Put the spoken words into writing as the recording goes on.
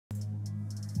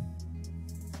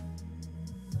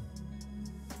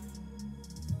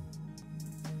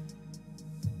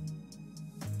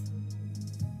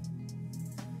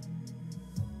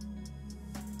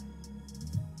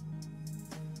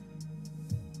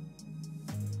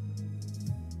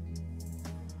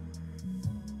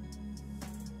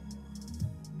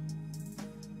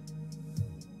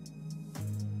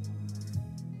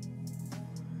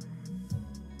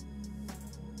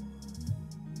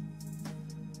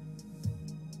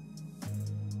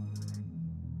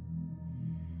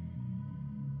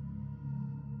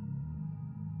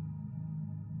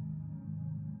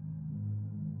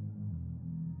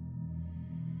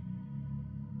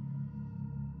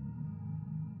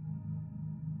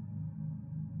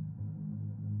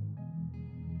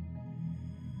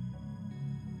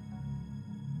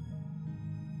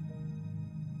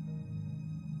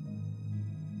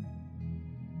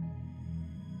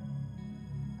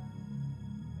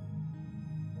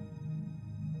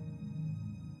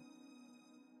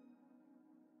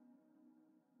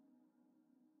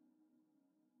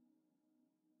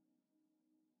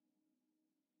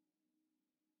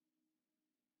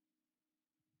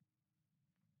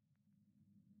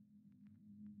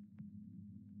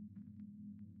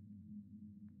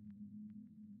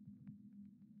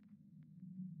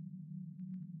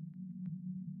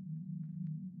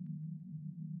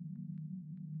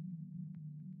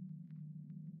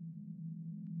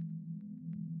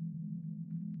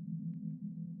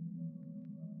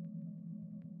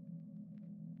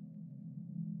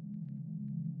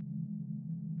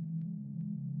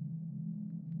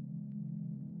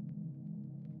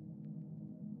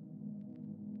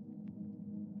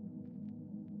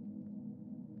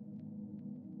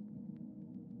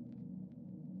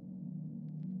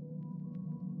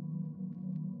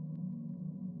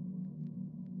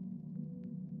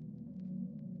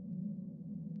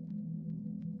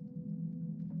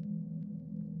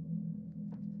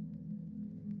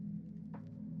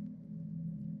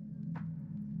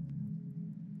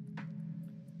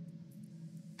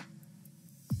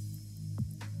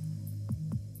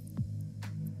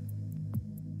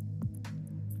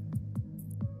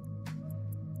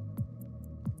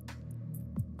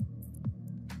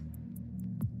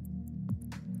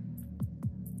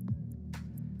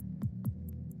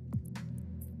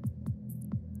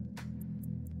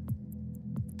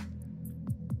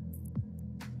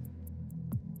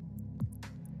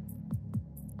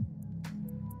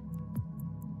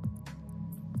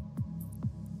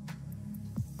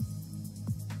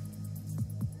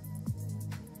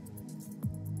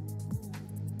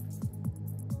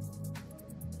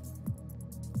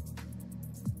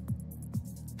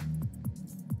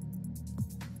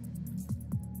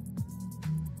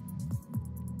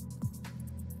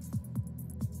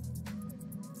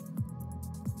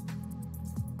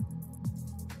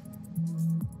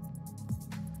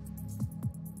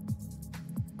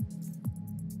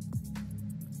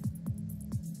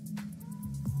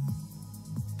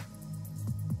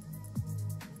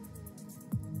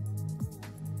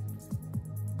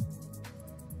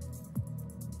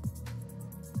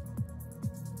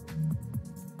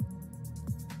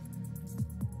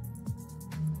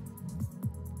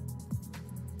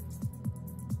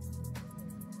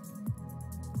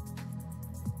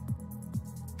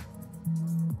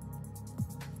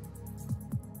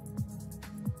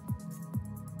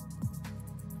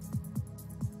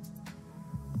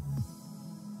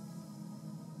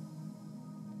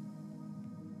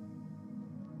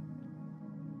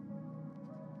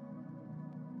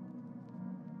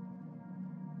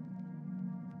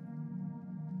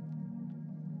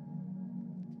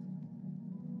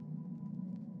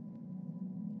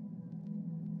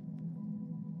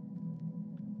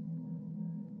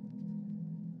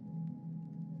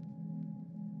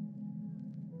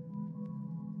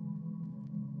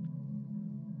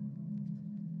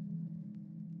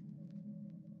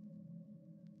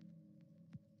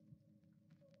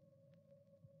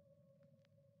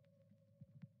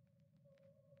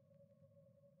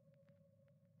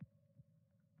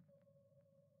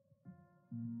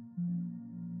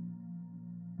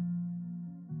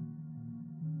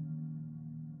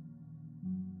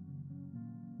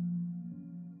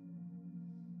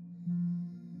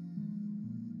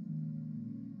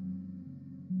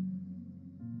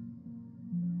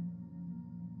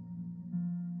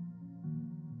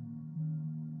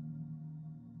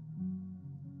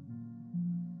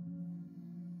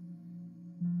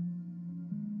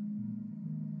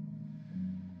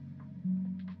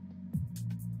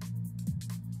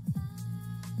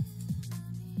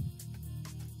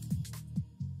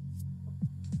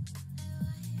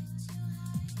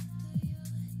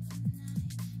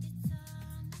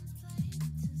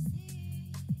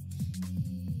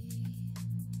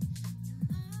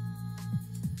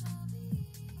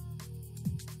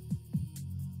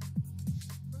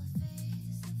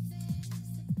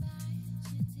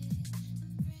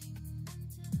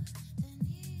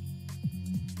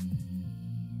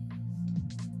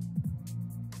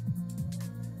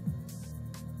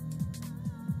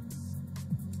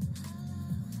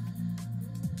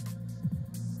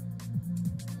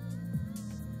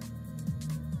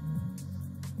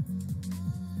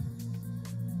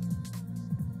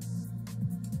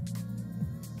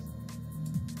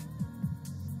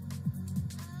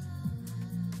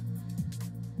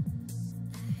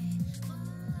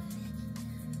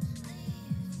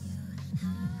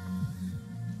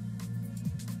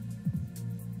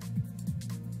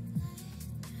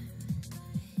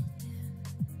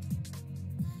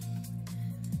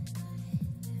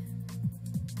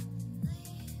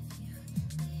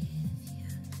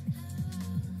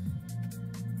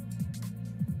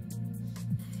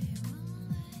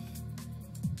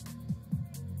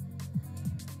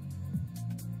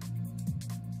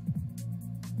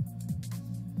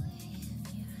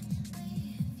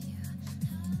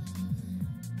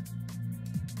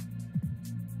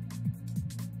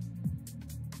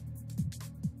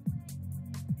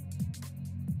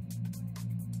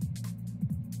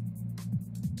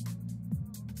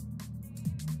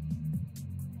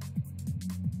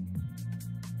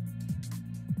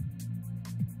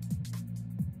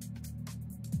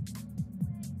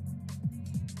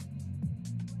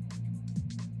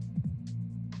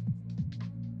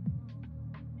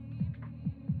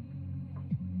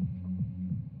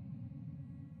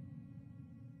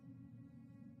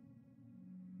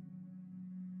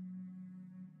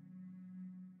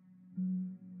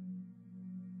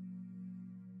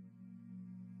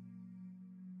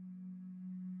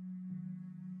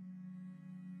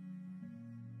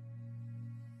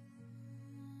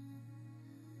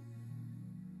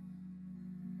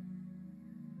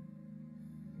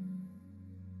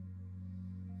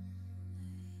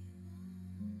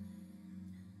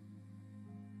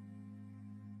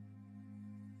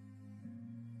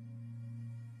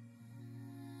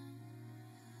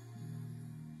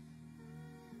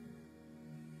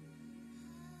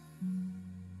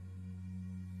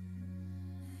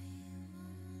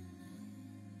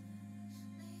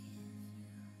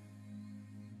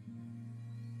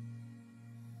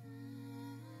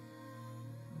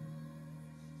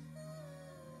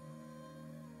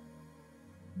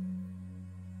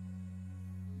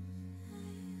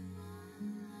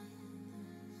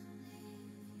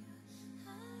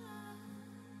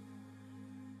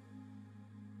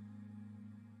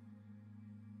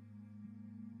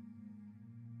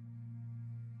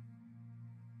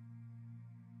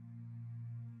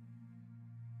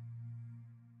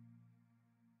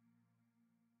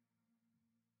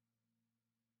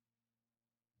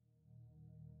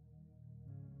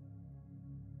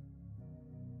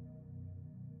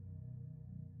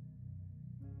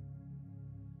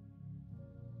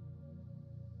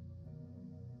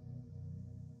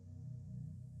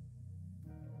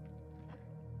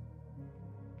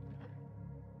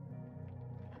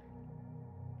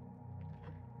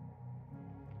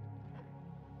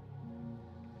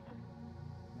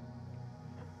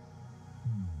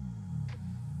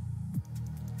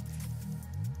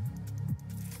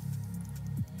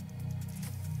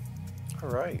All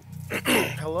right.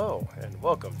 Hello, and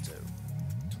welcome to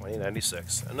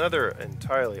 2096. Another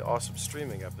entirely awesome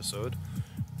streaming episode.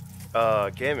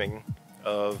 Gaming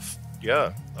of,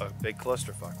 a big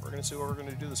clusterfuck. We're going to see what we're going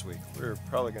to do this week. We're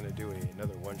probably going to do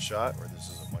another one-shot, or this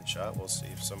is a one-shot. We'll see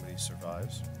if somebody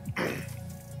survives.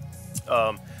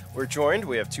 We're joined.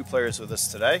 We have two players with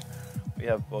us today. We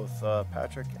have both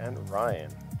Patrick and Ryan.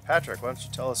 Patrick, why don't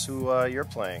you tell us who you're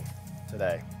playing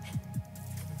today?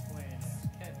 I'm playing as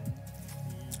Keven,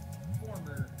 the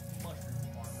former mushroom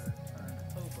farmer turned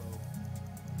hobo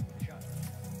with a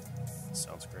shotgun.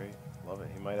 Sounds great. Love it.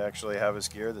 He might actually have his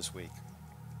gear this week.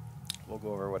 We'll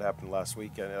go over what happened last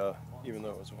week and Well, even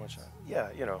though it was a one shot. Yeah,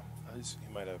 you know, he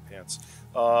might have pants.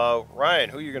 Ryan,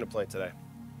 who are you gonna play today?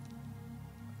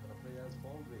 I'm gonna play as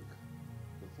Baldrick,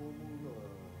 the formal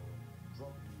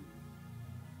drug mule,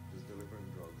 just delivering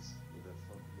drugs with a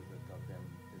goddamn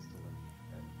pistol and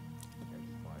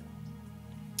MP5.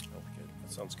 Okay,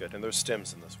 that sounds good. And there's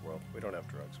stims in this world. We don't have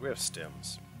drugs. We have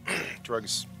stims.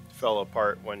 Drugs fell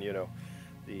apart when, you know,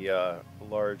 the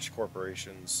large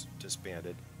corporations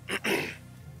disbanded.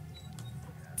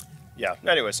 Yeah.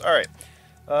 Anyways, all right.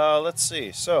 Let's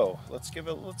see. So let's give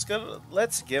a little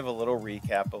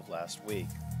recap of last week.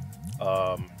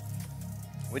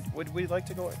 Would we like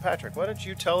to go, Patrick? Why don't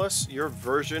you tell us your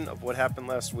version of what happened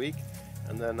last week,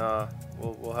 and then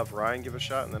we'll have Ryan give a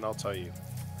shot, and then I'll tell you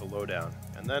the lowdown,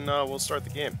 and then we'll start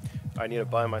the game. I need to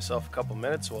buy myself a couple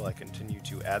minutes while I continue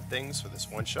to add things for this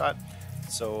one shot.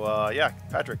 So yeah,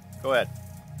 Patrick, go ahead.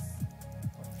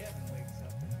 Well, Kevin wakes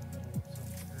up in the middle of some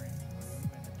strange room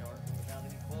in the dark without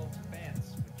any clothes or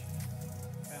pants, which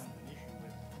I found an issue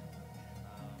with.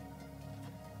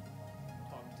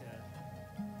 Talked to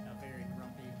a very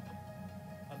grumpy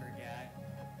other guy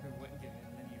who wouldn't give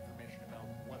him any information about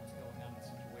what's going on in the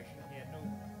situation. He had no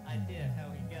idea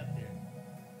how he got there.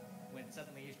 When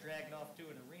suddenly he's dragged off to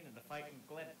an arena to fight in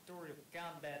gladiatorial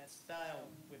combat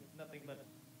style with nothing but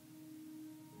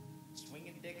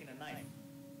swinging dick and a knife.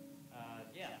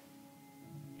 Yeah.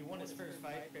 He won his first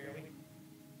fight, barely,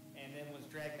 and then was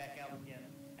dragged back out again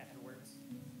afterwards.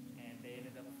 And they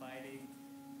ended up fighting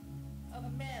a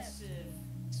massive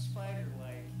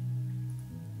spider-like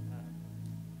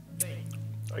thing.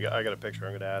 I got a picture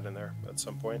I'm going to add in there at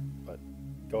some point, but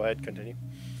go ahead, continue.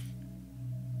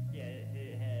 Yeah,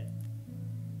 it had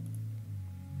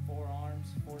 4 arms,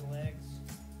 4 legs.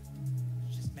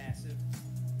 It's just massive.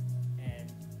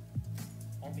 And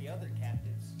all the other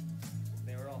captives,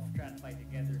 they were all trying to fight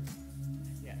together.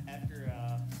 Yeah, after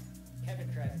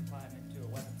Keven tries to climb into a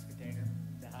weapons container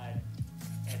to hide,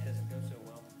 and it doesn't go so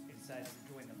well, he decides to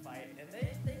join the fight. And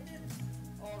they did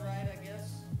alright, I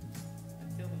guess,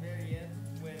 until the very end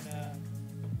when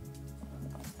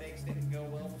things didn't go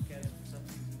well because for some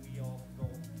reason we all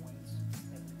rolled points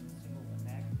every single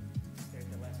attack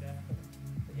compared to last half. But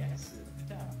yeah, it's good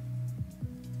time.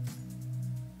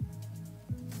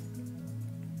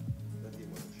 That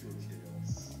game was pure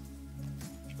chaos.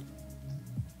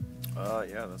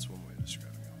 Yeah, that's one way of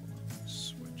describing it. Hold on,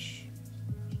 switch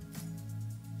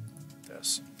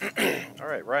this. All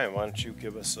right, Ryan, why don't you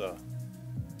give us a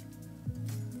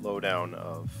lowdown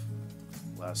of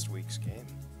last week's game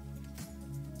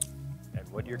and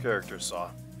what your characters saw.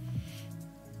 Like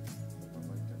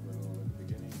that little at the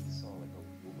beginning, you saw like a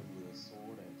woman with a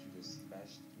sword and she just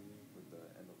smashed me with the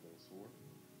end of the sword.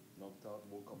 Knocked out,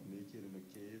 woke up naked in a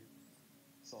cave.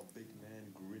 Saw a big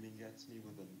man grinning at me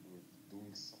with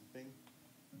doing something.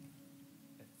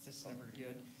 It's just never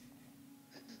good.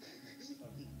 I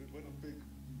mean, when a big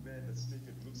man that's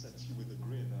naked looks at you with a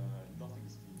grin, nothing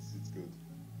means it's good.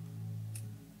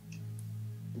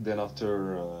 Then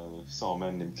after saw a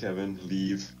man named Keven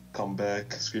leave, come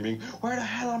back screaming, "Where the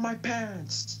hell are my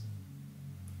pants?"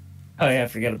 Oh yeah, I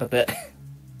forgot about that.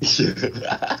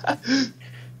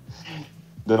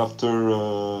 Then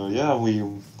after yeah, we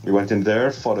went in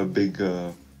there, fought a big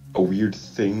a weird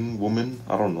thing woman.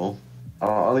 I don't know. I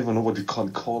don't even know what you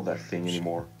can't call that thing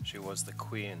anymore. She was the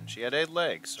queen. She had 8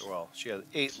 legs. Well, she had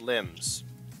 8 limbs.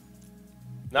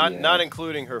 Not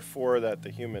including her 4 that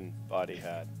the human body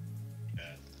had.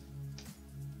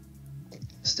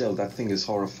 Still, that thing is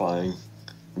horrifying.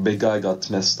 Big guy got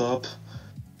messed up.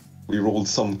 We rolled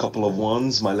some couple of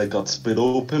ones. My leg got split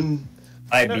open.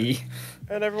 IB.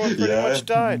 And everyone pretty much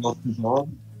died.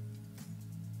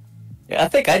 Yeah, I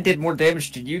think I did more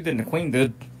damage to you than the queen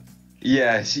did.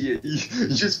 Yeah, she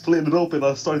just split it open.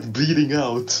 I started bleeding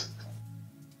out.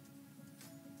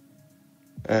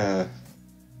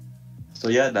 So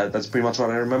yeah, that's pretty much what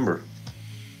I remember.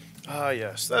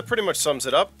 Yes, that pretty much sums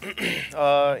it up.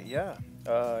 Yeah.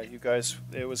 You guys,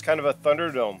 it was kind of a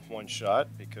Thunderdome one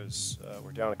shot because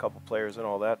we're down a couple players and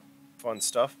all that fun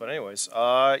stuff. But anyways,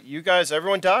 you guys,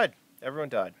 everyone died. Everyone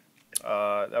died.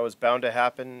 That was bound to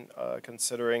happen,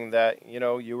 considering that, you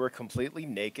know, you were completely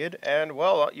naked and,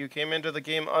 well, you came into the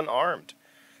game unarmed.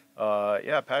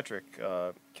 Yeah, Patrick,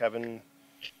 Keven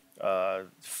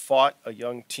fought a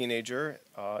young teenager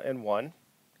and won.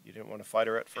 You didn't want to fight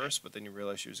her at first, but then you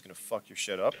realized she was going to fuck your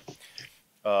shit up.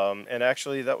 And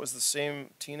actually, that was the same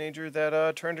teenager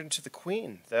that turned into the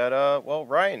queen that, well,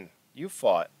 Ryan, you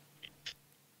fought,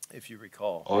 if you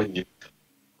recall. Oh, yeah.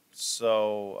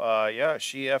 So, yeah,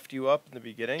 she effed you up in the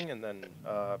beginning, and then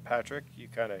Patrick, you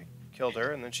kind of killed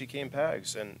her, and then she came back,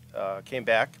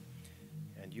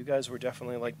 and and you guys were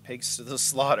definitely like pigs to the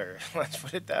slaughter. Let's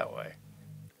put it that way.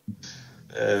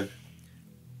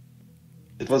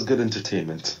 It was good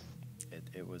entertainment.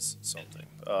 It was something.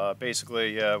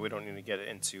 Basically, we don't need to get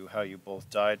into how you both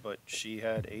died, but she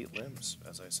had 8 limbs,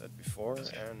 as I said before,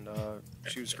 and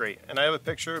she was great. And I have a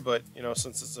picture, but, you know,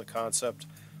 since it's a concept,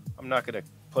 I'm not going to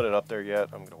put it up there yet.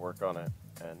 I'm going to work on it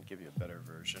and give you a better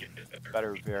version, a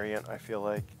better variant, I feel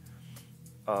like.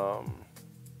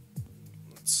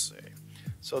 Let's see.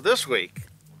 So this week,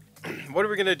 what are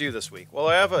we going to do this week? Well,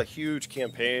 I have a huge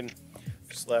campaign /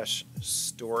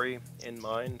 story in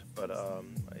mind, but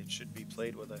it should be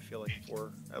played with, I feel like,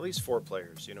 at least 4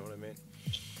 players, you know what I mean?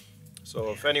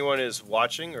 So if anyone is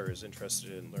watching or is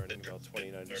interested in learning about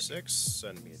 2096,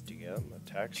 send me a DM, a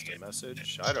text, a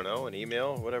message, I don't know, an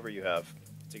email, whatever you have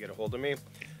to get a hold of me.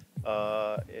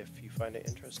 If you find it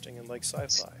interesting and like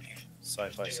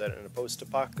sci-fi set in a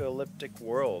post-apocalyptic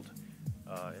world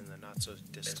in the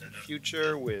not-so-distant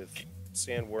future with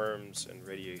sandworms and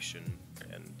radiation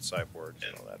and cyborgs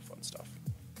and all that fun stuff.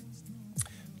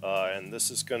 And this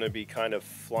is going to be kind of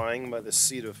flying by the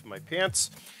seat of my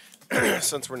pants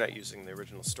since we're not using the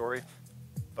original story,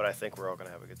 but I think we're all going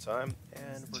to have a good time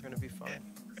and we're going to be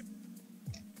fine.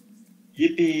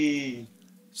 Yippee!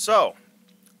 So,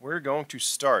 we're going to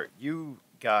start. You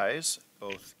guys,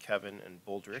 both Keven and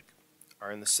Baldrick,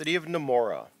 are in the city of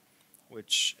Namora,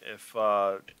 which, if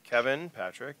Keven,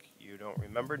 Patrick, you don't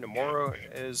remember, Namora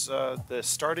is the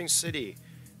starting city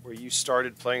where you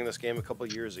started playing this game a couple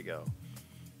years ago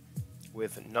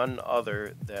with none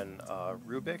other than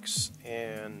Rubix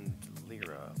and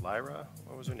Lyra?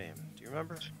 What was her name? Do you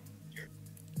remember? I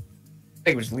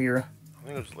think it was Lyra. I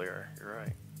think it was Lyra. You're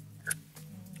right.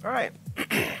 All right.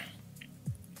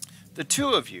 The two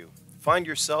of you find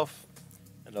yourself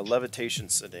in a levitation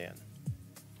sedan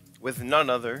with none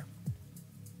other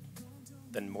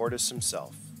than Mortis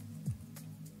himself.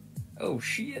 Oh,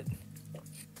 shit.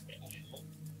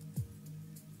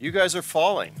 You guys are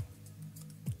falling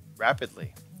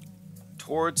rapidly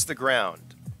towards the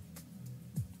ground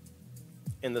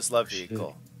in this love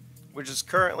vehicle, which is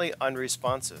currently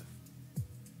unresponsive.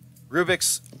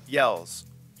 Rubix yells,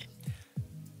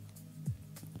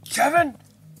 "Keven,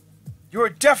 you are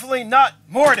definitely not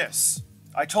Mortis!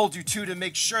 I told you to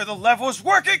make sure the level is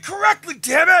working correctly,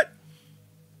 damn it!"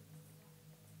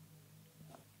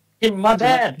 My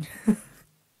bad.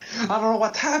 I don't know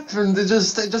what happened. They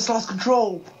just lost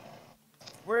control.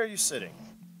 Where are you sitting?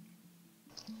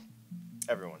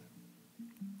 Everyone.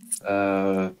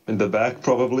 In the back,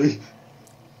 probably.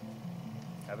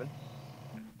 Keven?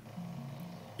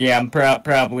 Yeah, I'm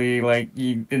probably like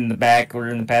in the back or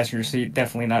in the passenger seat.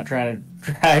 Definitely not trying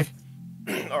to drive.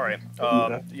 All right.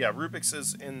 Yeah, Rubix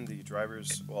is in the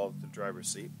driver's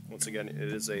seat. Once again,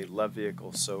 it is a lev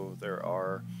vehicle, so there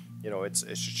are,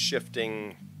 it's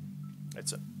shifting.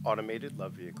 It's an automated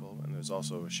lev vehicle, and there's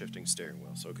also a shifting steering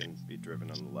wheel, so it can be driven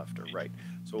on the left or right.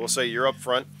 So we'll say you're up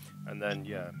front, and then,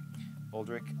 yeah,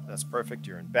 Baldrick, that's perfect,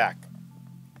 you're in back.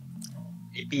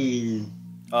 Yippee.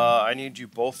 I need you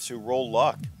both to roll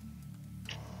luck.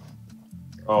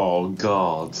 Oh,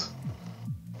 God.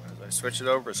 As I switch it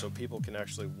over so people can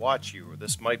actually watch you.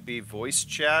 This might be voice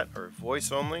chat or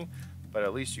voice only, but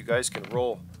at least you guys can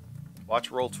watch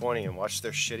Roll20 and watch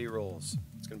their shitty rolls.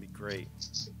 It's going to be great.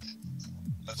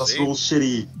 Let's roll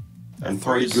shitty and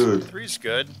party good. 3's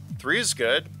good. 3 is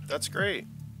good. That's great.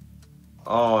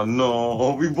 Oh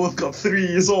no, we both got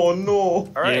 3s. Oh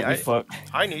no. All right, Yeah,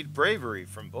 I need bravery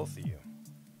from both of you.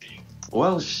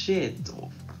 Well, shit.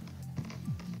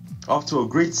 Off to a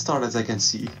great start, as I can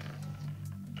see.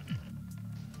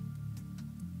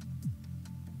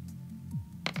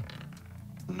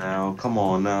 Now, come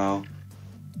on now.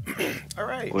 All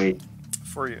right. Wait.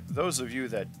 For those of you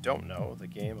that don't know, the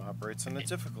game operates on a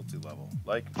difficulty level.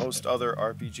 Like most other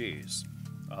RPGs,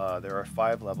 there are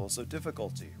 5 levels of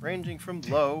difficulty, ranging from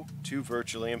low to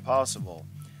virtually impossible.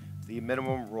 The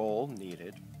minimum roll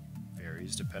needed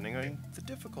varies depending on the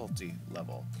difficulty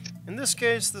level. In this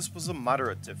case, this was a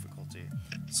moderate difficulty,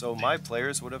 so my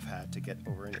players would have had to get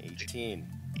over an 18.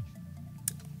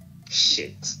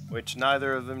 Shit. Which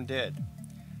neither of them did.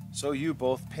 So you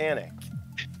both panic.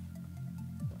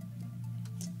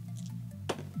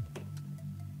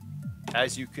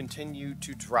 As you continue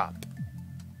to drop,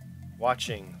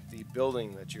 watching the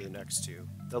building that you're next to,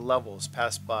 the levels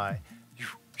pass by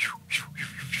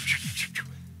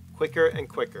quicker and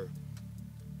quicker.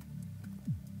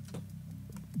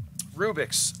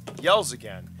 Rubix yells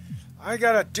again, "I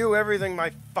gotta do everything my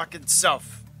fucking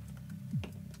self."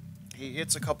 He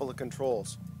hits a couple of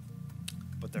controls,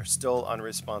 but they're still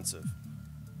unresponsive.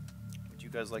 Would you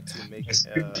guys like to make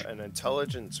an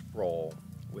intelligence roll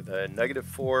with a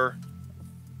 -4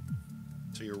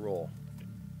 to your roll.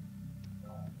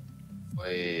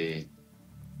 Wait.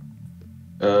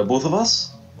 Both of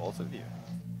us? Both of you.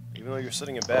 Even though you're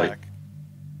sitting in back,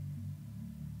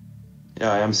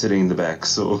 Yeah, I am sitting in the back,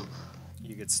 so...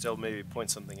 you could still maybe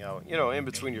point something out. You know, in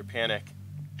between your panic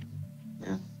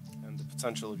Yeah. and the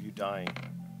potential of you dying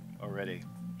already.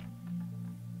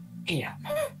 Yeah.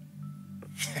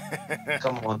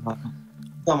 Come on now.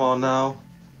 Come on now.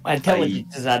 My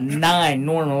intelligence is a 9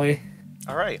 normally.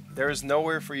 Alright, there is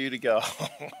nowhere for you to go.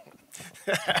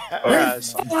 We're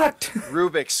As fucked!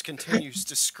 Rubix continues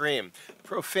to scream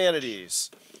profanities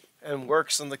and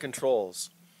works on the controls.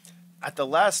 At the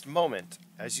last moment,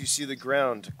 as you see the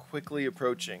ground quickly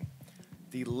approaching,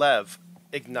 the lev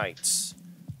ignites.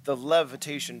 The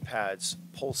levitation pads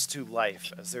pulse to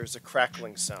life as there's a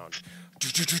crackling sound. He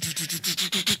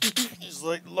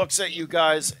looks at you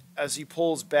guys as he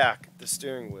pulls back the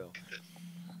steering wheel.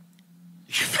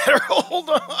 You better hold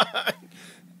on!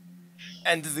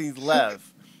 And the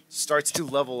lev starts to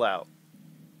level out.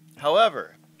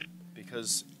 However,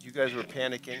 because you guys were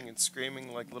panicking and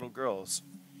screaming like little girls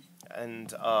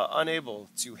and unable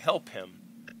to help him,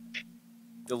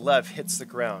 the lev hits the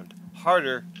ground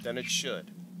harder than it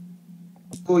should.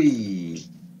 Oi.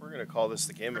 We're going to call this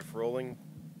the game of rolling.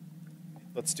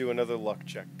 Let's do another luck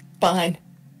check. Fine.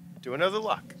 Do another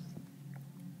luck.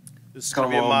 This is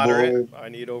Come going to be a on, moderate. boy. I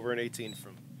need over an 18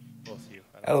 from both of you.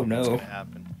 I Oh, don't know what's no. going to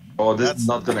happen. Oh, this That's- is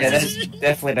not gonna Yeah, happen. that's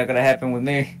definitely not gonna happen with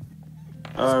me.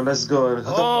 Let's go.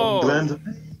 Oh. Glenn.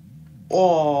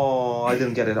 Oh, I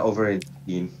didn't get it over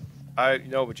 18. I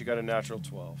know, but you got a natural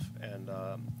 12, and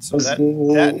so Let's that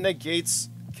go. negates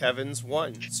Kevin's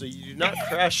 1. So you do not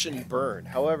crash and burn.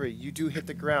 However, you do hit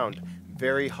the ground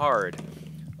very hard.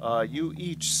 You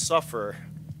each suffer.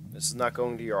 This is not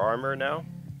going to your armor now.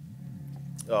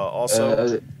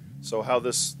 Also, so how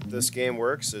this game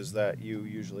works is that you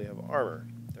usually have armor.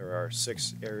 There are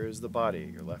 6 areas of the body: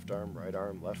 your left arm,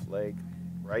 left leg,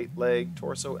 right leg,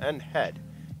 torso, and head.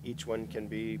 Each one can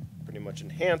be pretty much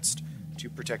enhanced to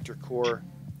protect your core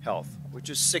health,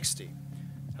 which is 60.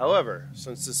 However,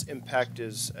 since this impact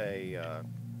is a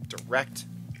direct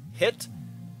hit,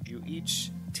 you each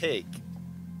take,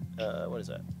 what is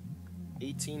that?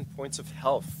 18 points of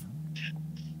health.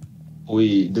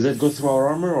 Wait, did that go through our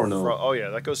armor or no? Oh yeah,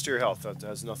 that goes to your health. That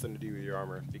has nothing to do with your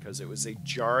armor, because it was a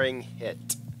jarring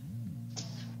hit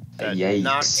that Yikes.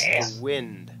 knocked the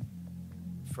wind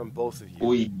from both of you.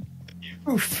 Oi.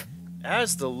 Oof.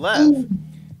 As the lev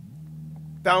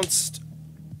bounced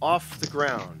off the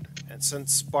ground and sent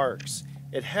sparks,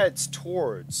 it heads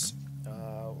towards.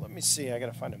 Let me see. I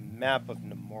gotta find a map of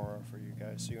Namora for you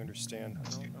guys so you understand. I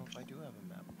don't know if I do have a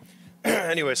map.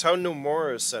 Anyways, how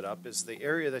Namora is set up is the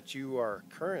area that you are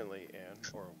currently in,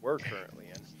 or were currently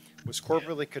in, was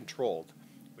corporately controlled,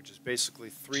 which is basically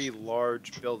 3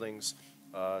 large buildings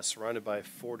surrounded by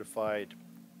fortified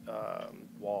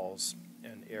walls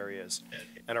and areas.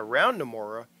 And around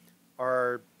Namora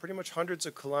are pretty much hundreds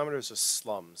of kilometers of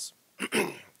slums.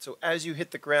 So as you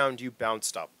hit the ground, you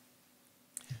bounced up.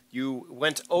 You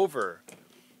went over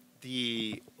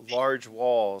the large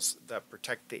walls that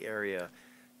protect the area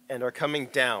and are coming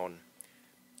down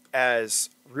as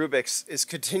Rubix is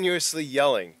continuously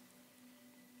yelling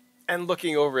and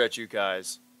looking over at you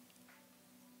guys.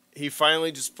 He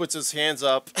finally just puts his hands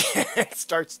up and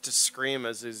starts to scream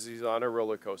as he's on a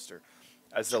roller coaster,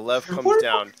 as the lev comes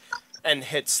down and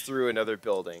hits through another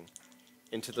building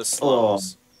into the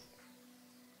slums.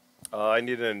 I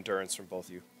need an endurance from both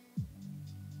of you.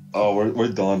 Oh, we're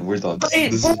done. We're done. Wait,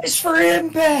 brace for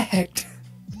impact!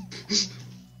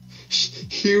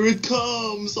 Here it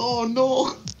comes! Oh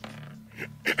no!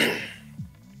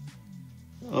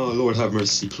 Oh Lord have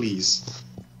mercy, please.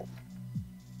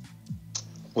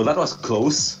 Well, that was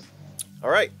close.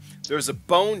 Alright, there's a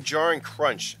bone-jarring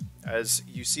crunch as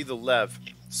you see the lev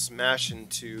smash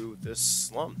into this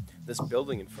slum, this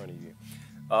building in front of you.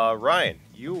 Ryan,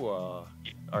 you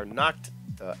are knocked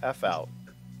the F out.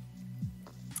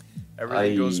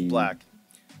 Everything goes black.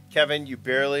 Keven, you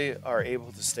barely are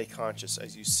able to stay conscious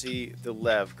as you see the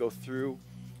lev go through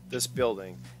this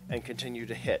building and continue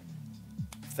to hit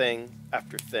thing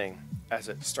after thing as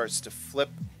it starts to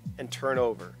flip and turn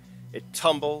over. It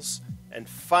tumbles, and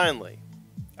finally,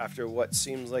 after what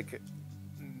seems like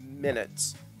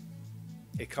minutes,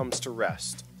 it comes to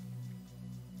rest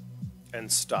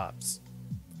and stops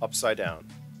upside down.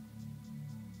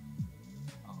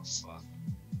 Oh fuck.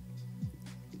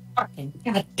 Fucking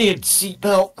goddamn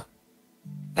seatbelt.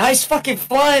 Nice fucking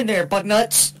flying there, bug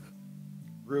nuts.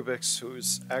 Rubix,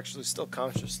 who's actually still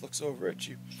conscious, looks over at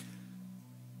you.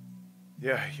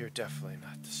 Yeah, you're definitely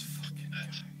not this fucking guy.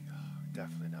 Oh,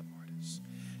 definitely not Mortis.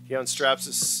 He unstraps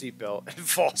his seatbelt and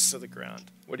falls to the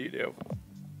ground. What do you do?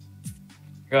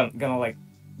 Gonna like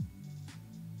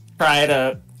try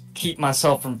to keep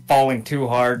myself from falling too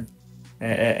hard,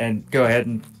 and go ahead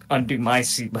and undo my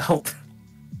seatbelt.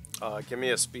 Give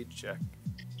me a speed check,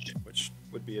 which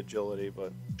would be agility,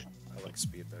 but I like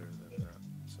speed better than that.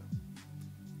 So,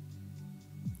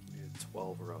 you need a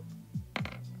 12 or up.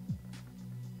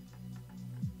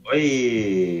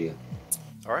 Oi!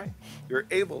 All right, you're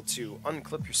able to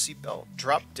unclip your seatbelt,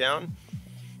 drop down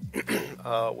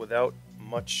without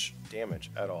much damage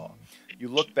at all. You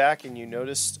look back and you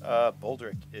notice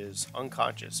Baldrick is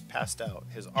unconscious, passed out,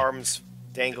 his arms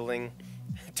dangling,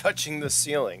 touching the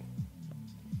ceiling.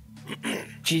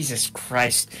 Jesus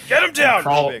Christ! Get him down,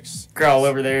 Crawl Rubik's.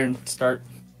 over there and start.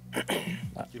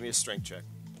 Give me a strength check.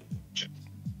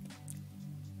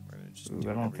 Ooh,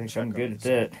 I don't think I'm good at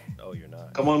that. Oh, you're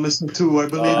not. Come on, Mr. 2, I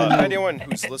believe in you. Anyone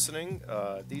who's listening,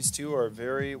 these two are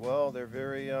very, well, they're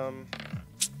very,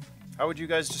 how would you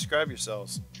guys describe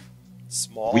yourselves?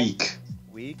 Small? Weak.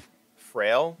 Weak?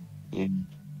 Frail? Yeah.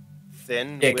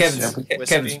 Thin? Yeah, wispy?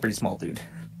 Kevin's a pretty small dude.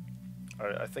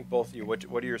 I think both of you, what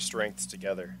are your strengths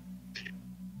together?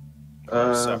 Separate,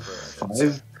 I should 5.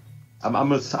 say.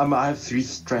 I have 3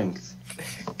 strength.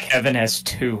 Kevin has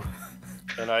 2.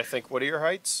 And I think, what are your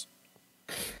heights?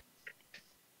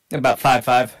 About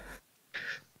 5'5".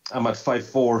 I'm at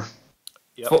 5'4".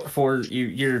 Yep. For you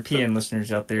European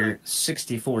listeners out there,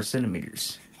 64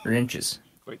 centimeters or inches.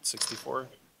 Wait, 64?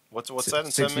 What's that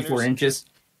in 64 centimeters? inches.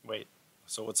 Wait,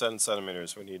 so what's that in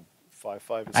centimeters? We need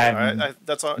 5'5".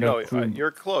 That's on. no No, clue.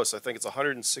 you're close. I think it's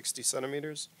 160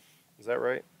 centimeters. Is that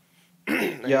right?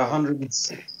 Yeah,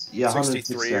 160. Yeah,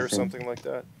 63 160, or something like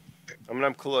that. I mean,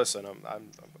 I'm close, and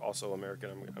I'm also American.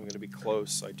 I'm going to be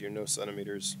close. I do know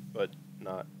centimeters, but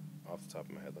not off the top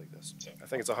of my head like this. I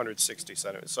think it's 160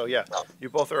 centimeters. So yeah, you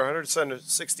both are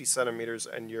 160 centimeters,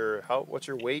 and what's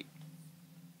your weight?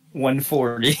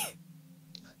 140.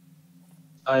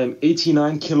 I am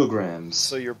 89 kilograms.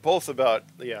 So you're both about,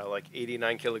 like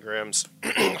 89 kilograms,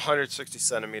 160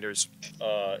 centimeters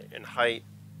in height.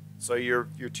 So you're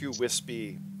two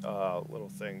wispy little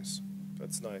things.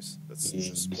 That's nice. That's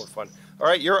just more fun. All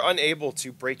right, you're unable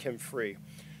to break him free.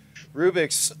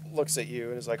 Rubik's looks at you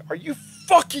and is like, "Are you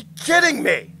fucking kidding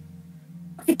me?"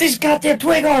 These goddamn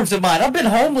twig arms of mine. I've been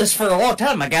homeless for a long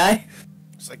time, my guy.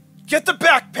 He's like, "Get the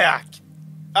backpack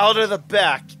out of the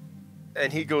back,"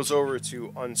 and he goes over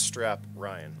to unstrap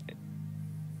Ryan.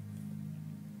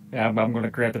 Yeah, I'm going to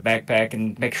grab the backpack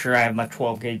and make sure I have my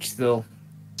 12 gauge still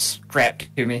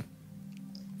strapped to me.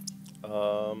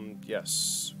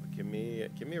 Yes. Give me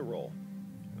a roll.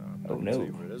 I'm not Oh, gonna no. tell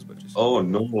you what it is, but just Oh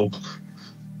no.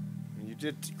 you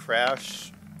did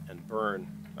crash and burn.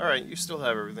 All right, you still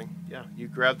have everything. Yeah, you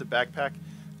grab the backpack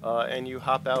and you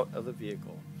hop out of the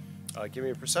vehicle. Give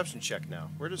me a perception check now.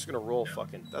 We're just gonna roll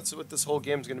fucking. That's what this whole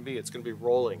game's gonna be. It's gonna be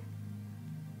rolling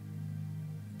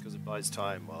because it buys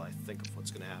time while I think of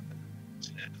what's gonna happen.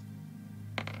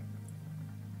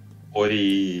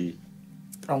 Oi.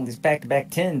 On these back-to-back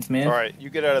 10s, man. All right,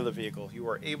 you get out of the vehicle. You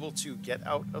are able to get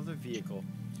out of the vehicle.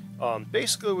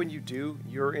 Basically, when you do,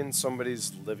 you're in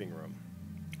somebody's living room,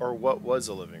 or what was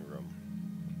a living room,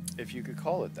 if you could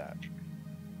call it that,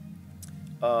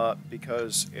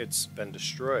 because it's been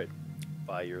destroyed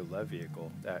by your lev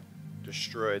vehicle that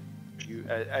destroyed you.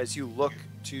 As you look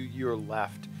to your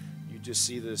left, you just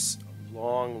see this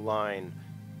long line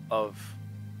of,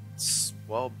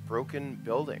 well, broken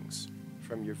buildings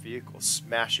from your vehicle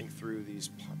smashing through these,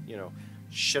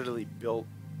 shittily built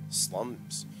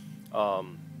slums.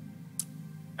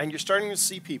 And you're starting to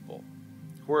see people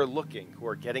who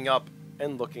are getting up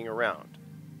and looking around,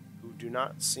 who do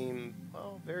not seem,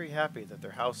 well, very happy that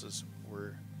their houses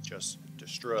were just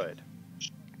destroyed.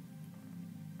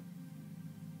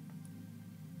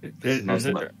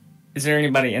 Is there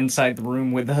anybody inside the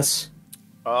room with us?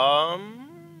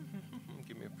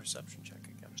 Give me a perception check again.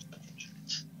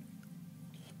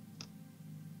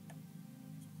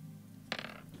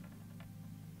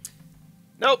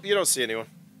 Nope, you don't see anyone.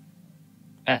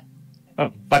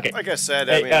 Oh, fuck it. Like I said,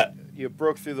 Hey, you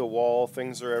broke through the wall.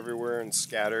 Things are everywhere and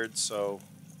scattered. So,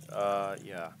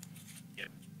 yeah.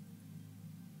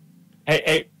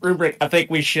 Hey, Rubric, I think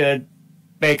we should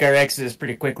make our exodus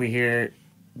pretty quickly here.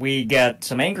 We got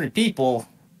some angry people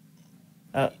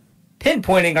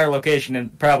pinpointing our location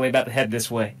and probably about to head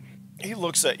this way. He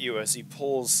looks at you as he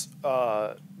pulls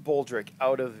Baldrick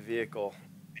out of the vehicle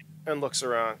and looks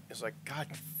around. He's like, "God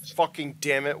fucking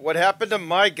damn it, what happened to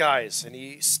my guys?" And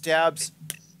he stabs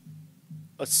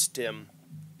a stim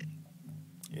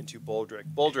into Baldrick.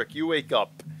 Baldrick, you wake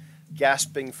up,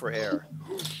 gasping for air.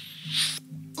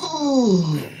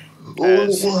 Oh,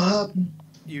 As what happened?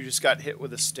 you just got hit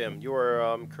with a stim. You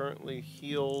are currently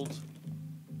healed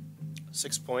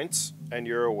 6 points, and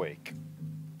you're awake.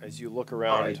 As you look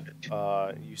around,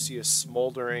 you see a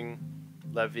smoldering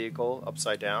lev vehicle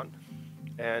upside down,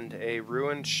 and a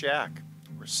ruined shack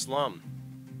or slum.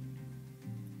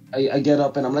 I get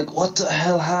up and I'm like, what the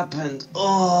hell happened?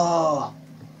 Oh!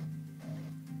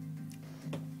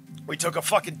 We took a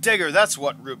fucking digger, that's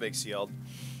what Rubik's yelled.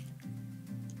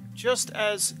 Just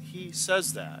as he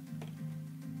says that,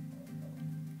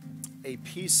 a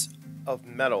piece of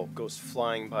metal goes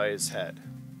flying by his head.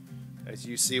 As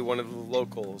you see one of the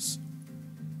locals,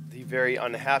 the very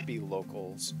unhappy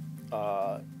locals,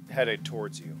 headed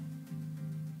towards you.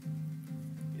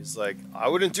 He's like, I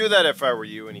wouldn't do that if I were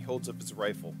you, and he holds up his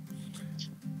rifle.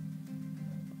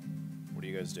 What do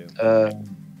you guys do?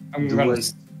 I'm Do gonna. I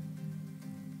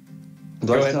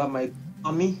still have my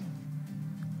on me?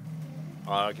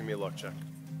 Give me a luck check.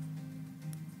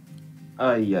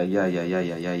 Ay, ay, ay, ay,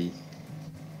 ay, ay, ay.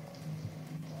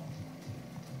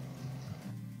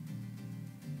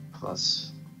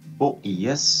 Plus. Oh,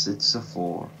 yes, it's a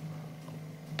 4.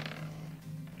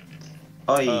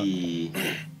 Ay.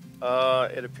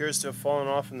 It appears to have fallen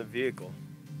off in the vehicle.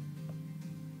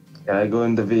 Can I go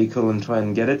in the vehicle and try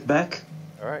and get it back?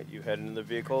 Alright, you head into the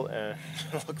vehicle and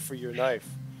look for your knife.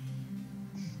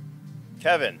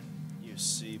 Keven, you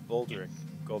see Baldrick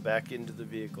go back into the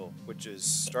vehicle, which is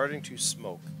starting to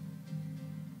smoke.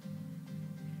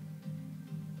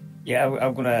 Yeah,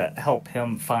 I'm gonna help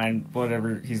him find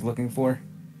whatever he's looking for.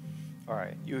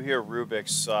 Alright, you hear Rubik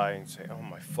sigh and say, oh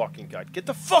my fucking god, get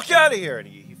the fuck out of here! And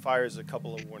he fires a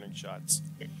couple of warning shots.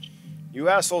 You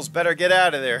assholes better get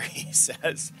out of there, he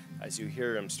says, as you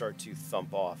hear him start to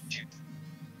thump off.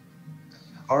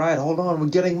 Alright, hold on,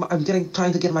 I'm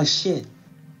trying to get my shit.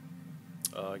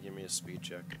 Give me a speed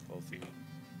check, both of you.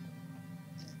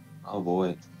 Oh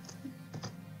boy.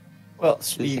 Well,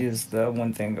 speed is the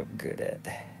one thing I'm good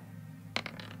at.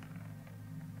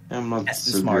 I'm not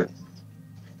That's so smart. good.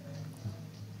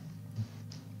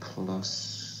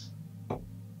 Plus.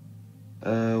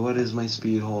 What is my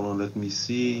speed? Hold on, let me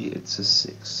see. It's a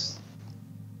 6.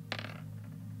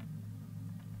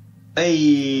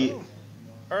 Hey! Oh.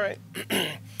 Alright.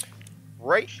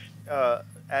 Right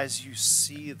as you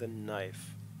see the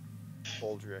knife,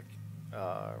 Baldrick,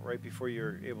 right before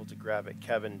you're able to grab it,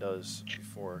 Keven does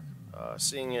before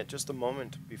seeing it just a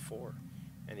moment before,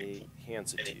 and he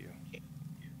hands it to you.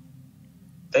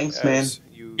 Thanks, man. As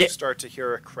you start to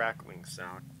hear a crackling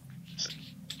sound.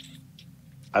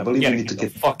 I believe we need to the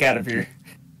get. fuck out of here.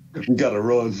 We gotta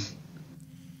run.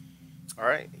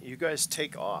 Alright, you guys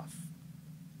take off.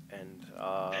 And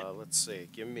let's see,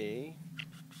 give me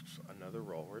another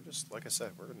roll. We're just, like I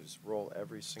said, we're going to just roll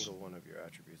every single one of your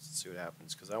attributes and see what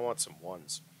happens, because I want some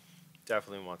ones.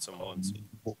 Definitely want some ones.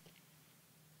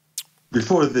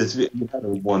 Before this, we had a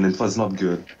 1, it was not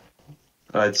good.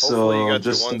 Alright, so. Hopefully you got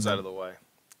just your ones out of the way.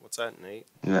 What's that, Nate?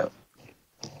 Yeah.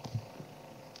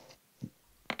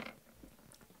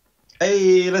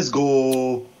 Hey, let's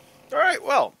go! Alright,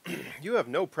 well, you have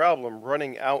no problem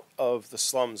running out of the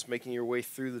slums, making your way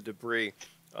through the debris.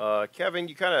 Keven,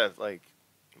 you kind of, like,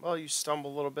 well, you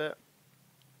stumble a little bit,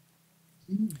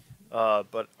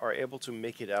 but are able to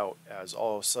make it out as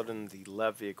all of a sudden the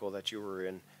lev vehicle that you were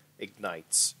in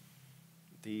ignites.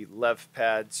 The lev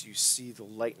pads, you see the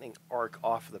lightning arc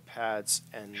off of the pads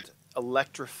and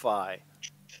electrify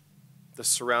the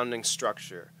surrounding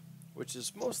structure, which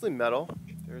is mostly metal.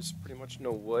 There's pretty much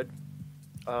no wood.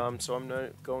 So I'm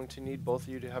going to need both of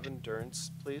you to have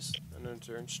endurance, please. An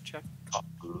endurance check.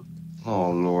 Oh,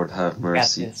 Lord, have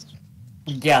mercy. Got this.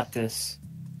 We got this.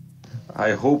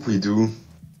 I hope we do.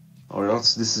 Or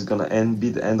else this is gonna be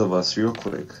the end of us real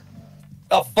quick.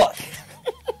 Oh, fuck.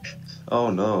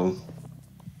 Oh, no.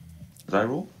 Did I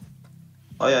roll?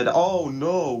 Oh, yeah. Oh,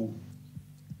 no.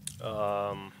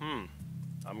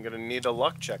 I'm going to need a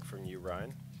luck check from you,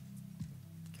 Ryan.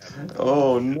 Keven.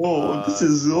 Oh, no. This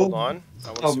is so... Hold on.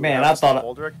 Oh, man, I thought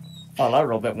Baldrick. I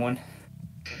rolled that one.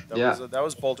 That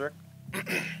was Baldrick.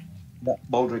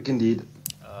 Baldrick, indeed.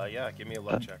 Yeah, give me a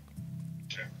luck check.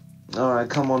 Alright,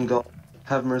 come on, God.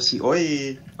 Have mercy.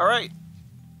 Oi! Alright.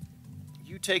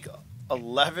 You take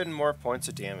 11 more points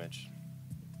of damage.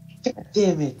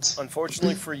 Damn it.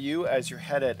 Unfortunately for you, as you're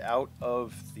headed out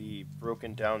of the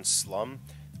broken down slum,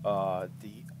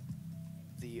 the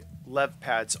lev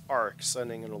pads arc,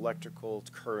 sending an electrical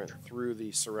current through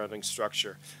the surrounding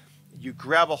structure. You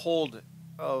grab a hold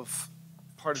of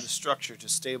part of the structure to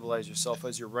stabilize yourself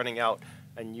as you're running out,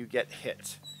 and you get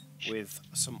hit. with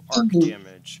some arc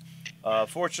damage.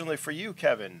 Fortunately for you,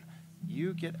 Kevin,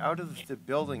 you get out of the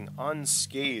building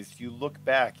unscathed. You look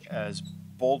back as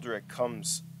Baldrick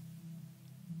comes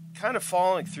kind of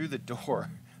falling through the door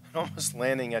and almost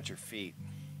landing at your feet.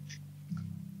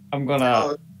 I'm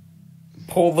gonna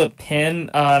pull the pin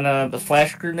on the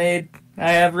flash grenade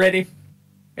I have ready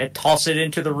and toss it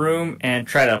into the room and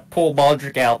try to pull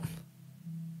Baldrick out.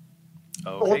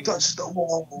 Okay, Don't touch the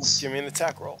walls. give me an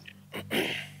attack roll.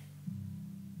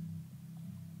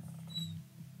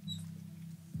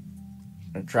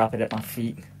 And drop it at my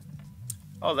feet.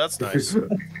 Oh, that's nice.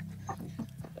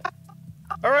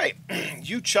 All right,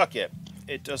 you chuck it.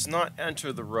 It does not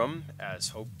enter the room as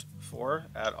hoped for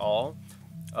at all.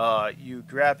 You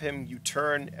grab him, you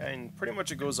turn, and pretty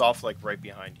much it goes off like right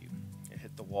behind you. It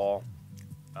hit the wall.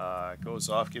 It goes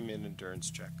off. Give me an endurance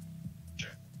check.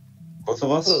 Both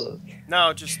of us?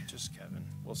 No, just Kevin.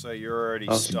 We'll say you're already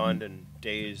Okay. stunned and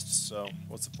dazed. So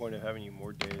what's the point of having you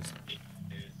more dazed?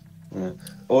 Yeah.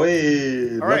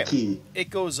 Oi, All right. lucky. It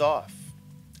goes off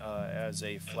as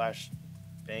a flash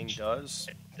bang does.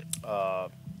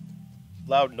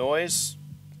 Loud noise.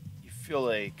 You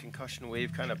feel a concussion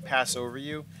wave kind of pass over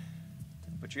you,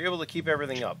 but you're able to keep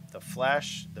everything up. The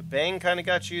flash, the bang kind of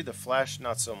got you. The flash,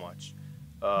 not so much,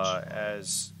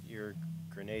 as your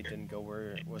grenade didn't go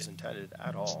where it was intended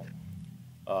at all.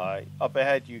 Up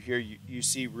ahead, you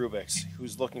see Rubix,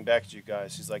 who's looking back at you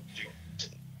guys. He's like,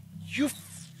 "You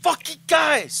fucking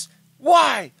guys!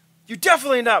 Why? You're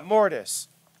definitely not Mortis."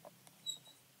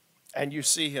 And you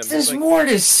see him. This He's is like,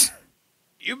 Mortis!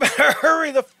 "You better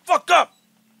hurry the fuck up!"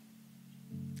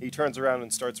 He turns around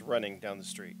and starts running down the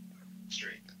street.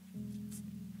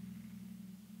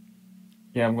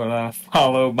 Yeah, I'm gonna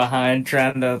follow behind,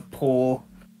 trying to pull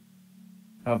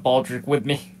Baldrick with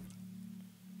me.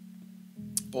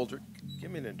 Baldrick,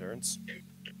 give me an endurance.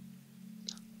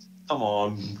 Come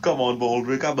on,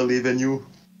 Baldrick. I believe in you.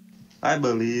 I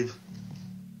believe.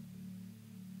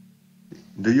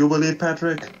 Do you believe,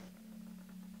 Patrick?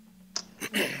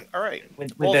 All right,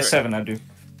 With Baldrick, that 7, I do.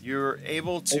 you're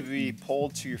able to be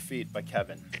pulled to your feet by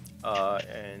Keven,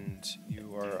 and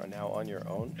you are now on your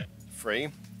own, free.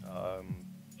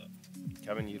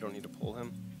 Kevin, you don't need to pull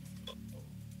him.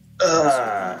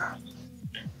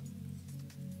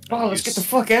 Oh, let's get the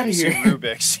fuck out of You see here.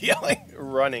 Rubix yelling,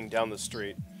 running down the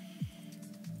street.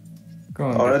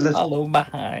 Going All right, to let's- follow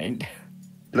behind.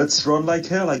 Let's run like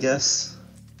hell, I guess.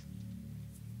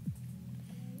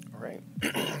 All right,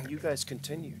 you guys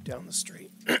continue down the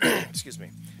street. Excuse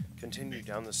me. Continue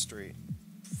down the street,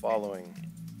 following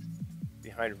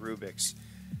behind Rubix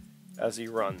as he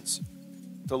runs.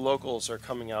 The locals are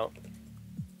coming out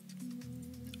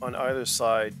on either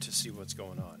side to see what's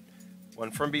going on.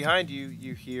 When from behind you,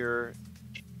 you hear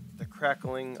the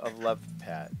crackling of lev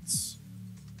pads.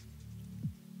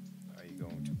 Are you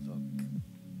going to look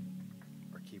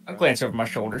or keep I running? glance over my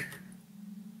shoulder.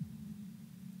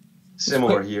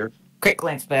 Similar here. Quick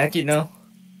glance back, you know.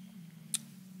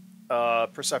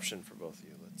 Perception for both of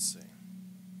you. Let's see.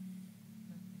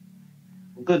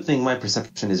 Good thing my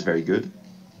perception is very good.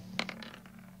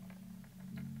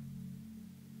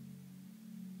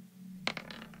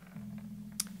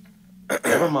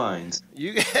 Never mind.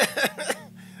 You.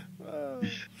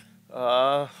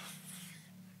 uh,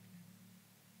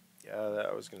 yeah,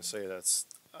 I was gonna say that's.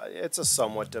 It's a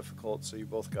somewhat difficult. So you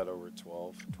both got over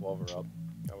 12 or up,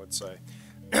 I would say.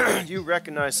 You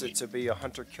recognize it to be a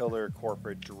hunter-killer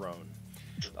corporate drone.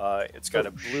 It's got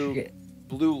a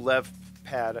blue lev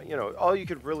pad. You know, all you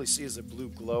could really see is a blue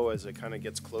glow as it kind of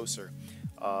gets closer,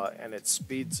 and it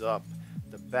speeds up.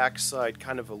 The backside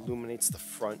kind of illuminates the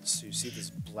front, so you see this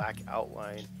black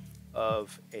outline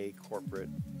of a corporate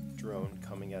drone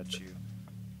coming at you.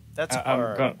 That's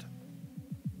armed.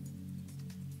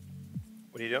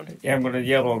 What are you doing? Yeah, I'm gonna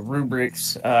yell at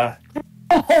Rubrix.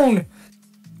 Phone!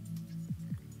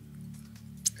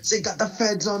 They got the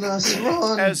feds on us.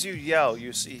 Run! As you yell,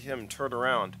 you see him turn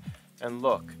around and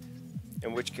look,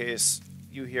 in which case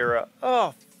you hear a,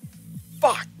 "Oh,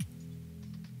 fuck!"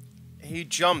 He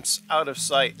jumps out of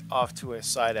sight off to a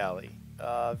side alley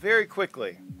very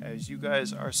quickly as you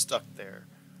guys are stuck there.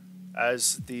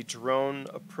 As the drone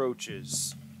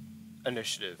approaches,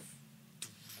 initiative.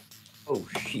 Oh,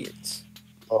 shit.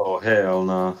 Oh, hell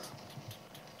nah.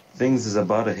 Things is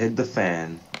about to hit the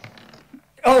fan.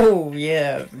 Oh,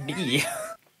 yeah, me.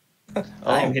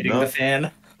 I'm hitting no. the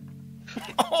fan.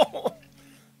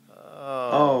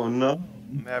 Oh, no.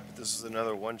 I'm happy this is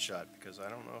another one shot because I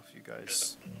don't know if you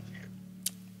guys.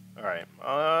 All right,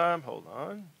 hold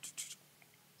on.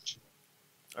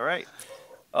 All right,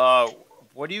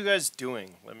 what are you guys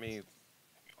doing?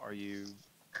 Are you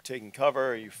taking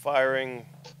cover? Are you firing?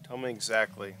 Tell me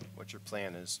exactly what your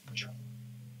plan is.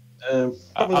 Probably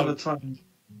I'll gonna try and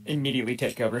immediately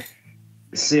take cover.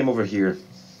 see him over here.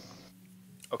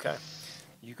 Okay.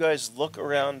 You guys look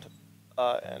around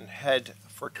and head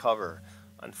for cover.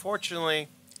 Unfortunately,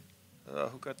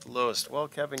 who got the lowest? Well,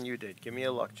 Kevin, you did. Give me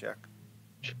a luck check.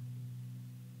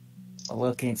 My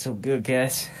luck ain't so good,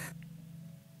 guys.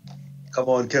 Come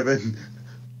on, Kevin.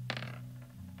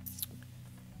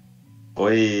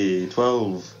 Boy,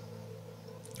 12.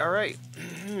 All right.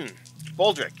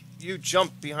 Baldrick, you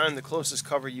jump behind the closest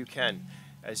cover you can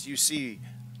as you see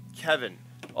Kevin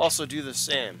also do the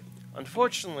same.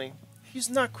 Unfortunately, he's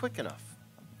not quick enough.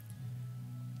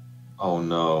 Oh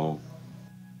no.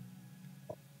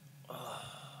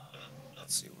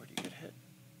 Let's see, where do you get hit?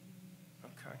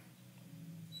 Okay.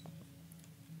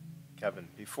 Kevin,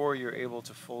 before you're able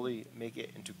to fully make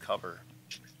it into cover,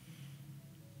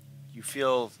 you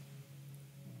feel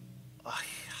a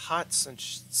hot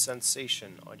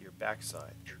sensation on your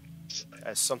backside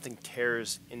as something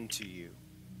tears into you.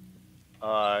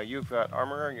 You've got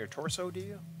armor on your torso, do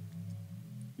you?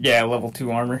 Yeah, level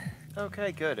 2 armor.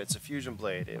 Okay, good. It's a fusion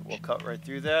blade. It will cut right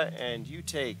through that, and you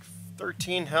take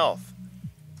 13 health.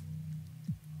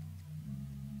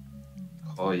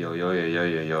 Oi, oi, oi, oi,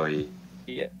 oi, oi.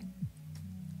 Yeah.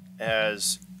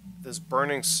 As this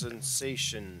burning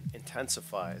sensation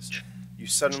intensifies, you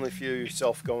suddenly feel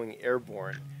yourself going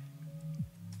airborne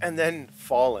and then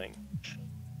falling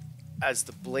as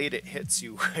the blade it hits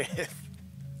you with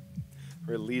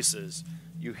releases.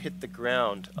 You hit the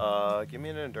ground. Give me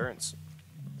an endurance.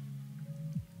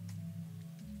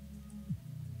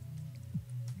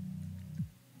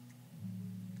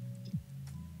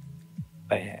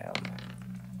 Bam.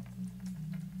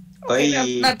 Oi.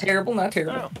 Okay, not terrible, not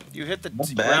terrible. Oh, you hit the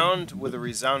Not bad. ground with a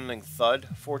resounding thud.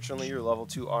 Fortunately, your level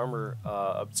 2 armor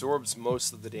absorbs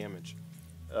most of the damage.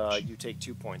 You take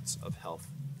 2 points of health.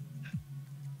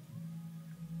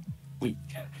 Sweet.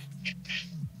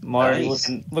 Marty Nice.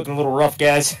 looking a little rough,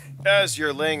 guys. As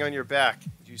you're laying on your back,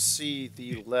 you see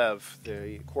the Lev,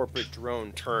 the corporate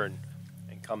drone, turn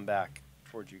and come back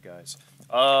towards you guys.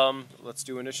 Let's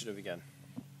do initiative again.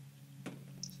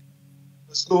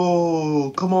 Let's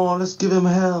go. Come on, let's give him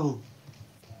hell.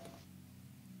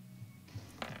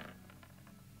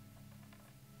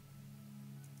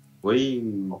 Wait.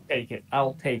 I'll take it.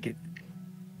 I'll take it.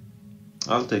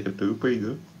 I'll take it too. Pretty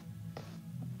good.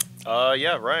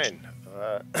 Yeah, Ryan.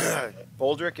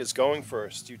 Baldrick is going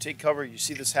first. You take cover. You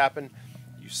see this happen.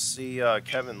 You see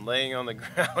Kevin laying on the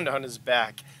ground on his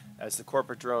back as the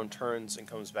corporate drone turns and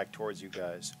comes back towards you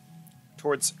guys.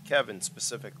 Towards Kevin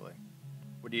specifically.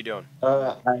 What are you doing?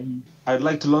 I'd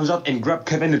like to lunge out and grab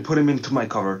Kevin and put him into my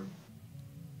cover.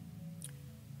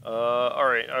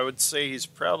 Alright, I would say he's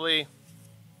probably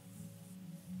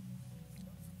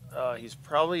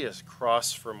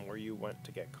across from where you went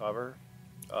to get cover.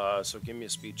 So give me a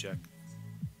speed check.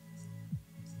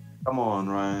 Come on,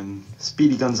 Ryan.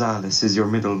 Speedy Gonzalez is your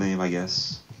middle name, I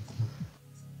guess.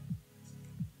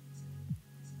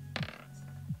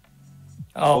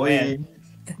 Oh, Oi. man.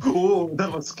 Oh,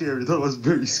 that was scary. That was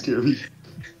very scary.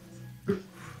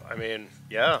 I mean,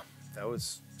 yeah, that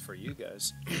was for you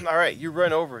guys. Alright, you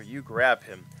run over, you grab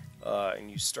him,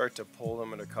 and you start to pull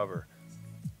him into cover.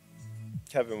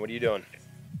 Kevin, what are you doing?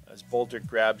 As Baldrick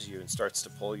grabs you and starts to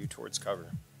pull you towards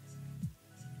cover.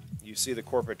 You see the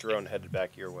corporate drone headed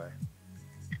back your way.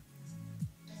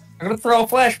 I'm gonna throw a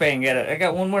flashbang at it. I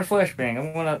got one more flashbang.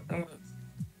 I'm gonna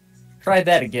try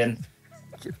that again.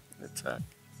 Attack.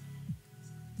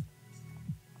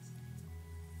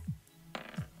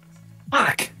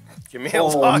 Fuck! Give me a Oh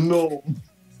luck. no.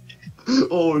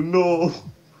 Oh no.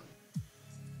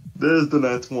 There's the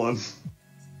net one.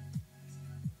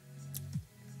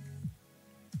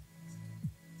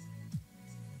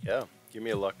 Yeah, give me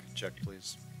a luck check,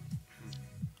 please.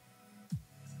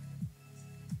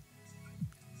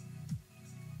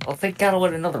 Oh, thank God I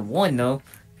want another one, though.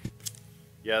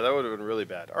 Yeah, that would have been really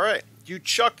bad. All right, you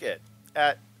chuck it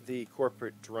at the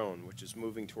corporate drone, which is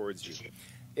moving towards you.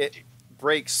 It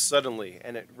brakes suddenly,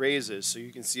 and it raises so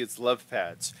you can see its lev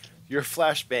pads. Your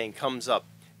flashbang comes up,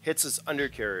 hits its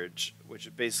undercarriage, which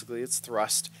is basically its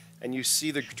thrust, and you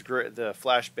see the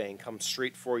flashbang come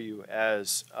straight for you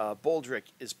as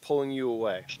Baldrick is pulling you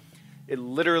away. It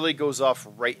literally goes off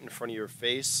right in front of your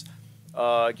face.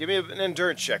 Give me an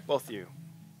endurance check, both of you.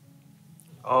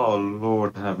 Oh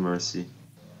Lord, have mercy.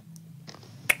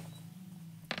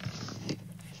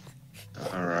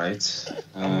 Alright.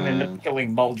 I'm gonna end up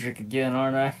killing Baldrick again,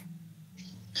 aren't I?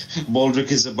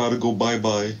 Baldrick is about to go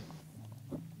bye-bye.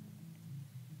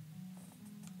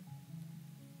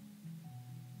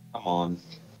 Come on.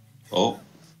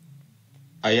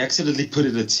 I accidentally put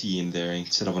a T in there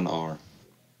instead of an R.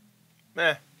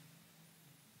 Meh.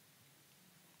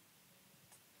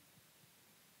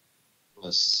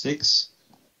 Plus 6.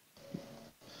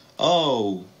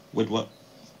 Oh, with what?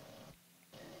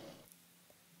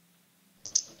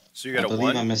 So you got I a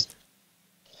believe 1? I missed.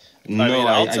 I No, mean,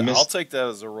 I I'll missed. take that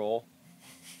as a roll.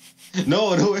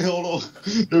 No, wait, hold on.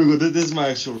 There we go. This is my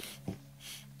actual.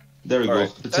 There we All go.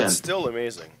 right, The that's 10. still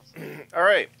amazing. All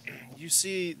right, you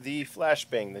see the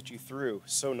flashbang that you threw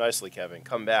so nicely, Kevin,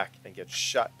 come back and get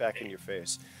shot back in your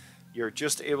face. You're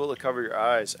just able to cover your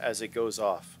eyes as it goes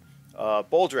off.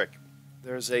 Baldrick,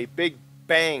 there's a big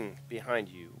bang behind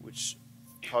you, which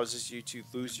causes you to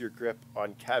lose your grip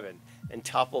on Kevin and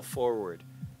topple forward.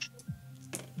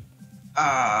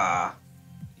 Ah.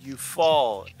 You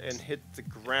fall and hit the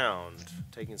ground,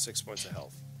 taking 6 points of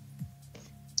health.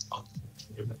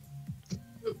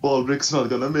 Baldrick's not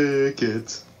gonna make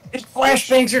it. His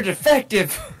flashbangs are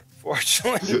defective!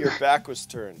 Fortunately, your back was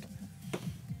turned.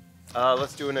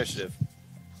 Let's do initiative.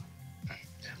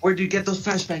 Where do you get those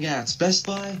flashbang ads? Best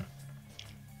Buy?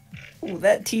 Oh,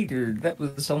 that teetered. That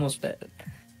was almost bad.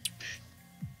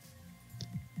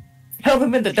 Throw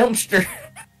him in the dumpster.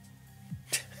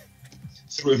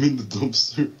 Throw him in the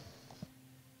dumpster.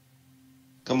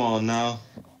 Come on now.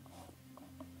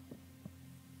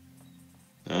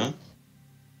 Huh?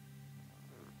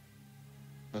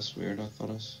 That's weird. I thought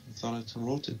I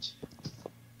wrote it.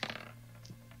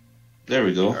 There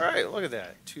we go. All right, look at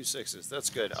that. 2 6s. That's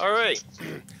good. All right.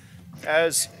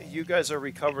 As you guys are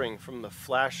recovering from the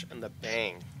flash and the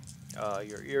bang,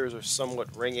 your ears are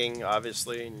somewhat ringing,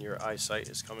 obviously, and your eyesight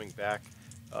is coming back.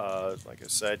 Like I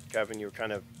said, Kevin, you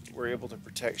were able to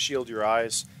shield your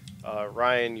eyes.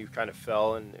 Ryan, you kind of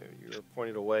fell and you were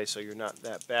pointed away, so you're not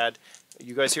that bad.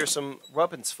 You guys hear some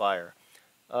weapons fire.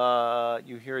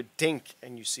 You hear a dink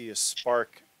and you see a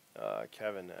spark,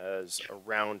 Kevin, as a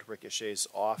round ricochets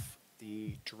off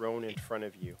the drone in front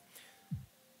of you.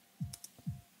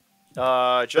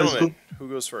 Gentlemen, who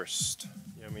goes first?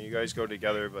 I mean, you guys go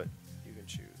together, but you can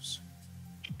choose.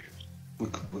 We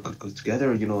could go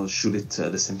together, shoot it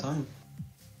at the same time.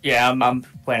 Yeah, I'm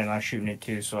planning on shooting it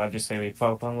too, so I just say we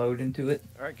pop unload into it.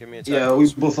 All right, give me a Yeah,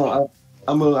 we both are.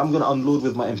 I'm gonna unload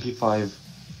with my MP5.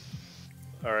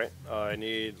 All right,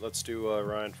 let's do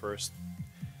Ryan first.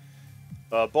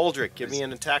 Baldrick, give me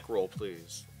an attack roll,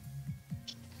 please.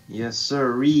 Yes,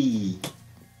 sirree.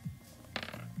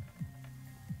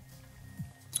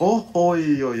 Oh, All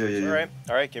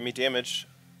right, give me damage.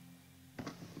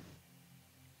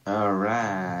 All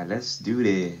right, let's do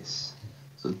this.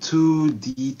 So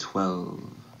 2d12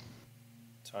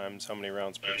 times how many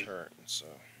rounds per turn. So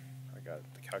I got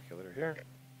the calculator here.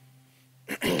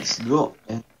 Let's go.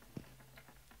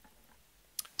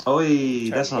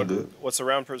 That's not good. What's the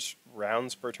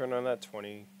rounds per turn on that?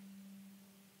 20.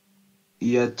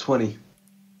 Yeah, 20.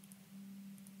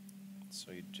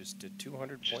 So you just did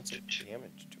 200 points of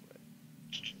damage to it.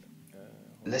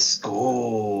 Let's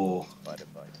go.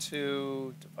 Divided by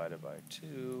 2. Divided by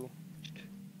 2.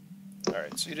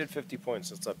 Alright, so you did 50 points.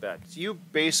 That's not bad. So you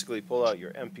basically pull out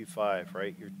your MP5,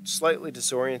 right? You're slightly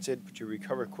disoriented, but you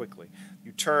recover quickly.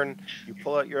 You turn, you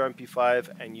pull out your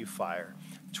MP5, and you fire.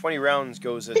 20 rounds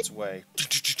goes its way,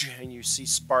 and you see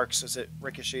sparks as it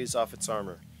ricochets off its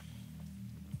armor.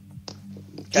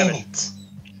 Kevin, Damn it.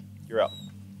 you're up.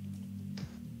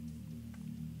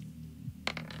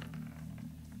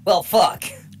 Well, fuck.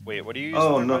 Wait, what are you using?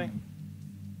 Oh, there, no. buddy?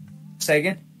 Say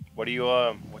again? What do you,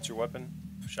 what's your weapon?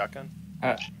 Shotgun?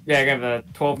 Yeah, I got a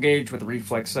 12 gauge with a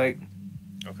reflex sight.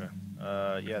 Okay.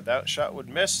 Yeah, that shot would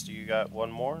miss. Do you got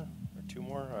one more? Or two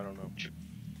more? I don't know.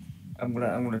 I'm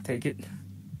gonna take it.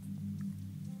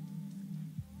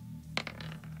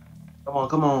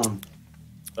 Come on.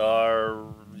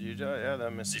 Yeah,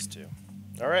 that misses too.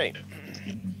 All right.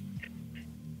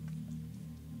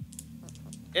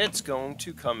 It's going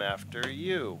to come after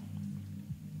you.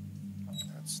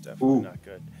 That's definitely not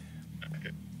good.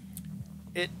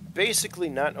 It basically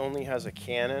not only has a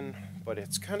cannon, but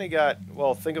it's kind of got,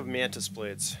 well, think of mantis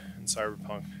blades in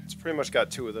Cyberpunk. It's pretty much got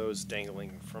 2 of those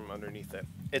dangling from underneath it.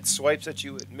 It swipes at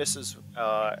you, it misses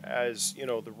as,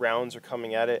 the rounds are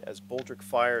coming at it. As Baldrick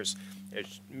fires, it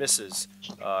misses,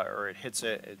 or it hits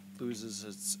it, it loses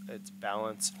its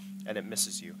balance, and it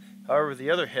misses you. However, the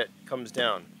other hit comes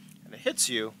down, and it hits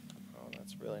you. Oh,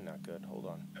 that's really not good. Hold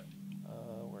on.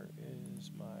 Where is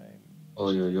my...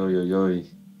 Oi.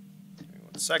 Give me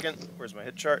 1 second. Where's my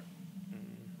hit chart?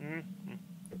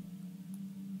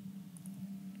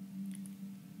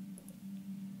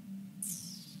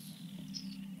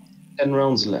 10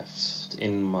 rounds left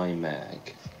in my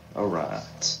mag.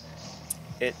 Alright.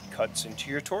 It cuts into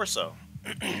your torso.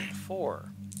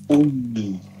 4.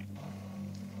 Ooh.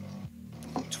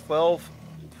 12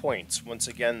 points. Once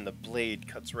again, the blade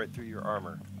cuts right through your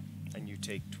armor, and you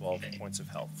take 12 points of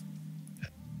health.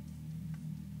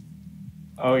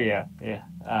 Oh yeah.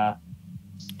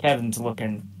 Kevin's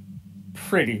looking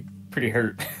pretty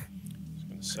hurt. I was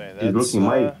going to say He's that's. looking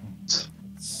my. Let's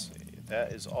see.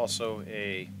 That is also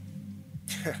a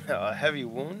a heavy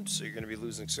wound, so you're going to be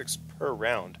losing 6 per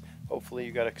round. Hopefully,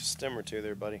 you got a stim or two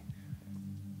there, buddy.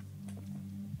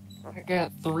 I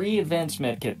got 3 advanced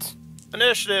medkits.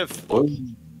 Initiative.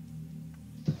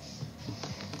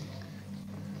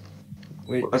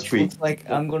 Which looks like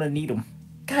I'm gonna need them.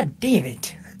 God damn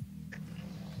it!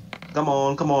 Come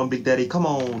on, Big Daddy, come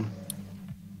on.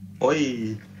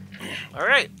 Oi. All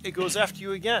right, it goes after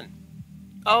you again.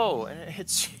 Oh, and it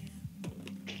hits you. Oh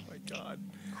my God.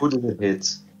 Who did it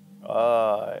hit?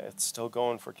 It's still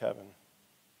going for Kevin.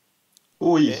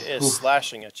 Oi. It is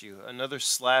slashing at you. Another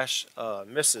slash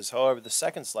misses. However, the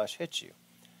second slash hits you.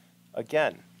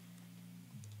 Again.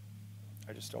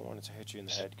 I just don't want it to hit you in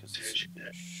the head because it's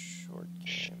a short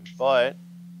game. But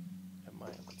it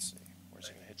might. Let's see. Where's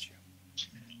it going to hit you?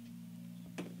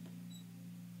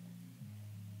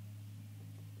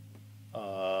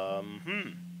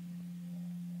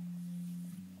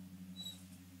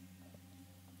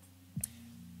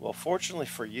 Well, fortunately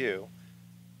for you,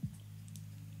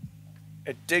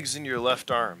 it digs in your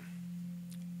left arm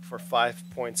for 5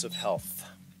 points of health.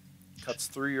 Cuts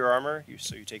through your armor,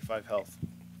 so you take 5 health.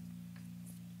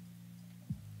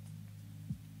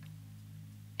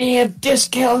 Damn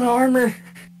discount armor!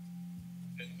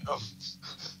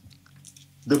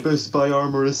 The Best Buy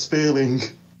armor is failing.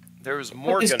 There is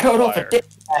more This coat off a gunfire.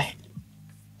 guy.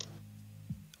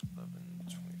 11,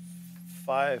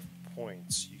 25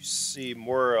 points. You see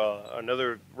more,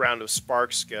 another round of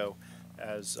sparks go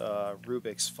as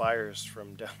Rubix fires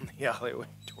from down the alleyway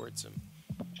towards him.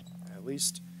 At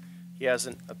least he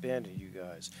hasn't abandoned you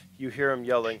guys. You hear him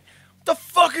yelling, "What the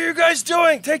fuck are you guys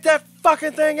doing? Take that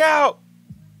fucking thing out!"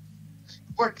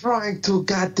 We're trying to,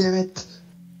 goddammit.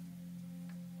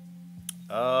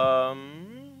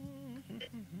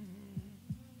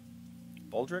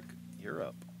 Baldrick, you're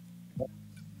up.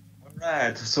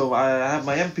 Alright, so I have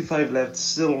my MP5 left,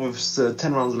 still with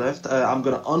 10 rounds left. I'm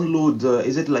gonna unload,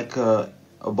 is it like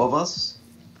above us?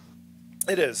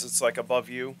 It is. It's like above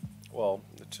you. Well,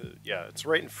 yeah, it's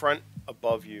right in front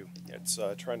above you. It's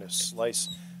trying to slice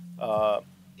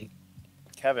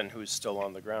Kevin, who's still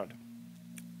on the ground.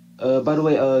 By the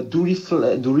way, do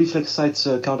reflex sights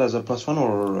count as a +1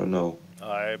 or no?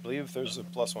 I believe there's a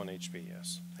 +1 HP,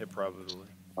 yes. Hit probably.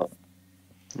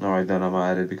 Alright, then I'm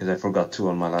gonna add it because I forgot 2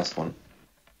 on my last one.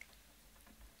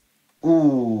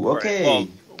 Ooh, okay. Right. Well,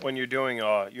 when you're doing,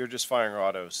 you're just firing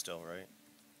auto still, right?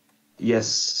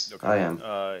 Yes, Okay. I am.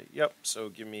 Yep, so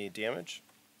give me damage.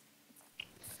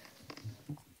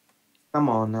 Come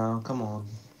on now, come on.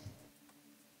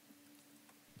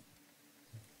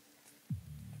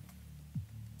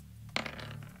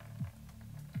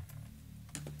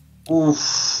 Oof,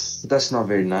 that's not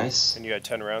very nice. And you had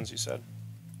 10 rounds, you said?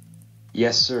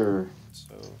 Yes, sir.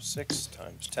 So 6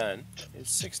 times 10 is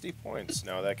 60 points.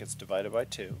 Now that gets divided by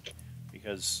 2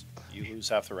 because you lose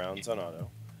half the rounds on auto.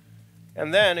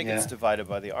 And then it gets divided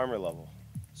by the armor level.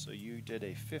 So you did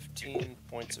a 15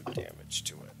 points of damage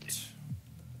to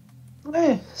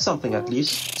it. Something at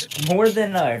least. More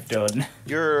than I've done.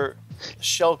 Your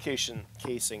shell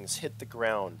casings hit the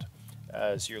ground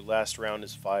as your last round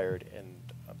is fired and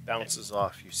bounces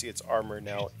off. You see its armor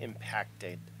now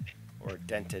impacted or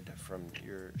dented from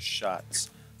your shots.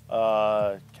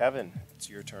 Kevin, it's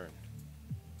your turn.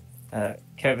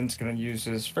 Kevin's gonna use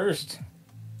his first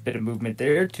bit of movement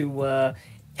there to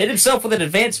hit himself with an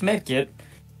advanced medkit.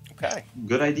 Okay.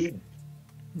 Good idea.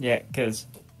 Yeah, because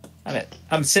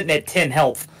I'm sitting at 10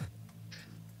 health.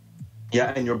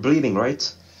 Yeah, and you're bleeding,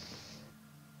 right?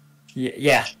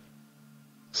 Yeah.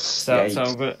 So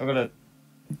I'm gonna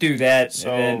do that,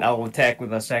 So- and then I'll attack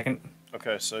with a second.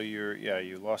 Okay, so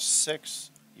you lost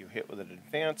 6. You hit with an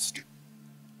advanced,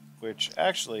 which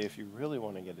actually, if you really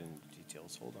want to get into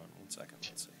details, hold on 1 second.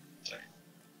 Let's see.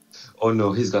 Oh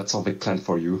no, he's got something planned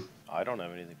for you. I don't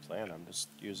have anything planned. I'm just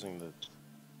using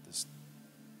this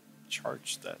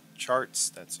charts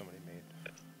that somebody made.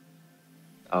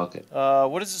 Okay.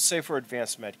 What does it say for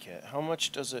advanced medkit? How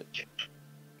much does it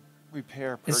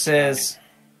repair per It says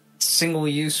single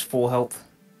use full health.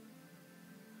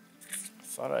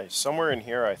 Somewhere in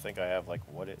here I think I have like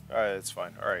what it. All right, it's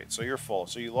fine. All right, so you're full.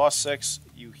 So you lost 6.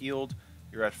 You healed.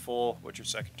 You're at full. What's your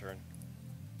second turn?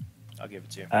 I'll give it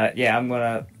to you. Yeah, I'm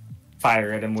gonna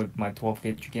fire at him with my 12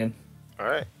 gauge again. All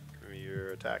right, give me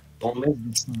your attack. Don't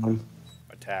miss this time.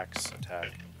 attacks.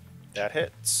 Attack. That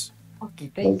hits.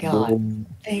 Okay, thank God. Your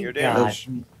Thank God. damage.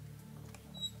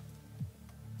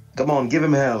 Come on, give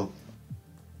him hell.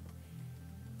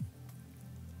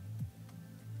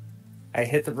 I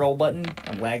hit the roll button.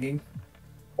 I'm lagging.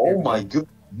 Oh my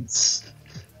goodness.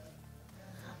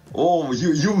 Oh,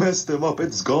 you messed him up.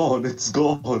 It's gone. It's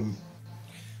gone.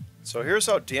 So here's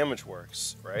how damage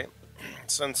works, right?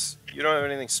 Since you don't have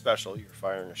anything special, you're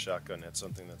firing a shotgun at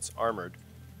something that's armored.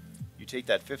 You take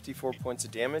that 54 points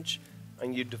of damage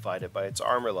and you divide it by its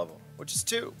armor level, which is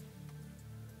 2.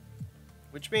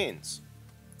 Which means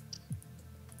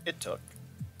it took.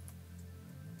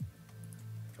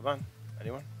 Come on,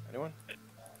 anyone?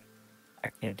 I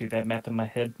can't do that math in my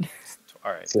head.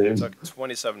 All right, Same. it took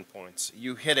 27 points.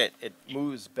 You hit it, it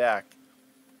moves back.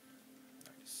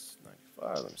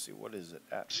 95. Let me see, what is it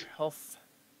at health?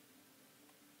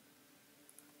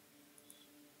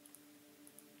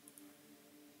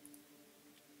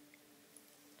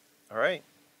 All right,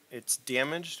 it's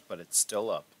damaged, but it's still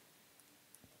up.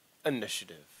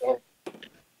 Initiative.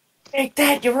 Take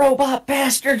that, you robot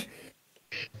bastard!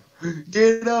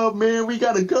 Get up, man. We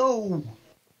gotta go.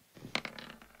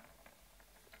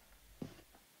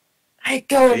 I ain't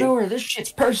going nowhere. This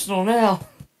shit's personal now.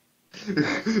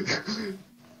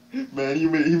 Man, he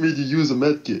made you use a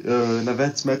medkit, an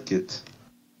advanced medkit.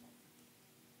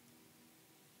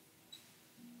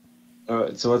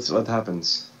 Alright, so what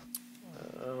happens?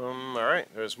 All right,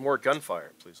 there's more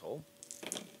gunfire. Please hold.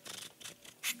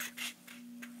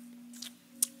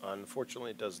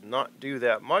 Unfortunately, it does not do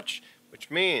that much, which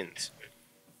means,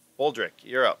 Baldrick,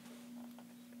 you're up.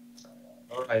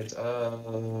 Alright,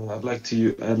 I'd like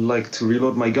to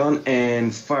reload my gun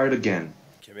and fire it again.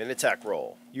 Give me an attack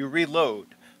roll. You reload.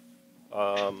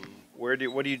 What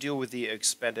do you do with the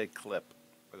expended clip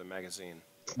or the magazine?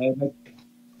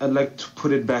 I'd like to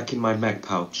put it back in my mag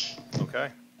pouch. Okay.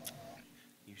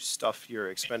 You stuff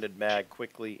your expended mag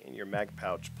quickly in your mag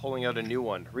pouch, pulling out a new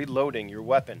one, reloading your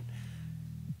weapon.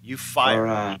 You fire.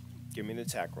 Alright. Give me an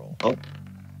attack roll. Oh.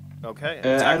 Okay, an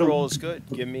I attack don't- roll is good.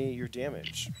 Give me your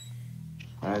damage.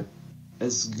 Alright,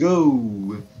 let's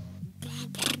go.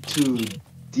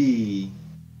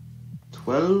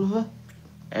 2d12,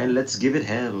 and let's give it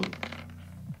hell.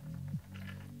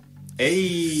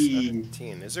 Hey!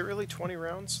 17. Is it really 20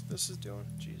 rounds this is doing?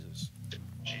 Jesus.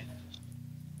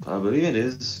 I believe it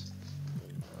is.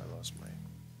 I lost my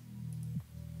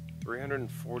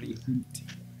 340 damage.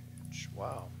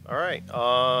 Wow. All right.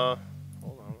 Hold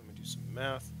on. Let me do some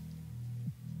math.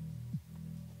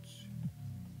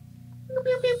 Where'd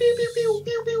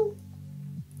it go?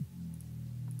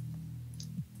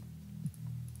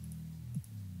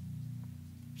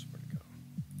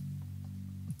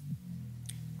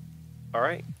 All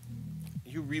right.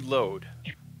 You reload.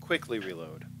 Quickly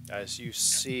reload. As you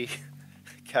see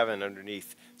Keven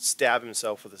underneath stab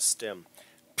himself with a stem.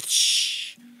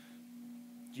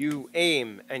 You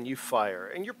aim and you fire.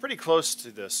 And you're pretty close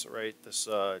to this, right? This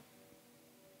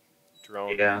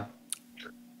drone. Yeah.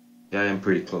 Yeah, I am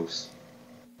pretty close.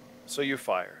 So you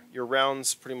fire. Your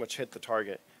rounds pretty much hit the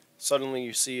target. Suddenly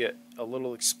you see a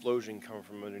little explosion come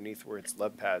from underneath where its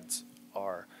lead pads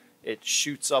are. It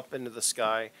shoots up into the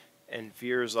sky and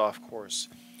veers off course.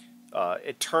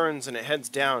 It turns and it heads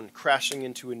down, crashing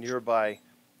into a nearby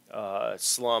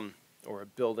slum or a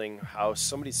building, house,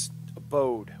 somebody's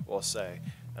abode, we'll say.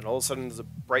 And all of a sudden there's a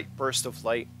bright burst of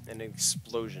light and an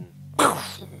explosion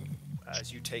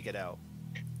as you take it out.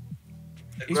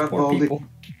 These poor people.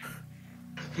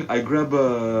 I grab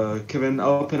Keven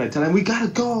up and I tell him, we gotta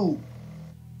go!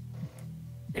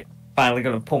 Finally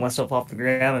gonna pull myself off the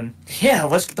ground and, yeah,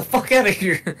 let's get the fuck out of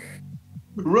here.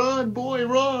 Run, boy,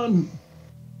 run!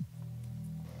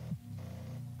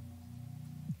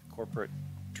 Corporate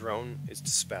drone is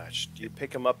dispatched. You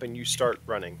pick him up and you start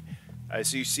running.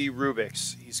 As you see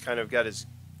Rubik's, he's kind of got his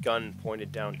gun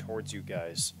pointed down towards you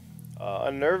guys.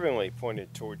 Unnervingly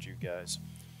pointed towards you guys.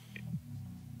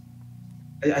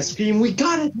 I scream, we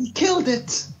got it! We killed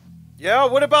it! Yeah,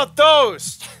 what about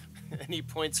those? And he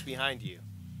points behind you.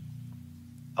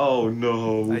 Oh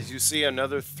no. As you see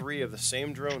another 3 of the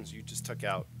same drones you just took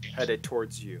out, headed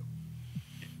towards you.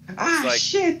 Ah, like-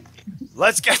 shit!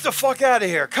 Let's get the fuck out of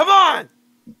here! Come on!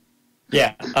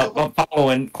 Yeah, I'm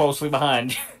following closely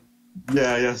behind.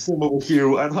 Yeah, same over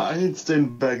here. I ain't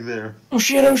staying back there. Oh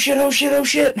shit, oh shit, oh shit, oh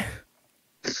shit!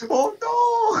 Oh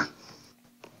no!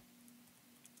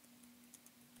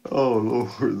 Oh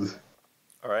lord.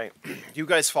 Alright, you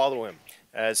guys follow him.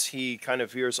 As he kind of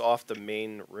veers off the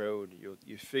main road,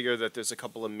 you figure that there's a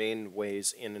couple of main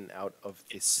ways in and out of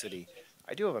this city.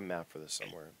 I do have a map for this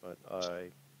somewhere, but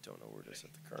I don't know where it is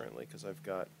currently because I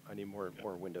need more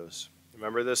windows.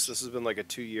 Remember this? This has been like a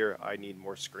 2 year. I need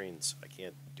more screens. I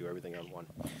can't do everything on one.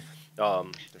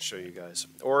 To show you guys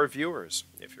or viewers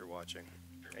if you're watching.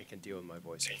 I can deal with my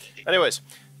voice. Anyways,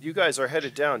 you guys are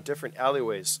headed down different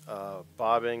alleyways,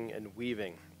 bobbing and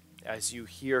weaving, as you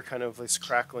hear kind of this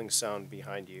crackling sound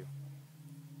behind you.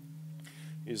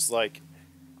 He's like,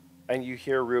 and you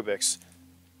hear Rubik's.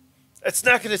 It's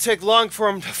not going to take long for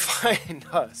him to find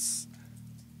us.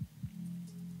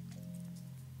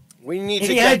 We need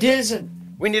to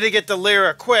get the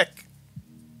Lyra quick.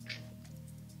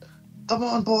 Come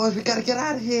on, boys, we gotta get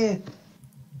out of here.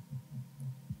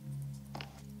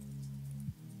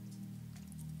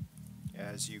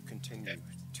 As you continue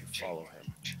to follow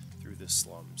him through the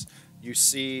slums, you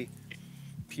see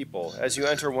people. As you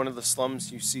enter one of the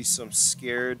slums, you see some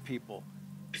scared people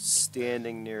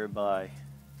standing nearby.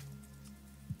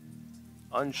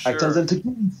 Unsure. I tell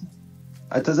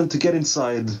them to get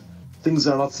inside. Things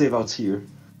are not safe out here.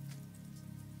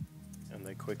 And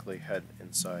they quickly head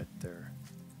inside their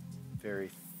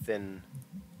very thin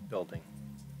building.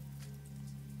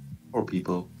 Poor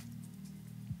people.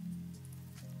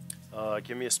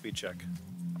 Give me a speed check,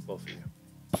 both of you.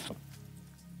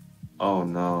 Oh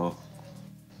no.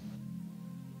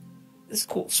 This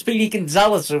cool Speedy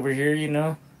Gonzalez over here, you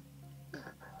know.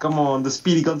 Come on, the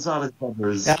Speedy Gonzalez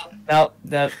brothers. No.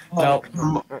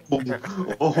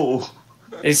 Oh.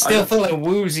 It's still feeling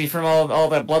woozy from all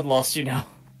that blood loss, you know.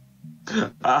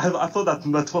 I thought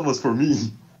that one was for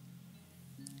me.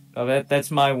 Oh, that's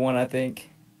my one, I think.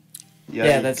 Yikes.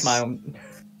 Yeah, that's my one.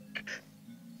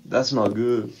 That's not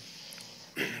good.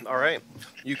 All right.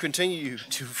 You continue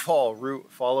to follow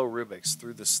Rubik's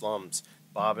through the slums,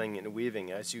 bobbing and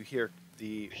weaving as you hear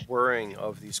the whirring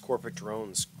of these corporate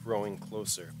drones growing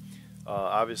closer.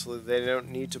 Obviously, they don't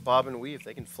need to bob and weave.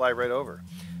 They can fly right over.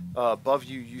 Above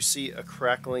you, you see a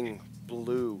crackling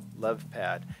blue lev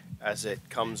pad as it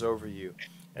comes over you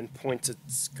and points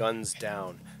its guns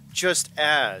down, just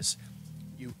as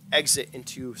you exit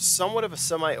into somewhat of a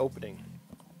semi-opening,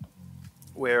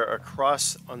 where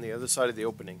across on the other side of the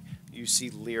opening, you see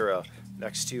Lyra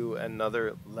next to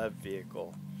another lev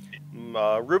vehicle.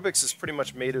 Rubik's has pretty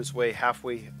much made his way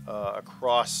halfway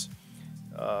across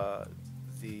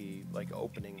the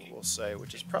opening, we'll say,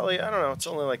 which is probably, I don't know, it's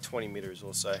only like 20 meters,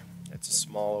 we'll say. It's a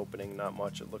small opening, not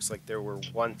much. It looks like there were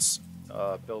once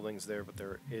buildings there, but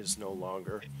there is no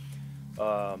longer.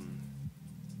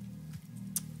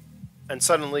 And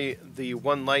suddenly, the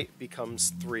one light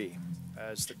becomes three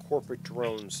as the corporate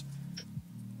drones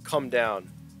come down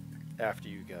after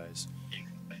you guys.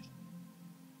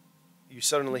 You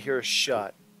suddenly hear a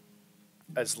shot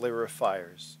as Lyra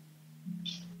fires.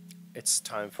 It's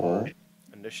time for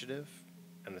initiative,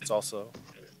 and it's also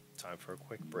time for a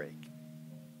quick break.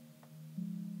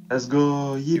 Let's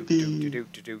go, yippee!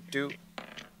 Do.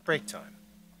 Break time.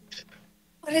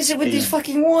 What is it with these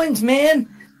fucking ones, man?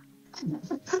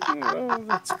 Oh,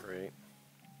 that's great.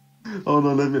 Oh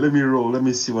no, let me roll. Let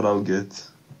me see what I'll get.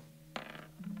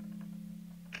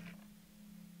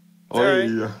 Oh Right.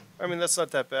 yeah. I mean, that's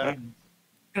not that bad. I'm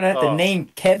gonna have to name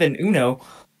Keven Uno.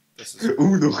 This is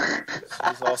Uno.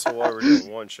 This is also why we're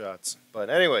doing one shots. But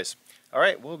anyways, all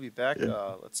right, we'll be back.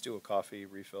 Yeah. Let's do a coffee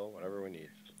refill, whatever we need.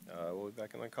 We'll be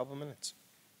back in like a couple minutes.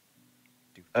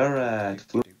 All right.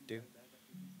 Do.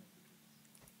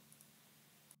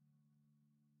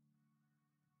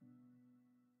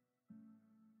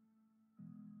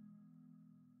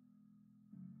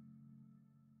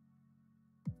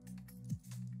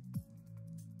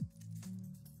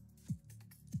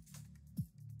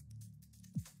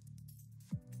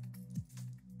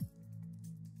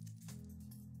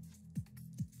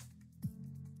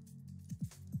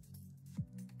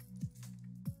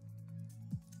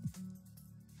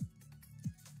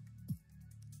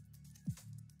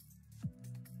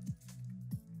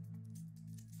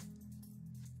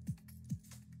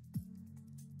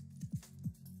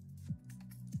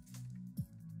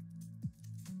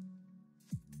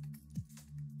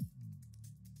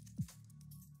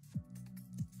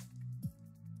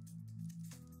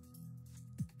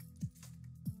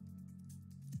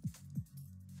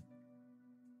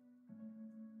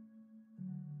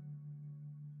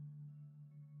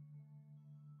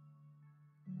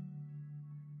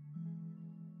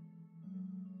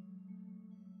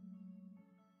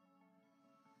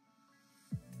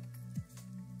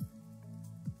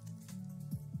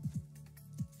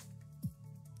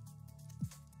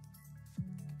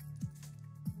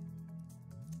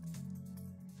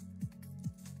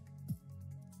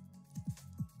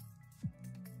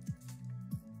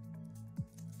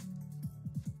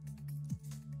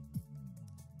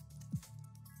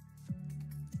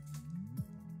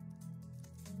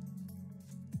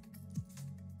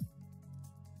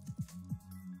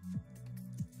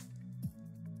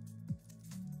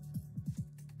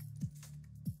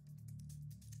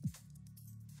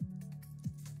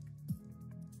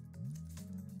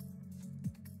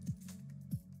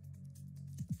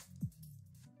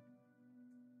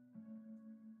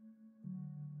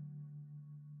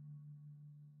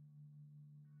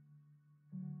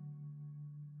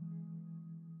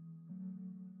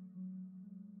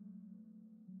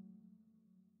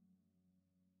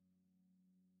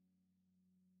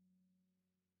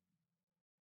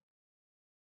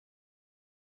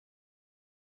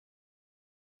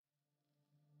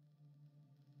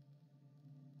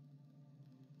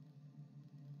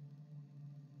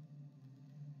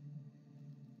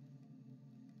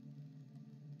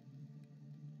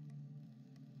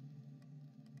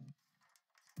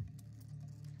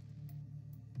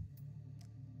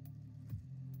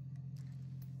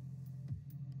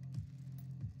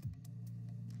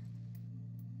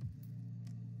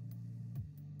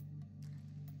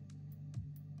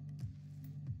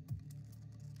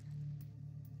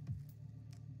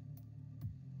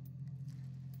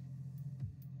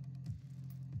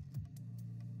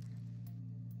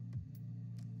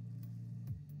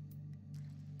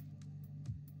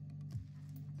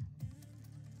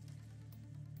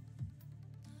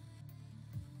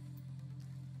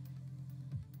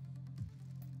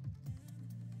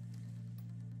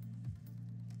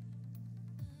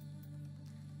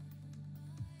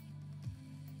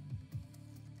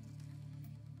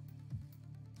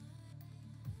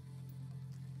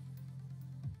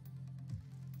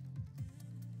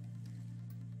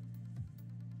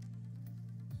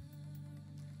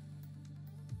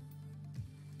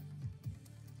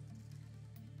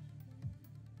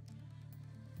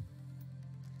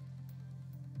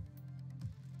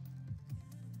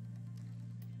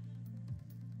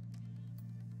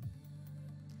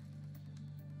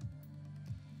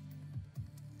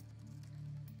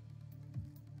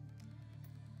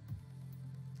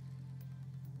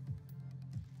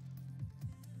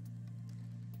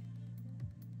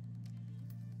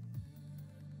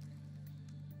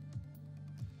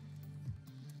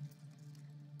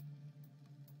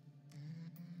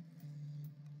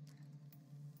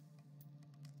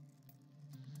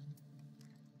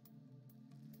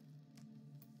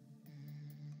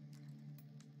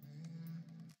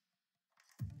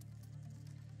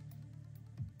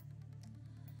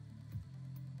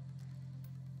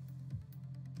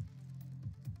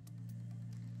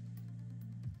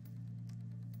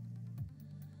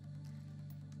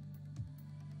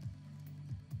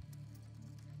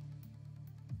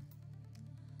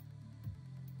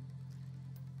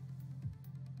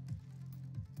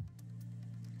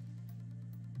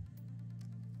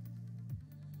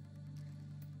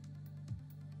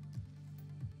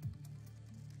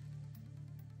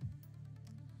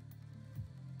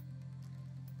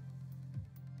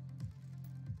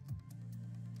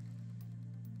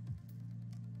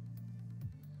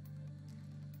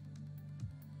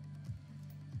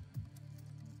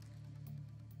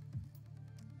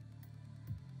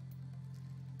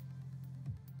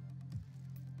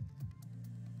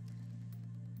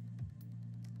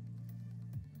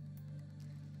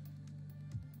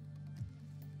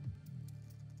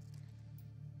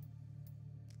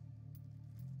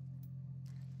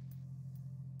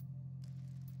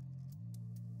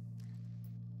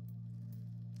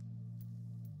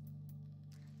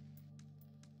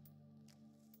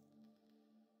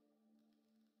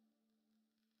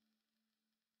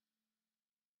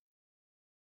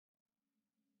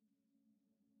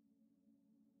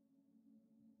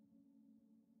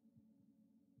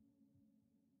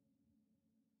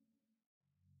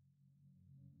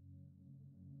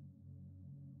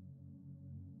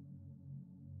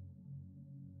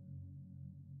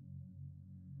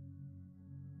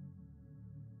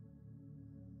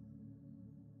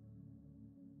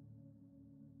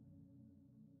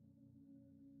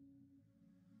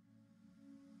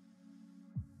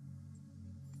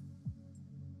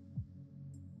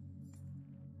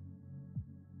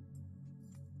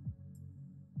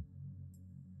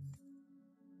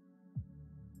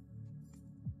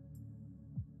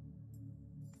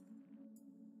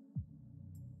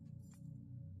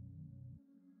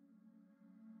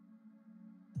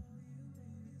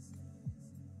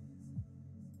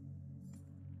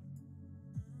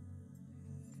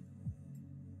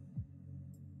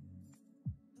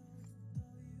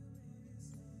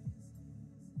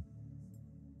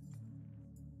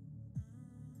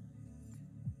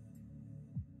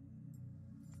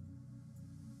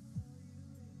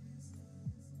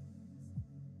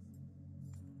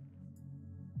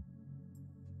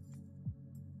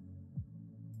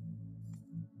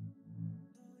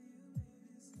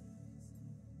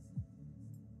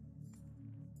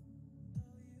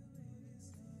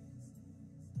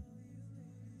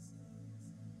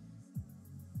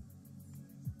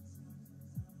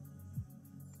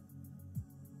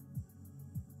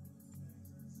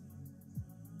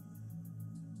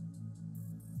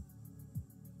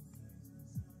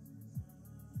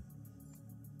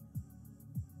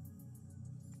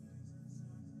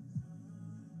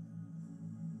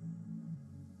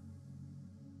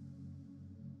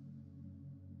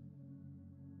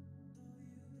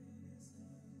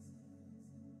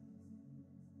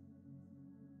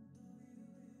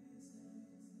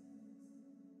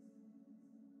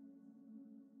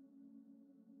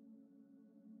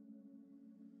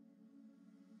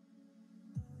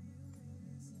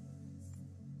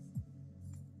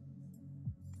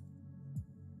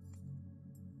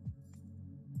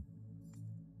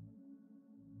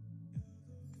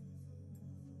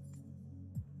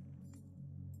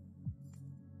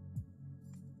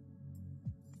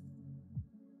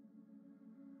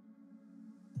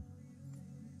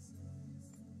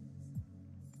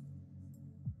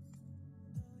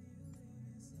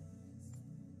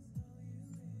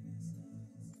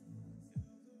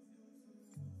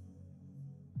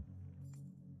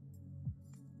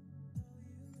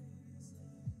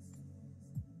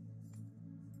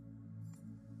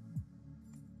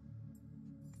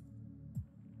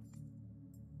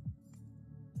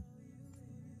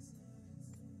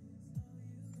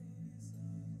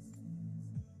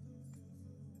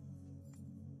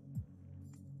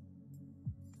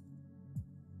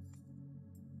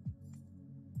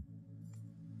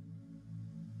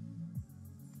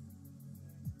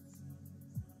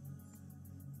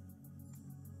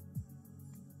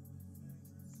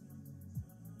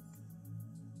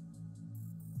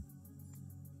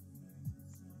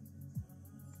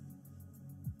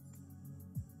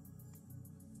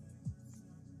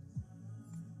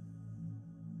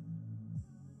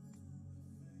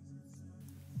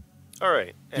 All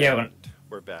right. And Yeah,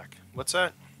 we're back. What's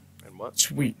that? And what?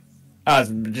 sweet. I was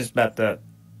just about to.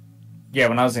 Yeah,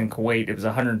 when I was in Kuwait, it was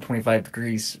 125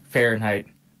 degrees Fahrenheit.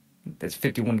 That's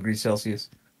 51 degrees Celsius.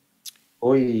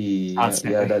 Oh, yeah,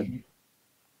 Constantly.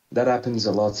 that happens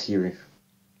a lot here.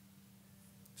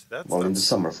 So that's Well, in the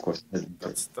summer, of course.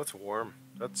 that's warm.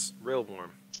 That's real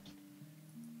warm.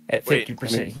 At Wait,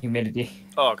 50% humidity.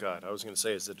 Oh god, I was gonna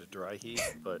say, is it a dry heat?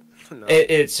 But no.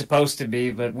 It's supposed to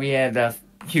be, but we had a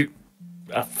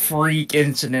freak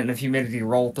incident of humidity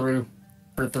roll through.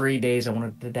 For 3 days, I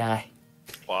wanted to die.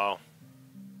 Wow.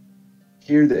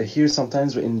 Here,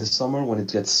 sometimes in the summer when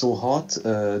it gets so hot,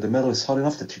 the metal is hot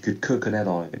enough that you could cook an egg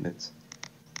on in it.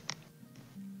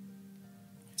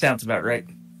 Sounds about right.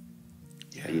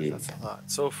 Yeah, that's a lot.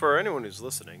 So for anyone who's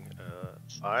listening,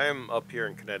 I'm up here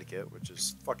in Connecticut, which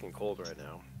is fucking cold right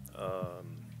now.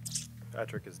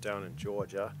 Patrick is down in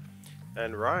Georgia,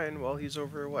 and Ryan, well, he's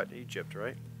over Egypt,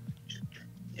 right?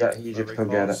 Yeah, Egypt,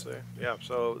 Hurghada. Yeah,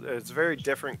 so it's very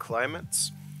different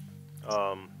climates.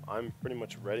 I'm pretty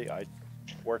much ready. I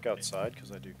work outside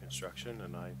because I do construction,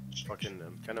 and I fucking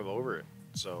am kind of over it.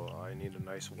 So I need a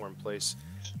nice warm place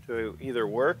to either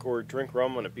work or drink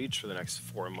rum on a beach for the next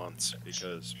 4 months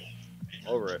because I'm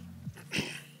over it.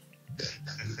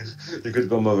 You could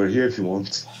come over here if you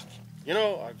want. You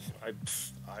know,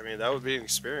 I mean, that would be an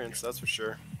experience, that's for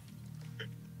sure.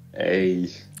 Hey.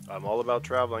 I'm all about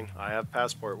traveling. I have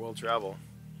passport, will travel.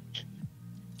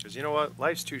 Because you know what?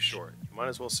 Life's too short. You might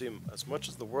as well see as much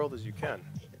of the world as you can.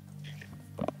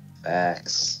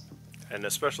 Facts. And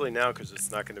especially now, because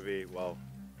it's not going to be, well,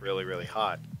 really, really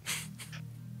hot.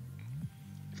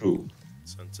 True.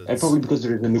 Since And probably because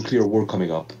there is a nuclear war coming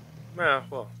up. Yeah,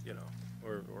 well, you know,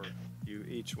 or you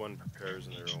each one prepares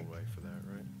in their own way for that,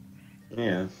 right?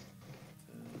 Yeah.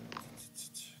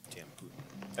 Damn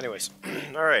Putin. Anyways,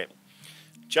 all right.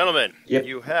 Gentlemen, Yep.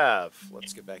 you have,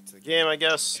 let's get back to the game, I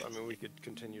guess. I mean, we could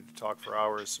continue to talk for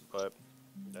hours, but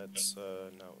that's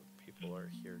not what people are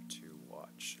here to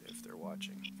watch, if they're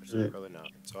watching, which they're probably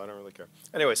not, so I don't really care.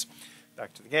 Anyways,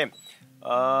 back to the game.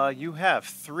 You have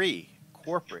 3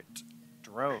 corporate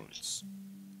drones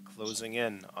closing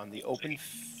in on the open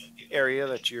area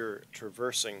that you're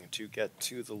traversing to get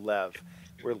to the Lev,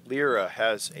 where Lyra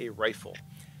has a rifle.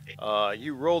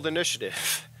 You rolled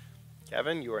initiative.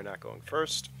 Keven, you are not going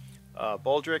first.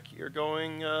 Baldrick, you're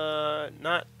going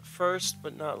not first,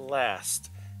 but not last,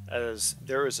 as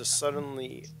there is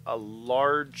suddenly a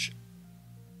large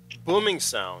booming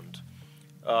sound,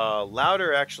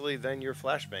 louder actually than your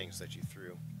flashbangs that you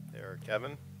threw there,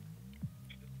 Keven.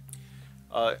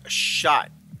 A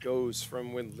shot goes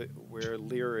from where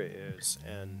Lyra is,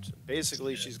 and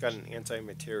basically she's got an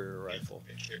anti-material rifle.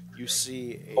 You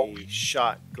see a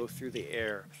shot go through the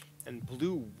air, and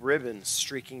blue ribbons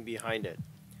streaking behind it.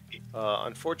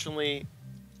 Unfortunately,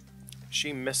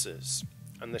 she misses,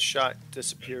 and the shot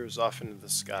disappears off into the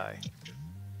sky.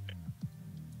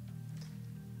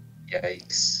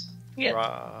 Yikes.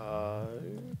 Yeah.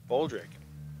 Baldrick,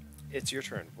 it's your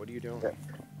turn. What are you doing?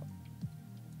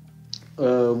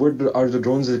 Where are the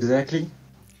drones exactly?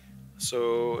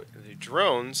 So, the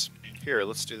drones... Here,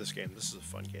 let's do this game. This is a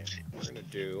fun game. We're going to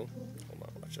do... Hold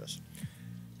on, watch this.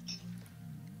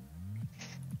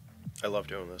 I love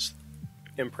doing this.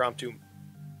 Impromptu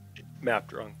map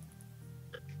drawing.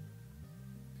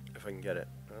 If I can get it.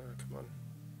 Come on.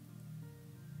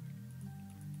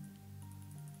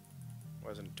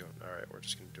 Why isn't it doing? Alright, we're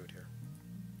just gonna do it here.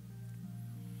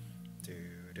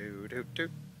 Do.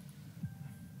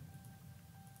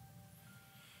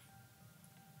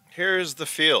 Here's the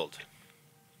field.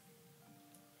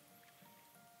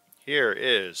 Here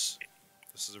is...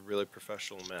 This is a really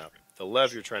professional map. The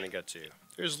Lev you're trying to get to.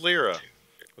 Here's Lyra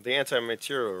with the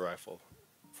anti-material rifle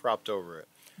propped over it.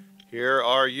 Here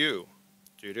are you.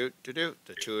 The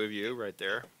 2 of you right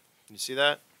there. Can you see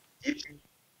that?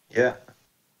 Yeah.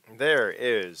 There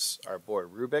is our boy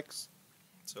Rubik's.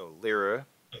 So Lyra.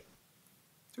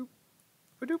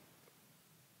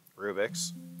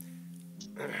 Rubik's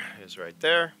is right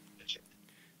there.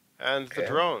 And the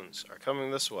drones are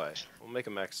coming this way. We'll make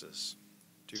them X's.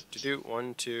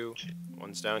 1, 2.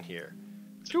 One's down here.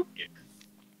 Doop.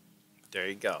 There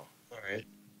you go. Alright.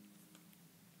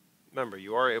 Remember,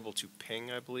 you are able to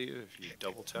ping, I believe, if you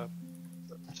double tap.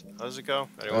 How does it go?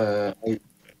 Anyone?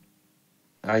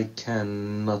 I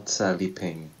cannot sadly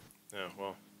ping. Yeah,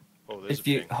 well. Oh, there's If a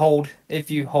you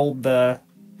ping. hold the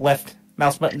left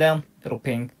mouse button down, it'll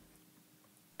ping.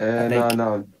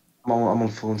 No. I'm on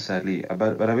phone sadly.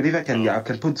 But I believe I can. Yeah, I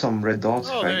can put some red dots.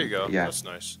 Oh, there you go. Yeah. That's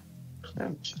nice.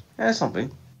 Yeah,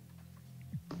 something.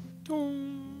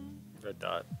 Red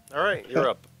dot. All right, you're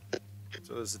up.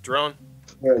 So there's a drone.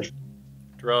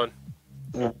 Drone.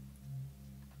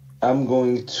 I'm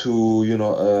going to,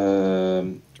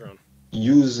 Drone.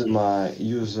 use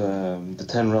the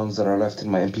 10 rounds that are left in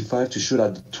my MP5 to shoot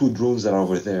at the 2 drones that are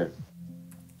over there.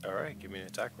 Alright, give me an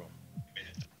attack roll.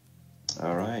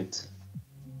 All right.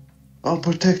 I'll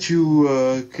protect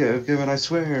you, Kevin, I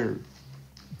swear.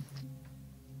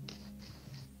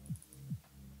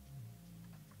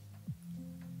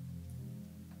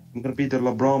 I'm gonna be the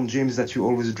LeBron James that you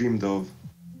always dreamed of.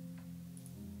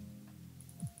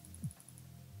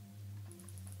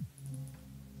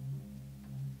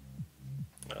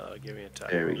 Give me an attack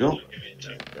There we roll. go. There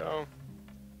we go.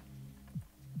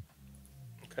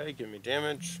 Okay, give me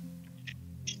damage.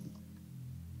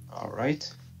 All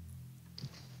right.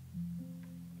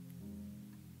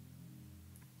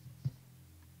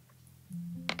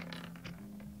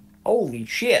 Holy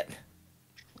shit.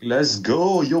 Let's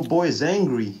go. Your boy is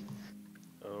angry.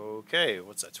 Okay,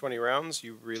 what's that? 20 rounds?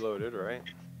 You reloaded, right?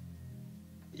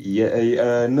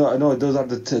 Yeah. No. Those are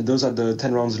the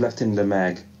 10 rounds left in the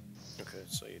mag. Okay,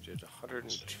 so you did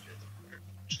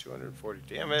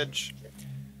 240 damage.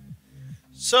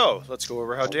 So, let's go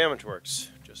over how damage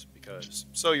works, just because.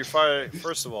 So, your fire,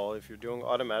 first of all, if you're doing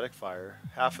automatic fire,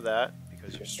 half of that,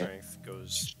 because your strength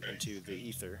goes into the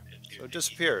ether, so it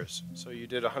disappears. So, you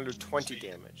did 120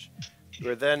 damage. You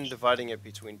are then dividing it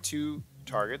between 2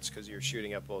 targets, because you're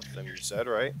shooting at both of them, you said,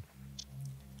 right?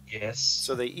 Yes.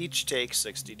 So they each take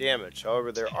 60 damage.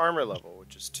 However, their armor level,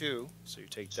 which is 2, so you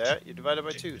take that, you divide it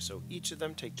by 2. So each of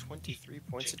them take 23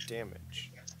 points of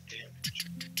damage.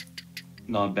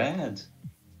 Not bad.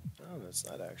 Oh, that's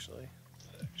not actually.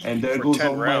 And there For goes 10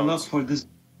 all my rounds. luck for this.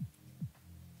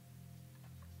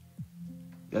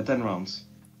 Yeah, 10 rounds.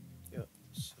 Yep,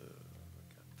 so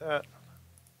got that.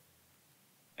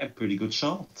 A pretty good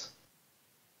shot.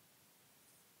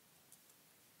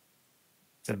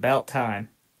 It's about time.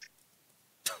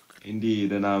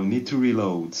 Indeed, and I need to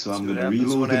reload, so I'm See what gonna happens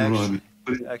reload when I and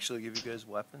run. Actually give you guys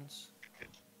weapons.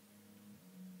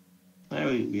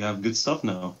 Hey, we have good stuff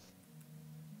now.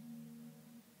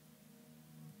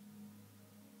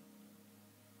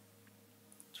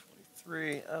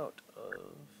 Three out of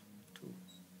 2.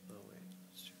 Oh wait,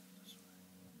 let's do it this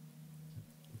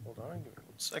way. Hold on, give me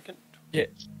 1 second. Yeah.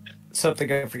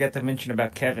 Something I forgot to mention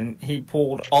about Kevin. He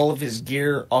pulled all of his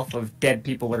gear off of dead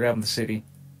people around the city.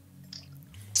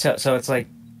 So it's like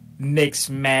mixed,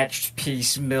 matched,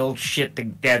 piecemeal shit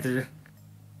together.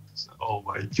 Oh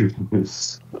my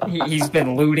goodness. He's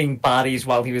been looting bodies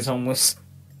while he was homeless.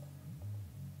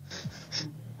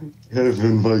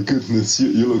 Kevin, my goodness,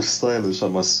 you look stylish, I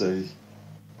must say.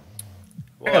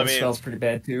 Well, I mean, smells pretty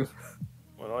bad too.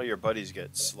 when all your buddies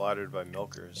get slaughtered by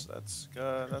milkers, that's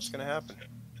gonna happen.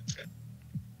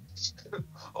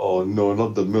 Oh no,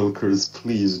 not the milkers,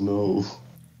 please, no.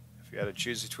 If you had to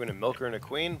choose between a milker and a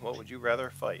queen, what would you rather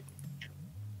fight?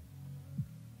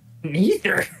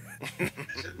 Neither.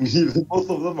 Both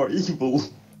of them are evil.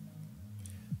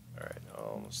 Alright,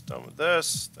 almost done with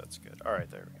this. That's good. Alright,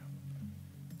 there we go.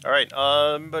 Alright,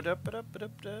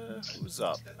 who's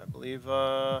up? I believe,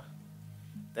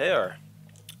 they are.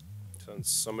 Since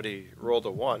somebody rolled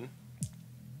a 1.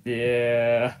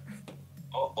 Yeah.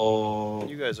 Uh-oh.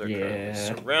 You guys are currently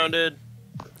Yeah. surrounded.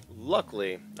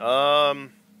 Luckily,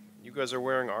 you guys are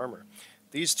wearing armor.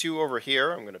 These 2 over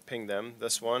here, I'm going to ping them.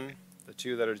 This one, the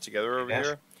 2 that are together over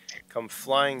here, come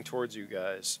flying towards you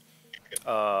guys.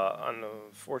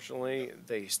 Unfortunately,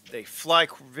 they fly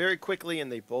very quickly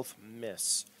and they both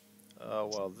miss.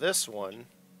 Well, this one,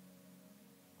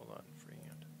 hold on,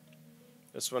 freehand.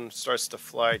 This one starts to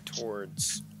fly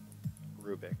towards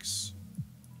Rubik's.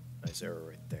 Nice arrow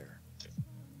right there.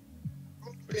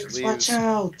 Which leaves, Watch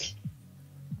out!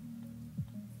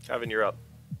 Kevin, you're up.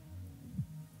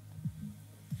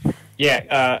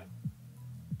 Yeah,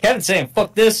 Kevin's saying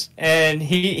fuck this, and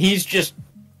he's just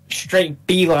straight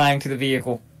beeline to the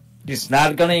vehicle. Just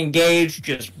not gonna engage,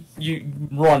 just you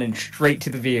running straight to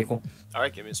the vehicle.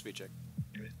 Alright, give me a speed check.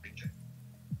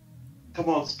 Come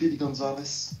on, Speedy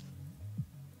Gonzalez.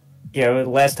 Yeah, the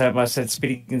last time I said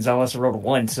Speedy Gonzalez, I rolled a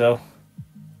 1, so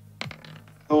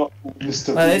Come on,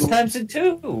 Mr. this Beagle. time's a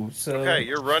 2. So Okay,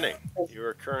 you're running. You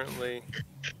are currently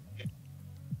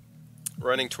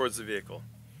running towards the vehicle.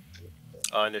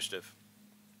 Initiative.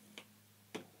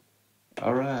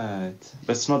 Alright.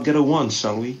 Let's not get a 1,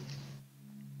 shall we?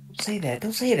 don't say that.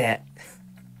 Don't say that.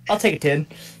 I'll take a 10.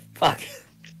 Fuck.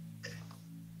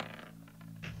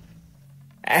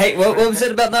 Hey, what was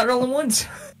it about not rolling 1s?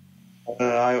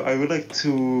 I would like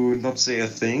to not say a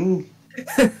thing.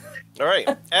 Alright,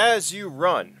 as you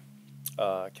run,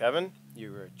 Kevin,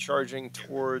 you are charging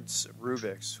towards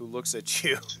Rubik's, who looks at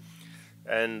you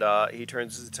And he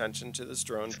turns his attention to this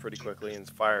drone pretty quickly and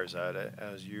fires at it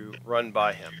as you run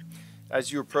by him.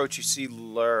 As you approach, you see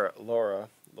Lyra,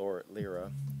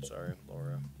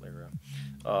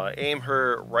 aim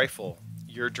her rifle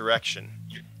your direction.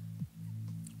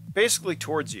 Basically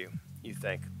towards you, you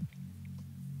think.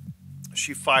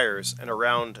 She fires, and a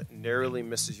round narrowly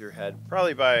misses your head,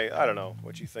 probably by, I don't know,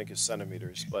 what you think is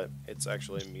centimeters, but it's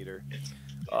actually a meter.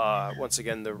 Once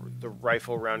again, the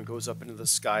rifle round goes up into the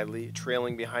sky,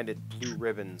 trailing behind it blue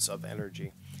ribbons of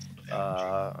energy.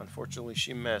 Unfortunately,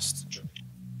 she missed.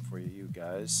 For you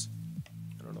guys.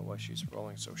 I don't know why she's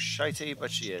rolling so shitey,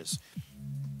 but she is.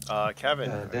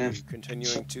 Keven, are you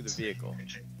continuing to the vehicle?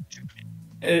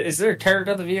 Is there a turret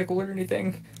on the vehicle or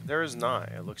anything? There is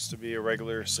not. It looks to be a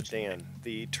regular sedan.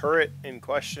 The turret in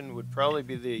question would probably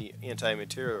be the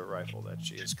anti-material rifle that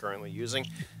she is currently using,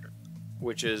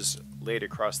 which is laid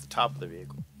across the top of the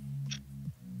vehicle.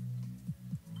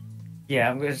 Yeah,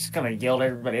 I'm just gonna yell to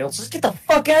everybody else, let's get the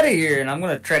fuck out of here, and I'm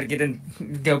gonna try to get in,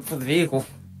 go for the vehicle.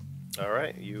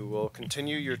 Alright, you will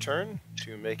continue your turn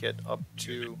to make it up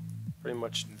to pretty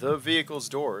much the vehicle's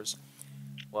doors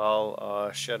while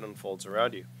shed unfolds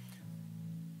around you.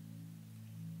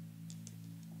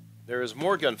 There is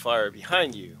more gunfire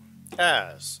behind you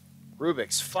as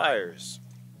Rubix fires.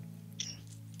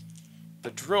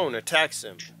 The drone attacks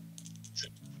him.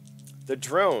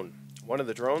 One of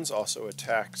the drones also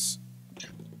attacks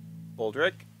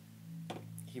Baldrick.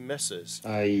 He misses.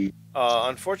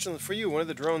 Unfortunately for you, one of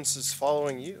the drones is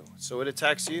following you, so it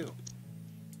attacks you.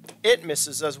 It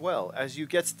misses as well. As you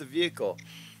get to the vehicle,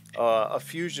 a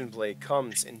fusion blade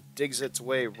comes and digs its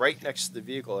way right next to the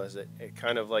vehicle as it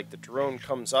kind of like the drone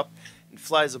comes up and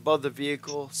flies above the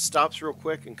vehicle, stops real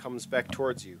quick, and comes back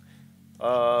towards you.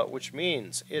 Which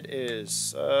means it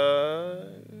is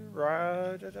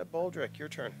Baldrick, your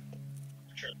turn.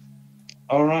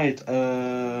 Alright,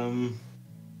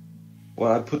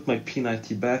 well, I put my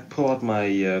P90 back, pull out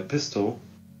my pistol,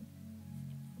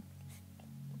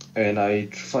 and I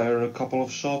fire a couple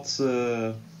of shots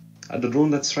at the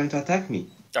drone that's trying to attack me.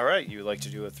 Alright, you like to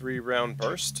do a 3-round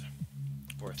burst?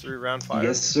 Or a 3-round fire?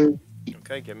 Yes, sir.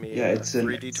 Okay, give me it's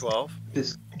 3d12.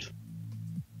 Pistol.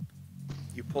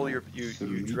 You pull your you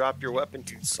drop your weapon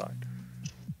to the side.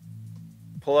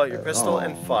 Pull out your pistol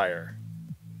and fire.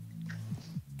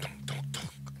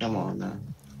 Come on now.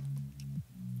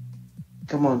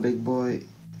 Come on, big boy.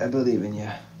 I believe in you.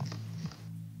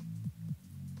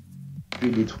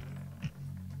 3D12.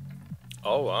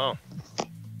 Oh wow.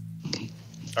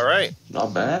 Alright.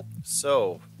 Not bad.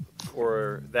 So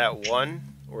for that 1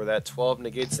 or that 12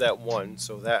 negates that 1,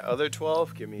 so that other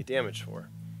 12 give me damage for.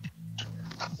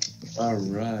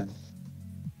 Alright.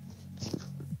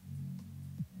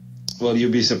 Well,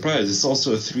 you'll be surprised. It's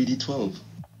also a 3D12.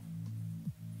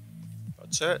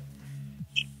 That's it.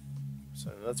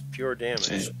 So that's pure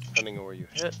damage, depending on where you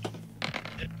hit.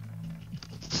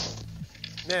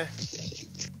 Nah.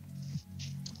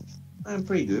 I'm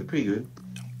pretty good, pretty good.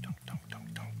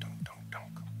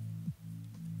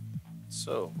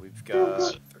 So we've got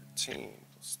 13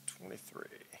 plus 23.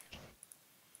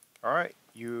 Alright,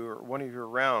 one of your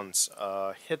rounds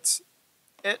hits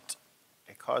it.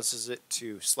 It causes it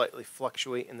to slightly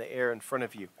fluctuate in the air in front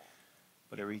of you,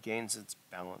 but it regains its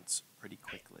balance pretty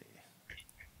quickly.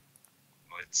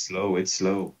 Oh, it's slow, it's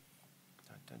slow.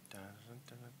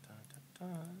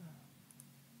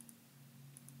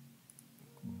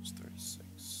 Equals 36.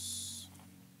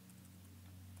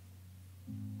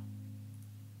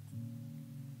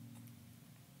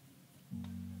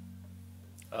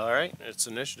 Alright, it's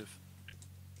initiative.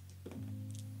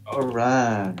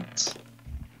 Alright.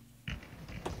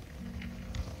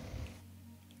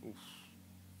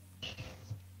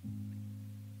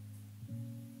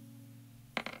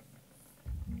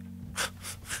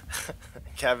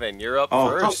 Keven, you're up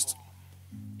first.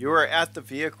 You are at the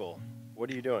vehicle. What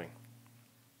are you doing?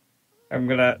 I'm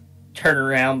gonna turn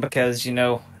around because, you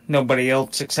know, nobody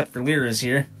else except for Lyra is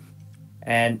here,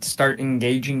 and start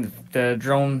engaging the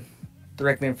drone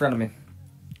directly in front of me.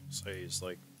 So he's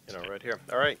like, you know, right here.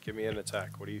 Alright, give me an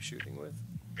attack. What are you shooting with?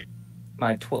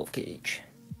 My 12 gauge.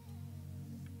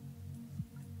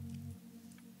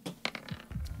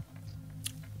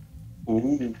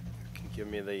 Ooh. Can you give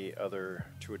me the other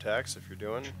 2 attacks if you're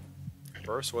doing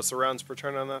burst? What's the rounds per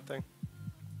turn on that thing?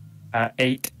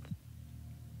 8.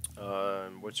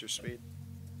 And what's your speed?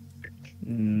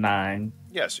 9.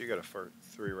 Yeah, so you got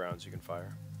 3 rounds you can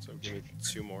fire. So give me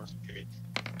 2 more.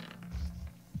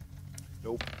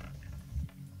 Nope.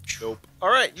 Nope.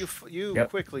 Alright, you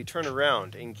quickly turn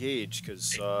around, engage,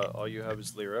 because all you have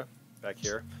is Lyra back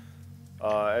here.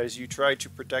 As you try to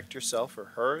protect yourself or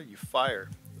her, you fire.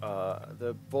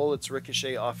 The bullets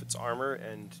ricochet off its armor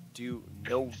and do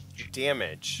no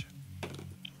damage.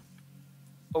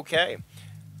 Okay.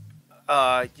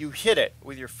 You hit it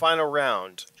with your final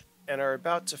round and are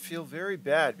about to feel very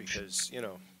bad because, you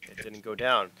know, it didn't go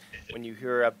down. When you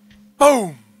hear a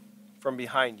boom from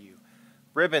behind you,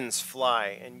 ribbons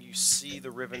fly and you see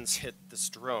the ribbons hit this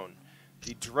drone.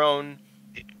 The drone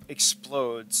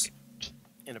explodes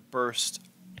in a burst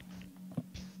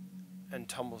and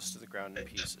tumbles to the ground in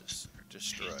pieces,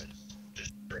 destroyed.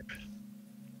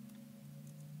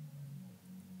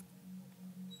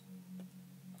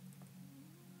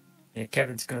 Yeah,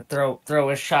 Kevin's gonna throw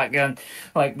his shotgun,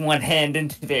 like one hand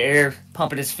into the air,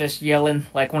 pumping his fist, yelling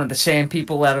like one of the sand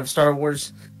people out of Star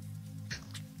Wars.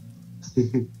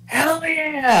 Hell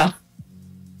yeah!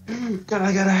 God,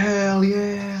 I got a hell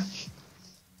yeah!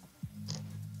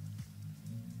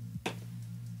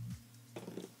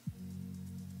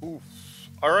 Oof.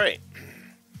 Alright.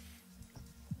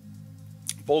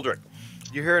 Baldrick,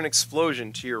 you hear an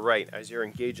explosion to your right as you're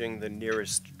engaging the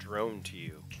nearest drone to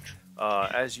you.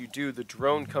 As you do, the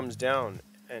drone comes down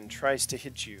and tries to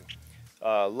hit you.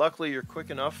 Luckily, you're quick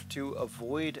enough to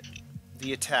avoid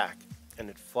the attack, and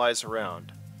it flies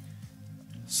around.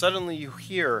 Suddenly, you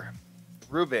hear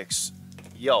Rubik's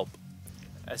yelp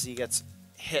as he gets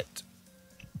hit.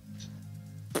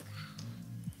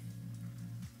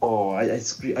 Oh, I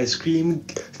scream,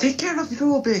 take care of the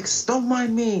Rubik's, don't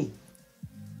mind me!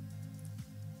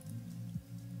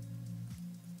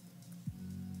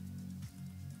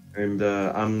 And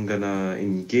I'm gonna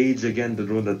engage again the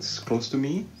drone that's close to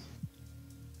me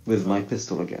with my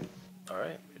pistol again.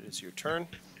 Alright, it is your turn.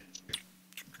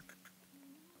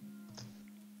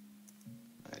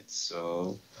 Alright,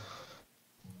 so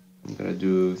I'm gonna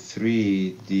do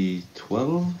 3d12,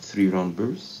 3-round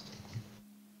burst.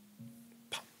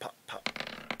 Pop, pop, pop.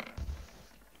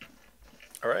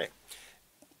 Alright.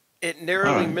 It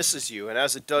narrowly misses you, and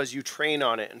as it does, you train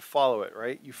on it and follow it,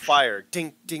 right? You fire.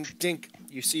 Dink, dink, dink.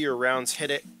 You see your rounds hit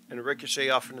it and ricochet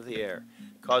off into the air,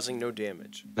 causing no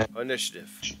damage.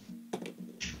 Initiative.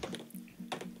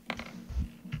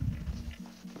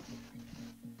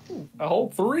 A whole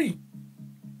 3.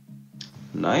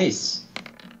 Nice.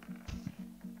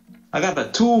 I got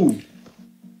a 2.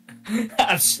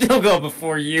 I'm still going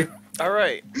before you.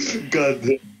 Alright. God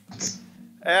damn.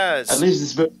 As... At least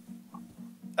this bit.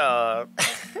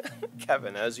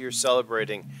 Keven, as you're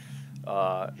celebrating,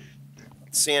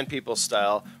 Sand People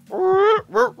style,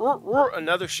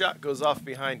 another shot goes off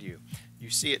behind you. You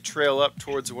see it trail up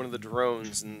towards one of the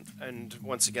drones, and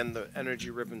once again the energy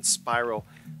ribbons spiral.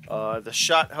 The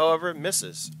shot, however,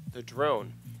 misses the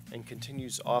drone and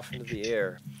continues off into the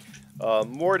air.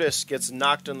 Mortis gets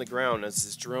knocked on the ground as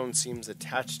this drone seems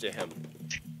attached to him.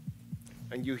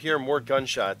 And you hear more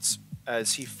gunshots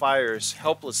as he fires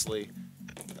helplessly,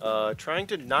 trying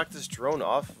to knock this drone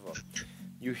off of him.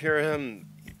 You hear him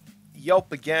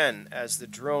yelp again as the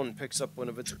drone picks up one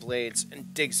of its blades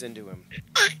and digs into him.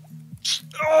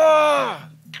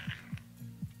 Ah!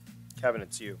 Keven,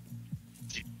 it's you.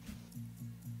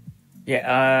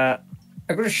 Yeah,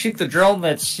 I'm gonna shoot the drone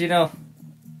that's,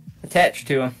 attached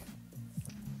to him.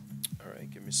 Alright,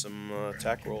 give me some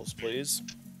attack rolls, please.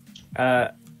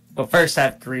 Well, first I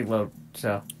have to reload,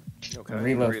 so Okay.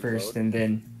 reload first and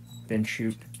then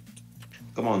shoot.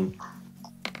 Come on.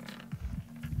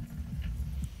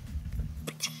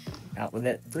 Out with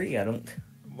that 3, I don't.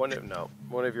 One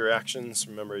of your actions,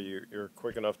 remember you're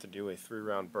quick enough to do a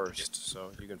 3-round burst,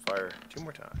 so you can fire 2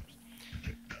 more times.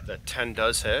 That 10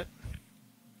 does hit.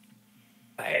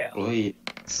 Bam. Wait.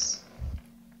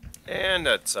 And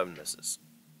that 7 misses.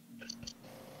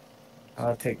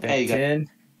 I'll take that Hey, you got- 10.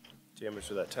 Damage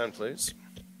for that 10, please.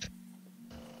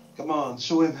 Come on,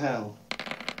 show him hell.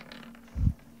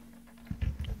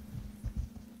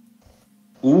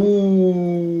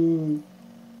 Ooh.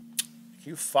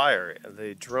 You fire,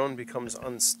 the drone becomes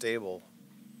unstable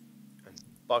and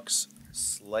bucks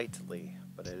slightly,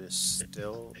 but it is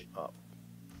still up.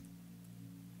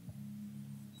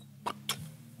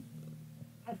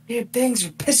 Damn things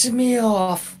are pissing me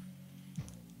off.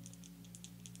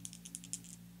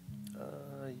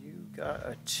 You got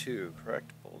a 2,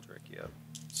 correct, Baldrick? Yep.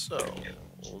 So,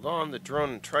 hold on, the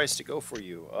drone tries to go for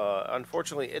you.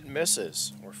 Unfortunately, it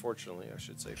misses. Or fortunately, I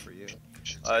should say for you.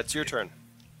 It's your turn.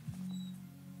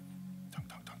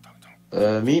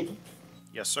 Me?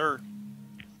 Yes, sir.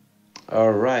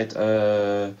 Alright,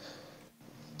 well,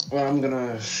 I'm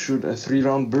gonna shoot a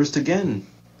 3-round burst again.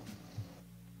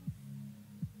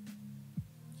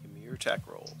 Give me your attack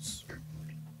rolls.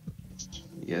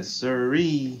 Yes,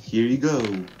 sirree. Here you go.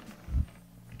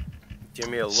 Give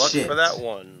me a luck Shit. for that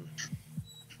one.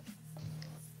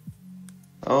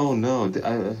 Oh no,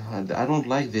 I don't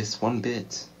like this one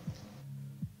bit.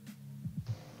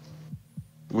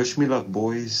 Wish me luck,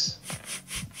 boys.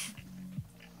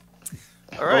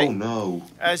 All right. Oh no.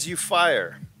 As you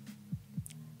fire,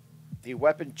 the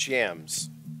weapon jams.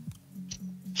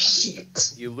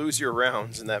 Shit. You lose your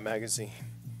rounds in that magazine.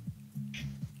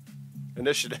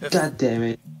 Initiative. God damn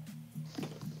it.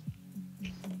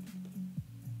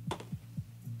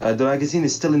 The magazine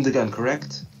is still in the gun,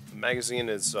 correct? The magazine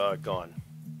is gone.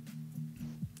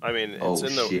 I mean,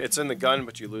 Shit. it's in the gun,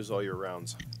 but you lose all your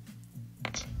rounds.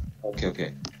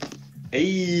 Okay.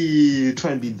 Hey,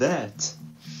 try and beat that.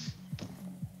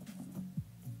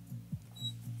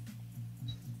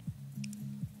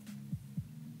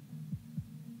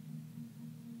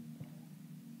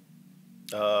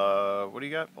 What do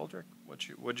you got, Baldrick?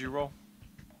 What'd you roll?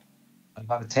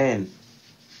 About a 10.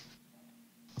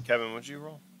 Kevin, what'd you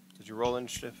roll? Did you roll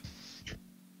initiative?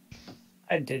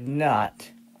 I did not.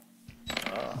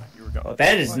 You were going. Well,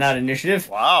 that is not initiative.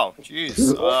 Wow,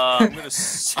 jeez. I'm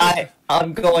gonna.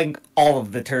 I'm going all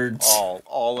of the turds.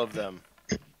 All of them.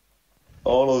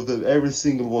 All of them, every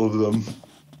single one of them.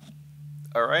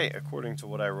 All right, according to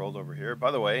what I rolled over here.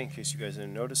 By the way, in case you guys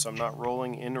didn't notice, I'm not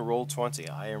rolling in a roll 20.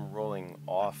 I am rolling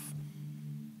off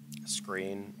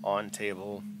screen, on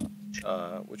table,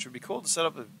 which would be cool to set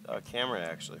up a camera,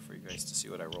 actually, for you guys to see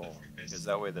what I roll. Because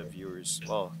that way the viewers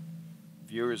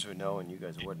would know and you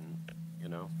guys wouldn't, you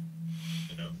know?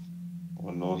 Oh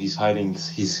no, he's hiding,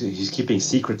 he's keeping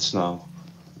secrets now.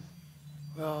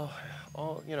 Well,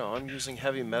 I'm using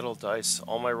heavy metal dice.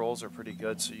 All my rolls are pretty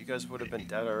good, so you guys would have been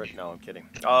dead already. No, I'm kidding.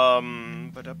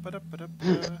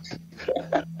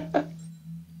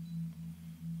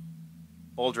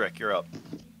 Baldrick, you're up.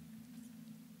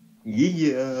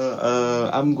 Yeah,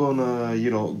 I'm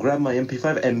gonna, grab my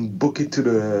MP5 and book it to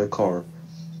the car.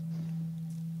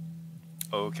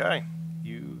 Okay.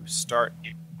 You start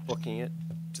booking it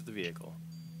to the vehicle.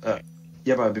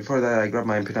 Yeah, but before that, I grab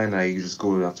my MP9 and I just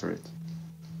go after it.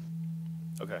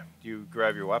 Okay. Do you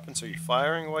grab your weapon? So are you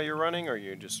firing while you're running, or are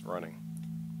you just running?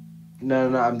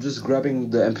 No, I'm just grabbing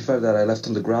the MP5 that I left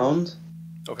on the ground.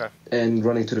 Okay. And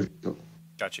running to the vehicle.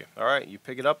 Got you. All right. You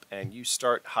pick it up and you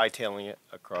start hightailing it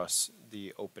across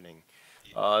the opening.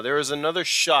 There is another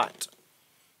shot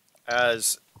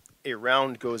as a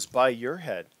round goes by your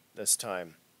head this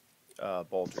time,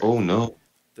 Baldrick. Oh no.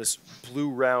 This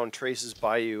blue round traces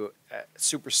by you at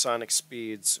supersonic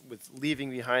speeds, with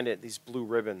leaving behind it these blue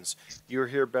ribbons. You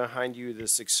hear behind you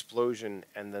this explosion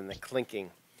and then the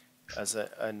clinking as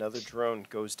another drone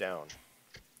goes down.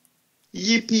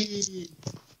 Yippee!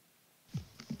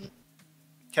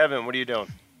 Kevin, what are you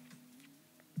doing?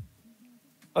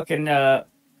 Fucking,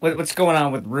 what's going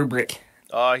on with Rubric?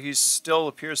 He still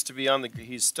appears to be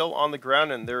he's still on the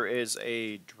ground, and there is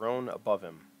a drone above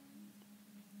him.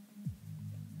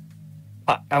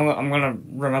 I'm gonna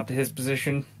run up to his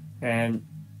position and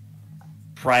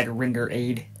try to render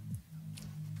aid.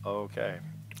 Okay.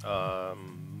 How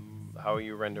are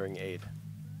you rendering aid?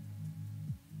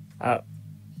 I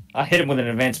hit him with an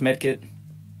advanced medkit.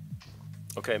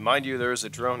 Okay, mind you, there is a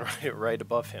drone right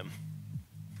above him.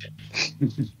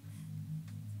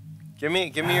 Give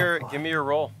me your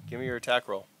roll. Give me your attack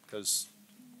roll, because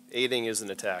aiding is an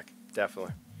attack,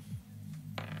 definitely.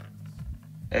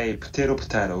 Hey,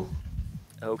 potato.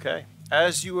 Okay.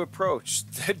 As you approach,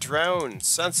 the drone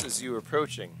senses you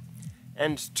approaching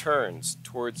and turns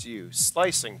towards you,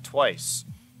 slicing twice.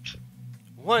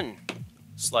 One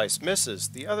slice misses.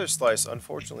 The other slice,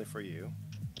 unfortunately for you.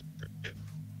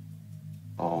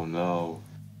 Oh no.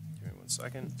 Give me 1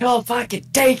 second. Oh, fuck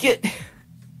it, take it!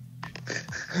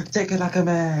 Take it like a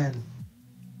man.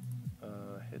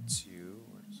 Hits you.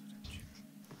 Where does it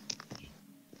hit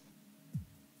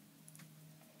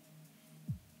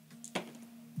you?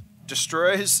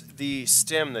 Destroys the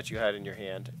stem that you had in your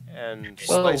hand and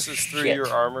slices through your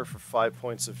armor for 5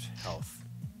 points of health.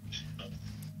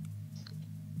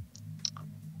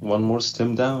 One more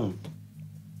stem down.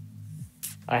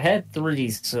 I had 3,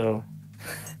 so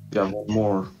Got one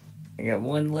more. I got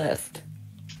 1 left.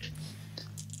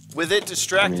 With it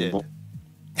distracted,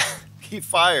 he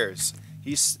fires.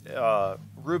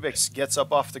 Rubix gets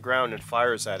up off the ground and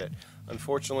fires at it.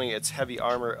 Unfortunately, its heavy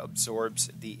armor absorbs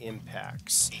the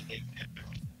impacts.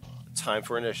 Time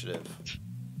for initiative.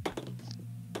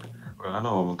 Well,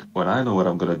 I know what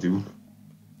I'm gonna do.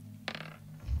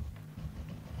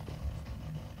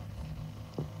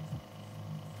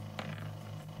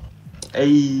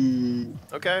 Hey.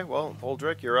 Okay, well,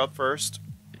 Baldrick, you're up first.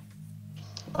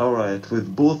 Alright,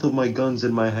 with both of my guns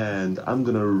in my hand, I'm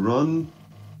gonna run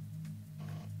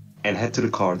and head to the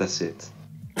car, that's it.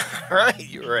 Alright,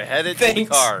 you are headed to the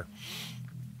car.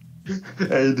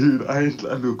 Hey dude, I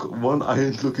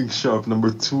ain't looking sharp.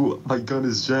 Number two, my gun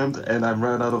is jammed and I'm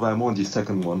ran out of ammo on the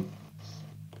second one.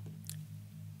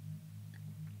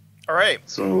 All right.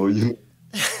 So you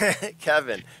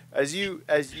Kevin,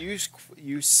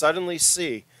 you suddenly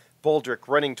see Baldrick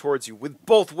running towards you with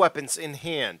both weapons in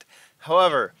hand.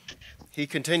 However, he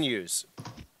continues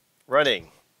running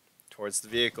towards the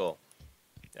vehicle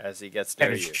as he gets near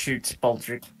Kevin you. shoots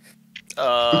Baldrick.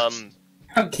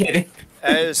 I'm kidding.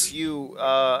 As you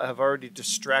have already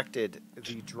distracted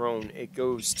the drone, it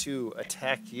goes to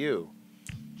attack you.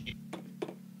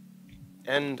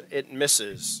 And it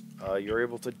misses. You're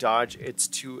able to dodge its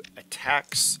 2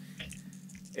 attacks.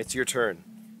 It's your turn.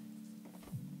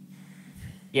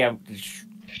 Yeah,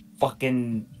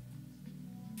 fucking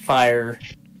fire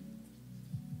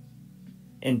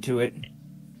into it.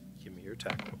 Give me your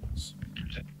attack rolls.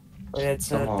 It's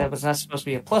that was not supposed to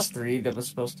be a +3. That was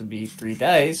supposed to be 3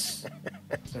 dice.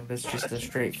 So that's just a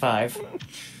straight 5.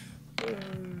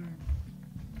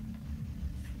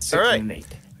 6 All right. and an 8.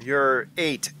 Your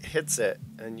 8 hits it,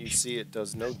 and you see it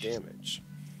does no damage.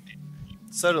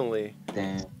 Suddenly,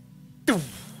 damn.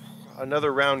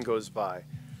 another round goes by.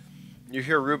 You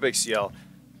hear Rubik's yell,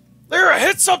 "Lyra,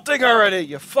 hit something already,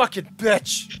 you fucking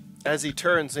bitch!" As he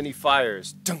turns and he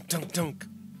fires. Dunk, dunk, dunk.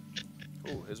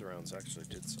 Oh, his rounds actually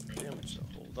did some damage, so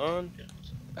hold on.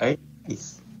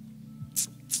 Nice.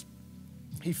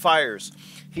 He fires.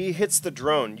 He hits the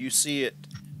drone. You see it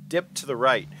dip to the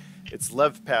right. Its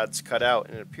lev pads cut out,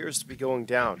 and it appears to be going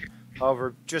down.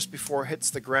 However, just before it hits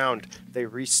the ground, they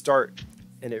restart,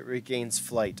 and it regains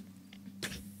flight.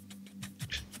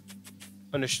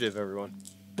 Initiative, everyone.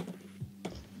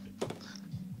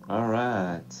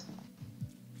 Alright.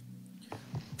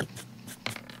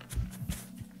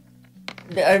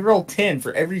 I rolled 10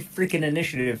 for every freaking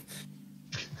initiative.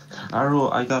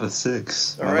 I got a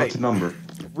 6. All My right. lucky number.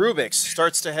 Rubix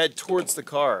starts to head towards the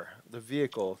car, the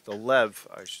vehicle, the lev,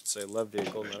 I should say lev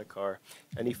vehicle, not a car,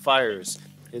 and he fires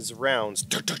his rounds.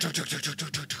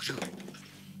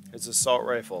 His assault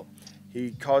rifle.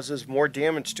 He causes more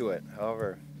damage to it,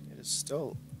 however, it is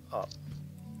still up.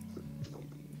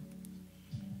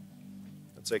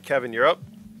 Let's say, Kevin, you're up.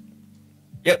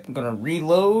 Yep, I'm gonna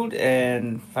reload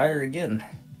and fire again.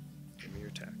 Give me your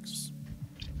attacks.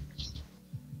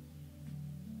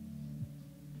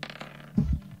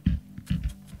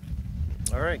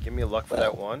 Alright, give me a luck for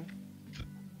that one.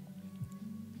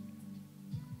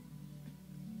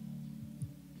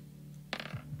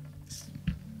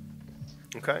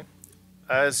 Okay.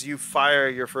 As you fire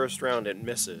your first round, it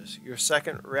misses. Your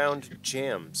second round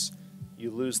jams.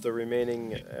 You lose the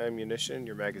remaining ammunition,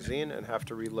 your magazine, and have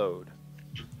to reload.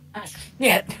 Ah,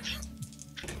 shit!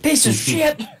 Piece of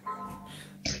shit!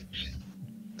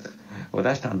 Well,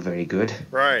 that's not very good.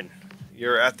 Ryan,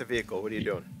 you're at the vehicle. What are you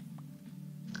doing?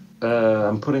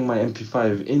 I'm putting my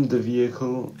MP5 in the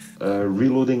vehicle,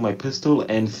 reloading my pistol,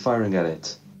 and firing at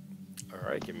it.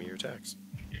 Alright, give me your attacks.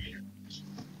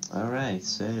 Alright,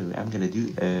 so I'm gonna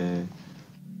do a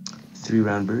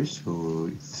 3-round burst for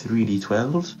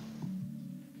 3d12.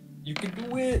 You can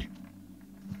do it!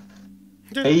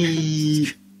 Hey!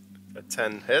 A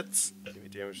 10 hits. Give me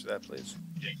damage to that, please.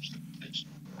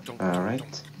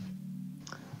 Alright.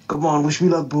 Come on, wish me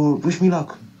luck, bro. Wish me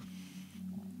luck.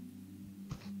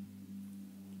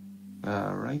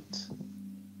 Alright.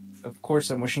 Of course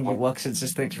I'm wishing you luck since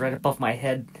this thing's right above my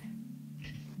head.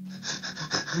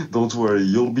 Don't worry,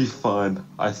 you'll be fine.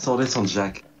 I saw this on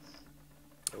Jack.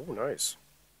 Oh, nice.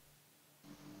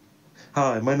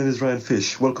 Hi, my name is Ryan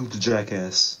Fish. Welcome to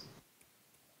Jackass.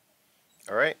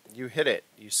 Alright, you hit it.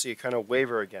 You see it kind of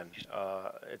waver again.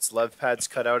 Its lev pads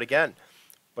cut out again,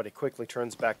 but it quickly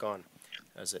turns back on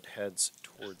as it heads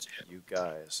towards you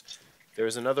guys.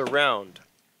 There's another round.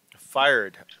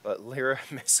 Fired, but Lyra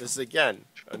misses again.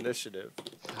 Initiative.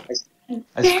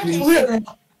 I screamed,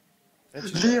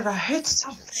 Lyra, hit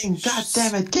something! God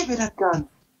damn it, give me that gun!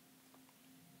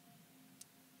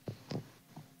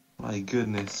 My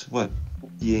goodness, what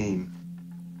the aim.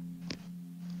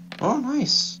 Oh,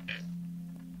 nice.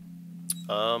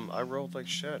 I rolled like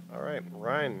shit. Alright,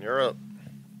 Ryan, you're up.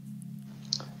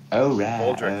 Alright,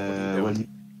 Baldrick, what are you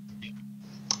doing?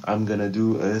 I'm gonna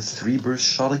do a 3-burst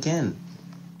shot again.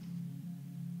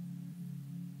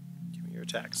 Give me your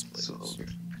attacks, please. So,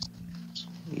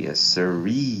 yes,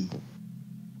 sirree.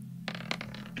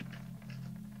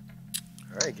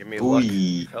 Alright, give me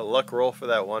Ooh. a luck roll for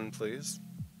that one, please.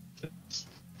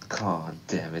 God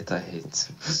damn it, I hate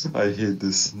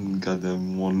this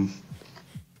goddamn one.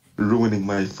 Ruining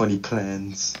my funny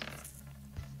plans.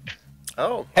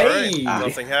 Oh, Hey! alright.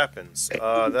 Nothing happens.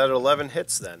 That 11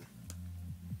 hits then.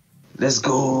 Let's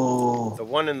go. The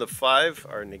 1 and the 5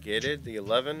 are negated. The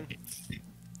 11.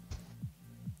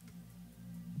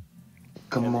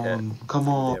 Come And on, hit. come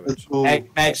on, Damage. let's go.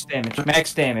 Max damage.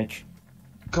 Max damage.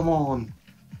 Come on.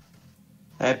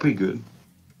 Pretty good.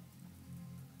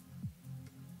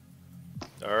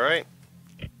 Alright.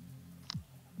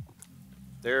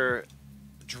 Their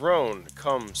drone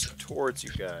comes towards you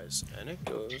guys, and it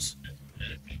goes.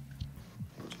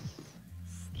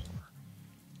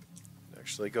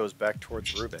 Actually goes back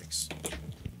towards Rubik's.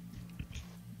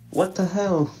 What the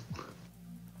hell?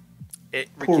 It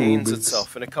Poor regains Rubik's.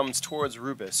 itself, and it comes towards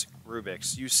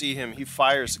Rubik's. You see him, he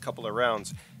fires a couple of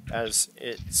rounds as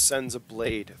it sends a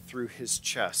blade through his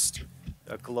chest.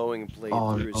 A glowing blade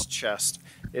through his chest.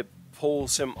 It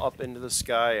pulls him up into the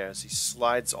sky as he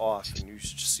slides off, and you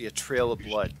just see a trail of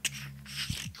blood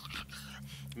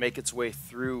make its way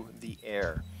through the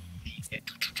air.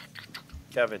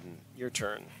 Keven, your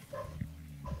turn.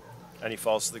 And he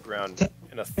falls to the ground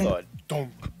in a thud.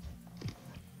 Donk.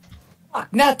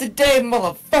 Fuck, not today,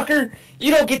 motherfucker!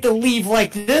 You don't get to leave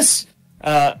like this!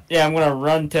 Yeah, I'm gonna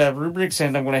run to Rubrix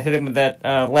and I'm gonna hit him with that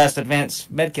last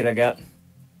advanced medkit I got.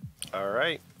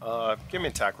 Alright, give me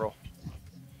an attack roll.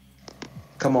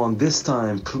 Come on, this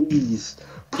time, please.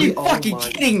 You Oh fucking my-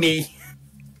 kidding me?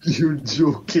 You're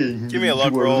joking. Give me a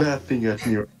luck you roll. are laughing at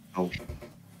me right now.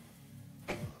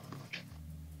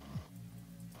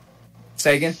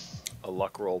 Say again? A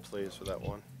luck roll, please, for that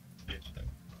one.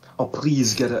 Oh,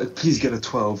 please get a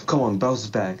 12. Come on, bounce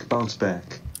back, bounce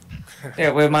back.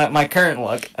 Yeah, with my current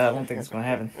luck, I don't think it's gonna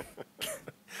happen.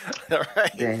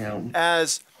 Alright. Damn.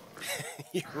 As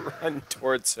you run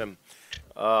towards him,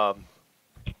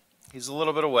 he's a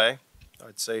little bit away.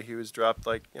 I'd say he was dropped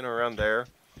like, around there.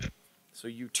 So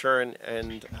you turn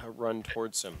and run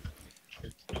towards him.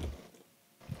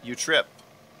 You trip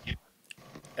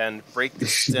and break the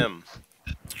stem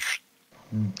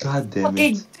God damn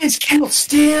Fucking it. discount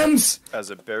stems! as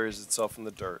it buries itself in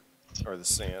the dirt or the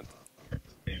sand.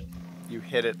 You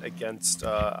hit it against,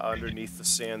 underneath the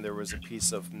sand there was a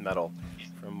piece of metal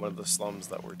from one of the slums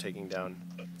that were taken down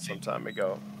some time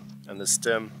ago. And the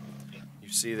stem, you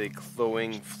see the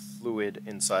glowing fluid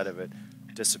inside of it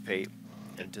dissipate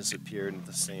and disappear into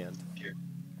the sand.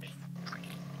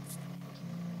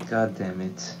 God damn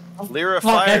it. Lyra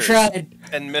Fuck, I fires tried.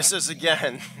 and misses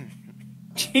again.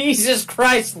 Jesus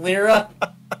Christ, Lyra!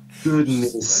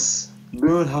 Goodness.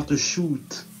 Learn how to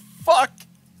shoot. Fuck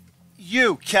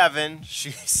you, Keven,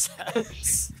 she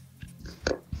says.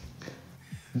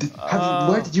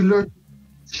 Where did you learn?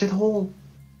 Shithole.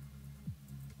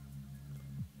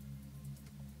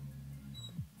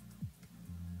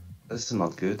 This is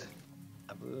not good.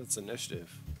 I believe it's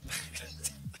initiative.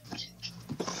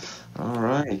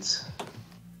 Alright.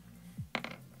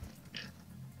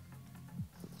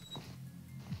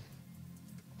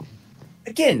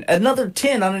 Again, another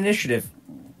 10 on initiative.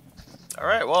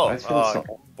 Alright, well, I feel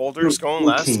so- Boulder's going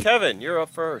last. Okay. Keven, you're up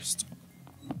first.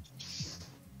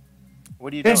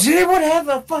 What are you doing? Does anyone have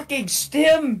a fucking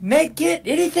stem, medkit,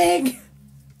 anything?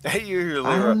 Hey, you here, I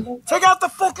Lyra. don't know. Take out the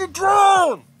fucking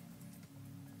drone!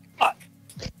 Fuck.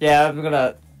 Yeah, I'm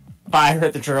gonna fire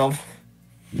at the drone.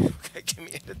 Okay, give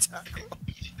me an attack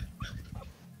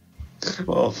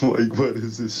roll. Oh my god,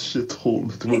 is this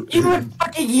shithole that we're You would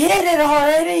fucking hit it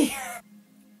already!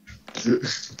 in?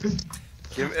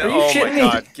 Give me, Are you oh my shitting me?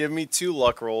 god, give me 2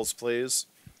 luck rolls, please.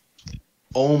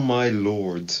 Oh my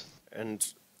lord. And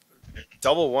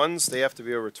double ones, they have to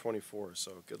be over 24,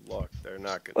 so good luck. They're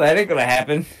not good. Well, that ain't gonna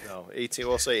happen. No, 18,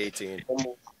 we'll say 18.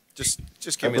 Just I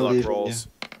give me luck believe in rolls.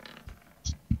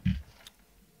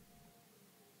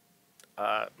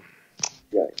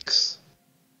 Yikes.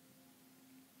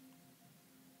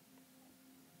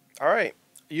 Alright,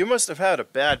 you must have had a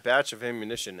bad batch of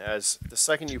ammunition, as the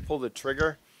second you pull the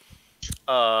trigger,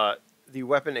 the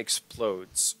weapon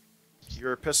explodes.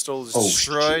 Your pistol is Oh,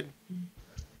 destroyed.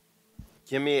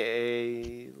 Give me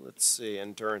a, let's see,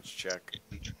 endurance check.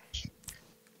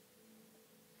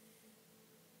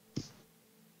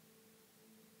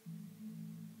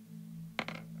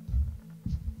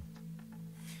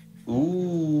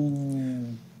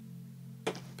 Ooh.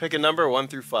 Pick a number 1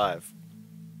 through 5.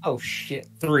 Oh shit,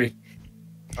 3.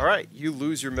 Alright, you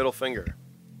lose your middle finger.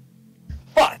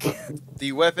 Fuck!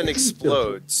 The weapon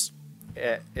explodes.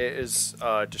 It is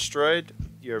destroyed.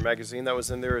 Your magazine that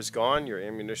was in there is gone. Your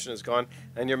ammunition is gone.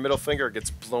 And your middle finger gets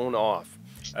blown off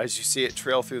as you see it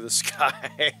trail through the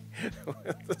sky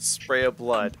with a spray of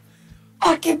blood.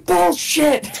 Fucking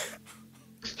bullshit!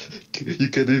 You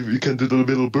can't do the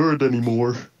little bird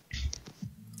anymore.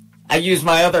 I use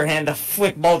my other hand to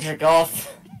flick Baldrick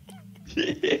off.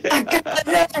 I got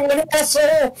another one,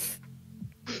 asshole!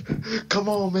 Come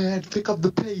on, man, pick up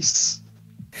the pace.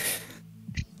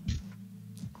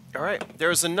 All right,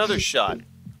 there's another shot.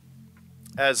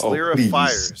 As Oh, Lyra please.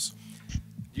 fires,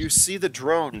 you see the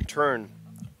drone turn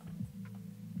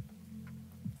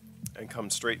and come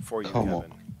straight for you, Come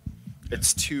Keven. on.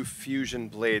 Its two fusion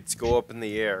blades go up in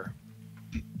the air,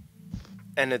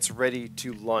 and it's ready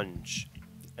to lunge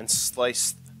and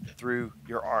slice through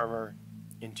your armor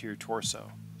into your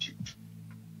torso.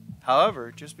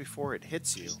 However, just before it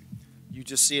hits you, you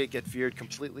just see it get veered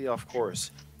completely off course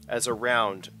as a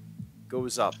round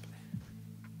goes up.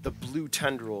 The blue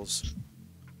tendrils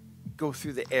go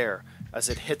through the air as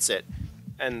it hits it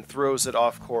and throws it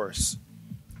off course.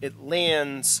 It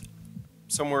lands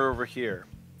somewhere over here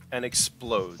and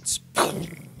explodes,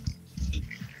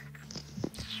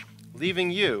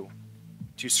 leaving you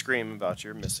to scream about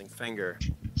your missing finger.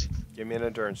 Give me an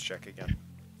endurance check again.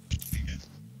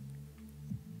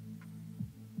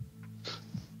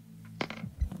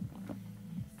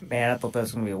 Man, I thought that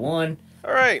was gonna be a 1.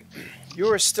 All right, you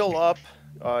are still up.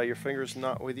 Your finger's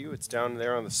not with you. It's down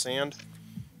there on the sand.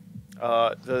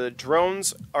 The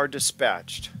drones are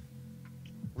dispatched.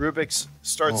 Rubix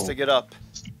starts to get up,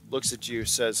 looks at you,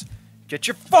 says, "Get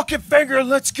your fucking finger,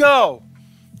 let's go!"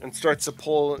 and starts to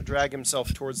pull and drag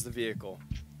himself towards the vehicle.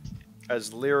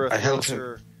 As Lyra throws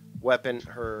her weapon,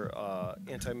 her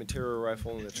anti-material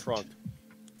rifle in the trunk,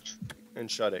 and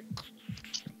shut it.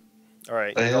 All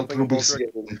right, I you help helping Rubik's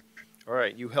Baldrick? get. All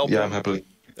right, you help Yeah, him. I'm happily.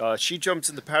 She jumps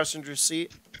in the passenger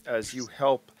seat as you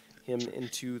help him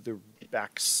into the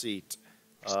back seat.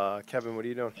 Keven, what are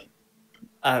you doing?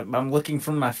 I'm looking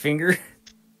for my finger.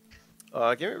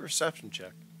 Give me a perception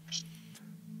check.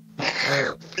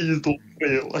 Please don't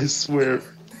fail, I swear.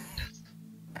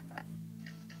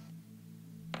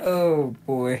 Oh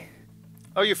boy.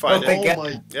 Oh, you find thank it.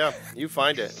 God. Yeah, you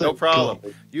find it. No Thank problem.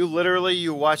 God.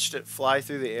 You watched it fly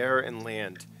through the air and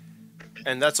land.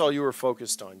 And that's all you were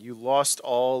focused on. You lost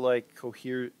all,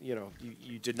 you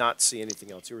did not see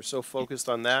anything else. You were so focused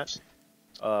on that.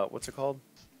 What's it called?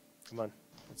 Come on.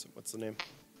 What's the name?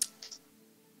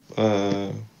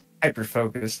 Hyper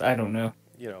focused. I don't know.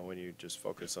 You know, when you just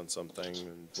focus on something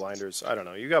and blinders. I don't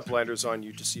know. You got blinders on,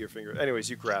 you just see your finger. Anyways,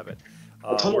 you grab it.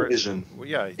 Tunnel vision. Well,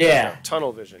 yeah. Yeah.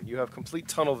 Tunnel vision. You have complete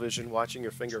tunnel vision watching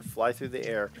your finger fly through the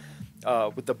air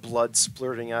with the blood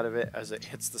splurting out of it as it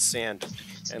hits the sand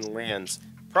and lands.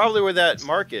 Probably where that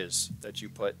mark is that you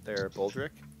put there,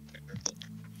 Baldrick.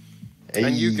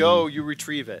 And you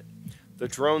retrieve it. The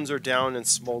drones are down and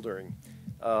smoldering.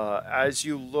 As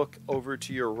you look over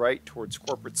to your right towards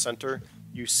corporate center,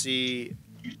 you see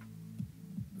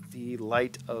the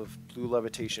light of blue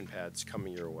levitation pads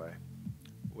coming your way.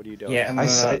 What are you doing? Yeah, I'm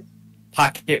gonna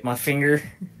pocket my finger,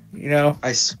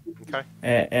 Okay.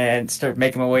 and start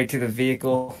making my way to the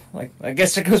vehicle. Like, I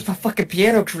guess there goes my fucking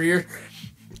piano career.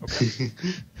 Okay.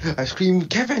 I scream,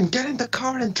 "Keven, get in the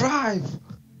car and drive!"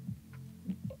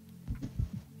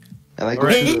 And I go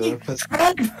to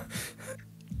the...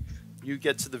 You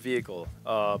get to the vehicle.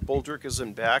 Baldrick is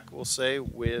in back, we'll say,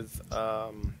 with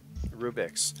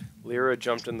Rubix. Lyra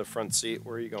jumped in the front seat.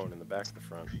 Where are you going? In the back or the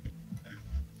front?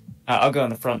 I'll go in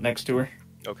the front next to her.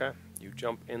 Okay. You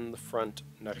jump in the front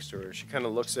next to her. She kind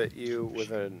of looks at you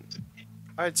with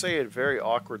I'd say a very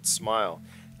awkward smile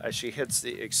as she hits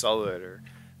the accelerator.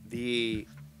 The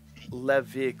lev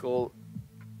vehicle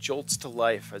jolts to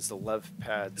life as the lev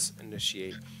pads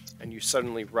initiate, and you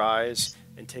suddenly rise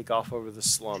and take off over the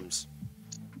slums,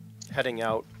 heading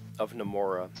out of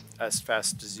Namora as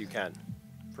fast as you can,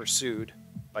 pursued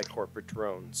by corporate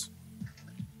drones.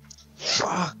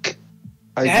 Fuck!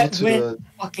 I go That to went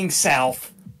fucking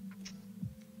south.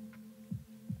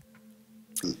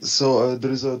 So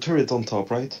there is a turret on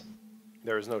top, right?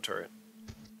 There is no turret.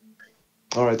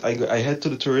 Alright, I head to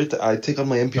the turret, I take out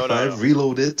my MP5, No.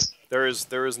 reload it. There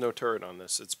is no turret on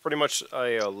this. It's pretty much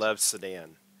a lev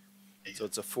sedan. So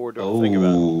it's a four-door. Think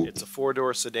about it. It's a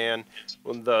four-door sedan.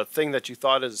 Well, the thing that you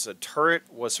thought is a turret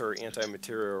was her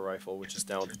anti-material rifle, which is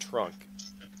down the trunk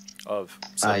of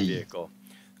said vehicle.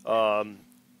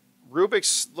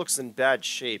 Rubix looks in bad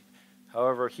shape.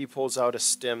 However, he pulls out a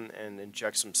stim and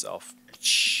injects himself.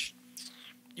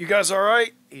 "You guys all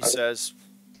right?" he says.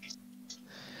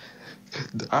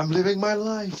 I'm living my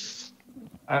life.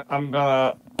 I'm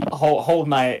gonna hold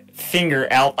my finger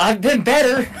out. I've been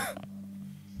better.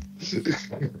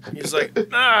 He's like,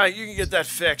 "Nah, you can get that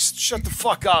fixed. Shut the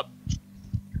fuck up."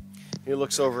 He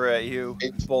looks over at you,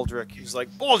 Baldrick. He's like,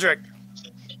 "Baldrick,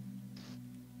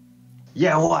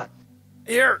 Yeah, what?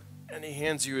 here!" And he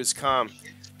hands you his comm.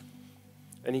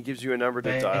 And he gives you a number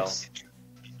to dial.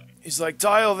 He's like,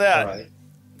 "Dial that. Alright.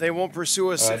 They won't pursue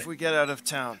us Alright. if we get out of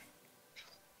town."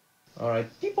 Alright.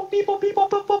 Beep, boop, beep, boop, beep, boop,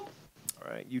 boop, boop.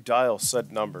 All right, you dial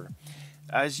said number.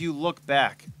 As you look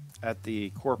back at the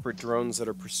corporate drones that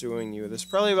are pursuing you, there's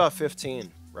probably about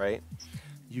 15, right?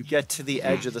 You get to the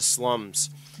edge of the slums.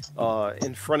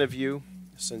 In front of you,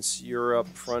 since you're up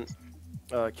front,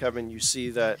 Kevin, you see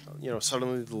that,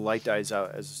 suddenly the light dies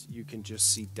out as you can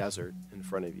just see desert in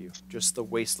front of you. Just the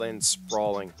wasteland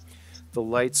sprawling. The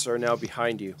lights are now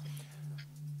behind you.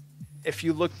 If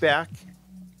you look back,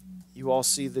 you all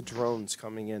see the drones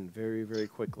coming in very, very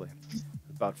quickly.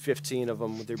 About 15 of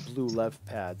them with their blue lev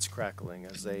pads crackling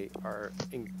as they are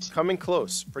coming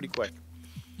close pretty quick.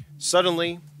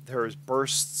 Suddenly, there's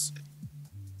bursts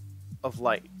of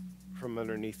light from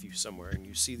underneath you somewhere, and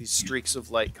you see these streaks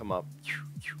of light come up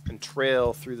and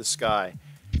trail through the sky,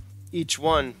 each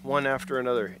one after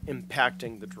another,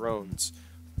 impacting the drones.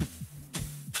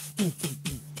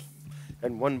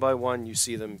 And one by one, you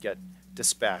see them get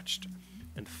dispatched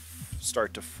and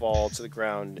start to fall to the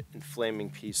ground in flaming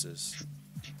pieces.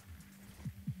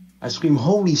 I scream,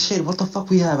 holy shit, what the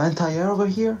fuck, we have anti-air over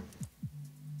here?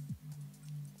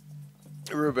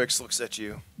 Rubix looks at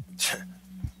you.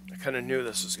 I kind of knew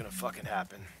this was going to fucking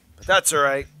happen. But that's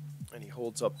alright. And he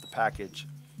holds up the package.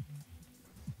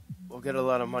 We'll get a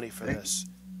lot of money for this.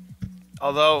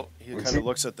 Although, he kind of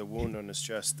looks at the wound on his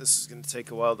chest. This is going to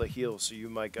take a while to heal, so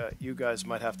you guys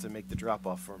might have to make the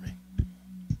drop-off for me.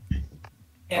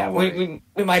 Yeah, we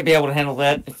might be able to handle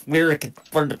that if Lyra could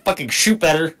learn to fucking shoot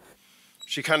better.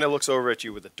 She kind of looks over at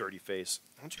you with a dirty face.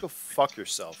 Why don't you go fuck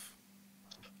yourself?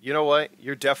 You know what?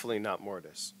 You're definitely not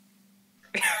Mortis.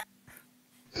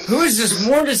 Who is this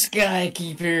Mortis guy I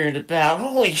keep hearing about?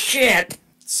 Holy shit!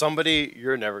 Somebody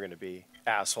you're never going to be,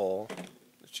 asshole.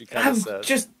 She kind of says. I'm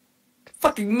just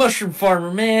fucking mushroom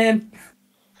farmer, man.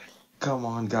 Come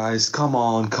on, guys, come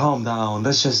on, calm down.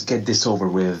 Let's just get this over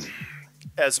with.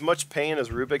 As much pain as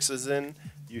Rubix is in,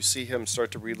 you see him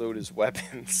start to reload his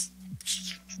weapons.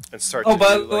 And start Oh, to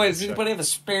by do, the way, like, does anybody have a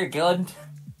spare gun?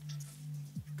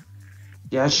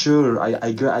 Yeah, sure,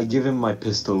 I give him my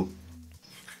pistol.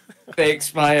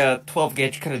 Thanks, my 12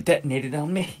 gauge kind of detonated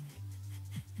on me.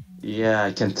 Yeah,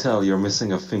 I can tell you're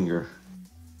missing a finger.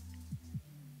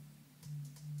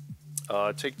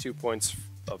 Take 2 points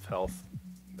of health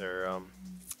there,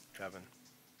 Keven.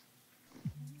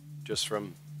 Just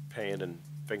from pain and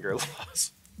finger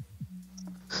loss.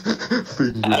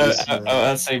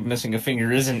 I'd say missing a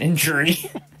finger is an injury.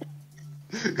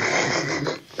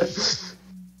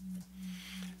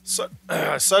 So,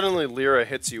 suddenly, Lyra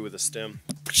hits you with a stim.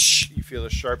 You feel a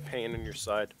sharp pain in your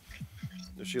side.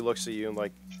 She looks at you and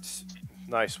like,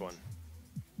 nice one.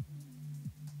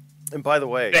 And by the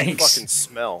way, you fucking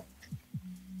smell.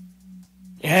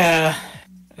 Yeah,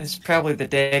 it's probably the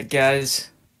dead guys.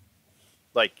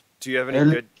 Like, do you have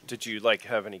any good? Did you like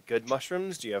have any good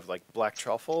mushrooms? Do you have like black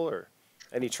truffle or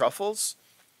any truffles?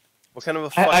 What kind of a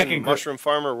fucking mushroom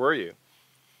farmer were you?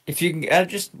 If you can,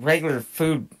 just regular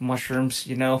food mushrooms,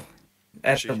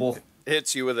 edible. She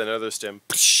hits you with another stem.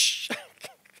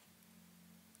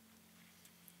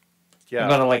 Yeah. I'm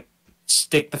gonna like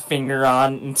stick the finger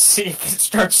on and see if it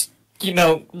starts,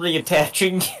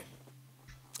 reattaching.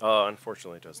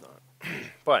 Unfortunately, it does not.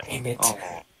 But damn it.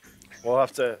 We'll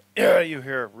have to. You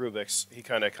hear Rubix. He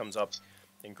kind of comes up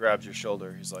and grabs your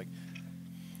shoulder. He's like,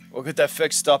 "We'll get that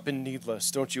fixed up in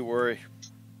Needless. Don't you worry.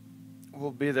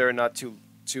 We'll be there not too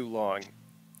long."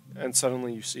 And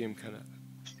suddenly you see him kind of.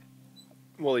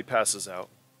 Well, he passes out.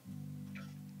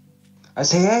 I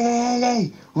say,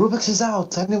 hey! Rubix is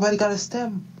out. Anybody got a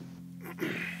stem?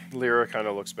 Lyra kind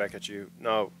of looks back at you.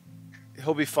 No,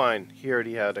 he'll be fine. He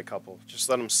already had a couple. Just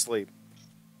let him sleep.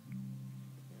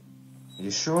 You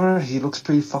sure? He looks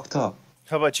pretty fucked up.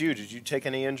 How about you? Did you take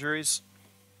any injuries?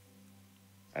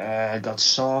 Got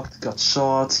shocked, got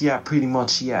shot. Yeah, pretty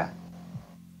much, yeah.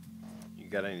 You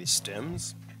got any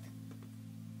stems?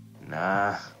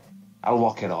 Nah, I'll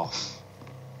walk it off.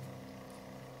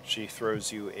 She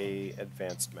throws you a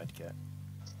advanced medkit.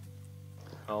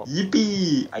 Oh.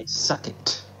 Yippee! I suck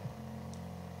it.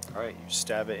 Alright, you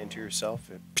stab it into yourself.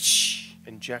 It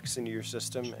injects into your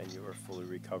system, and you are fully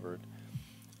recovered.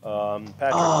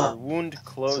 Patrick, your wound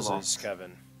closes,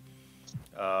 Kevin.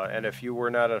 And if you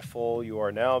were not at full, you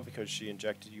are now because she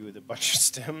injected you with a bunch of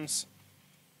stims.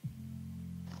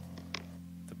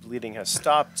 The bleeding has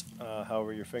stopped.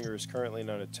 However, your finger is currently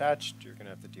not attached. You're going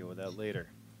to have to deal with that later.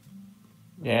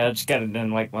 Yeah, I just got it in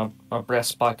like my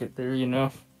breast pocket there, I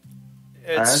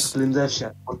asked Linda if she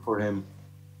had one for him.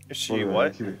 Is she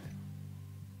what? Cubic.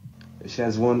 She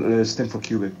has one stem for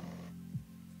Cubic.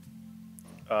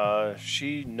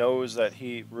 She knows that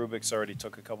Rubik's already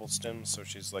took a couple stims, so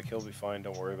she's like, he'll be fine,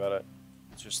 don't worry about it.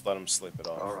 Just let him sleep it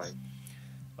off. Alright.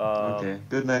 Okay,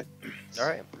 good night. All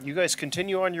right. You guys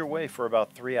continue on your way for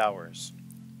about 3 hours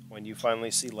when you finally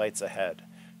see lights ahead.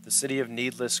 The city of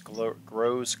Needless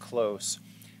grows close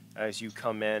as you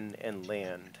come in and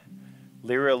land.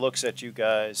 Lyra looks at you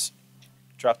guys.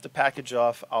 Drop the package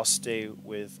off. I'll stay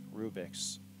with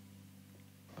Rubik's.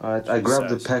 Alright, She I grabbed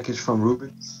the says. package from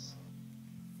Rubik's.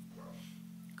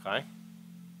 Okay.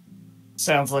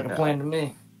 Sounds like a Yeah. plan to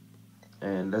me.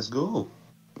 And let's go.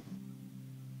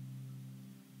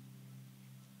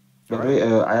 By the Alright.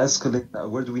 way, I asked Colette,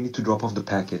 where do we need to drop off the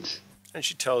package? And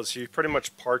she tells you, pretty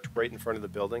much parked right in front of the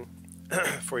building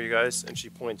for you guys. And she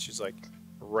points, she's like,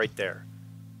 right there.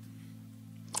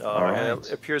 And Alright.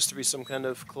 it appears to be some kind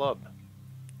of club.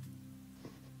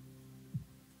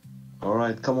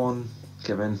 Alright, come on,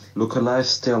 Kevin. Look alive,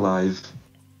 stay alive.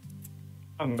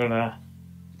 I'm gonna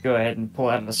go ahead and pull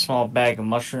out a small bag of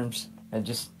mushrooms and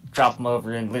just drop them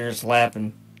over in Lyra's lap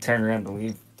and turn around to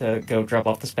leave to go drop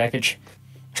off this package.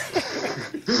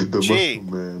 The Gee. mushroom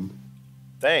man.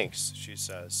 Thanks, she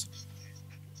says.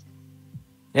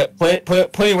 Yep, put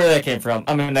where that came from.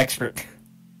 I'm an expert.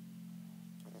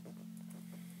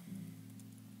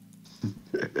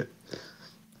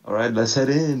 Alright, let's head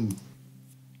in.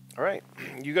 All right.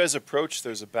 You guys approach.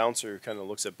 There's a bouncer who kind of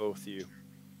looks at both of you.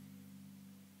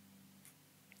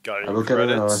 Got I any look at it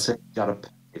and I credits? say, got a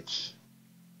package.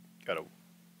 Got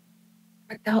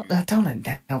a. Don't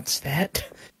announce that.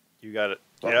 You got it.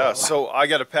 Yeah. So I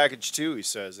got a package too. He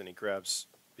says, and he grabs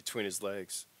between his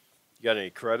legs. You got any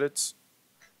credits?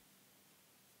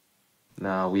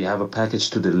 Now we have a package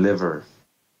to deliver.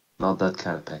 Not that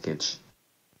kind of package.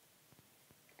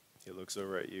 He looks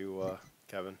over at you,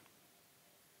 Kevin.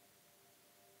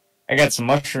 I got some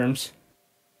mushrooms.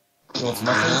 You want some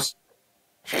mushrooms?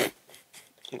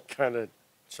 He kind of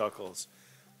chuckles.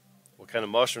 What kind of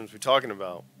mushrooms we talking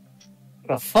about?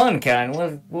 The fun kind.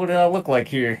 What do I look like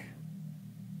here?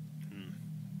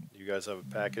 You guys have a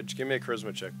package. Give me a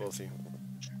charisma check, both of you.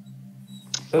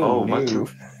 Oh, no. my turn.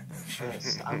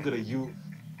 Yes, I'm gonna use.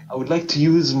 I would like to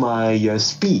use my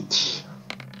speech.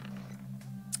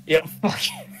 Yep.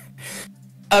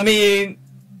 I mean,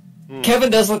 Kevin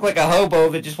does look like a hobo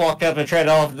that just walked up and tried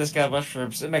to offer this guy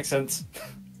mushrooms. It makes sense.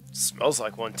 Smells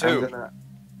like one too.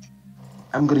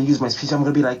 I'm gonna use my speech. I'm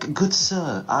gonna be like, "Good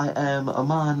sir, I am a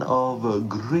man of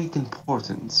great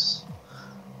importance."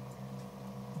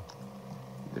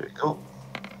 There you go.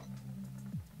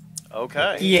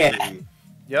 Okay. Yeah.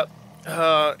 Yep.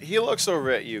 He looks over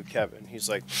at you, Kevin. He's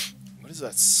like, "What is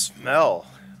that smell?"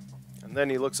 And then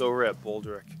he looks over at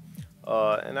Baldrick.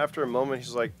 And after a moment,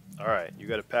 he's like, "All right, you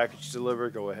got a package to deliver.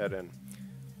 Go ahead and."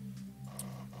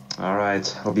 All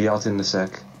right, I'll be out in a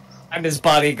sec. I'm his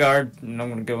bodyguard, and I'm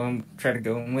gonna go in, try to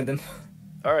go in with him.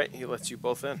 All right, he lets you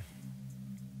both in.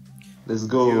 Let's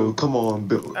go. You Come on,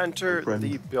 Bill. Enter friend.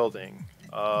 the building.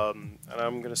 And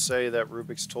I'm going to say that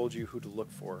Rubik's told you who to look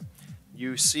for.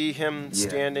 You see him Yeah.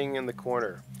 standing in the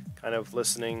corner, kind of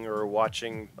listening or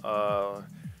watching. And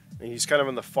he's kind of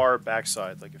on the far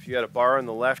backside. Like if you had a bar on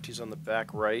the left, he's on the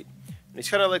back right. And he's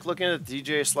kind of like looking at the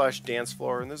DJ/dance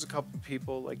floor. And there's a couple of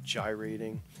people like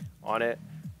gyrating on it.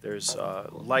 There's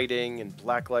lighting and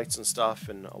black lights and stuff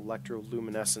and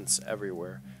electroluminescence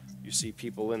everywhere. You see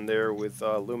people in there with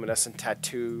luminescent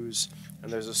tattoos,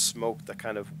 and there's a smoke that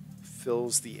kind of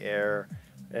fills the air,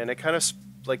 and it kind of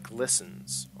like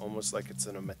glistens, almost like it's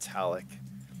in a metallic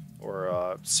or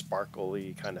a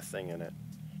sparkly kind of thing in it.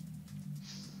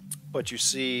 But you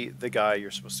see the guy you're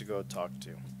supposed to go talk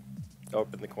to,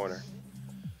 up in the corner.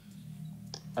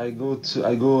 I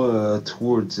go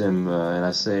towards him and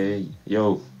I say,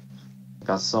 "Yo,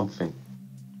 got something."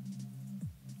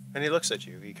 And he looks at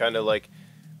you. He kind of like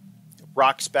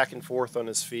rocks back and forth on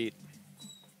his feet.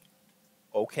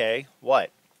 Okay, what?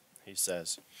 He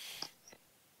says.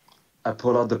 I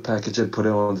pull out the package and put it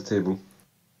on the table.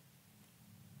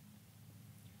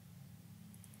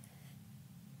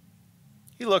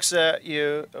 He looks at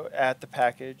you, at the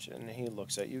package, and he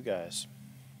looks at you guys.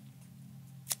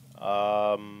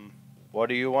 What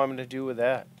do you want me to do with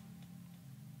that?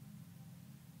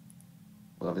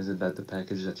 Well, isn't that the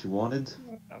package that you wanted?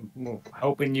 I'm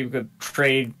hoping you could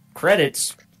trade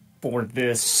credits for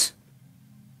this.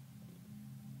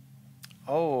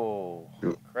 Oh,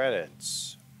 Yep.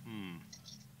 credits.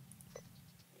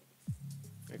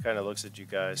 He kind of looks at you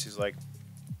guys. He's like,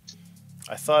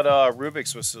 I thought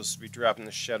Rubik's was supposed to be dropping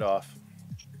the shit off.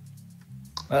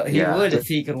 Well, he Yeah. would if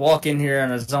he could walk in here on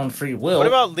his own free will. What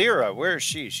about Lyra? Where is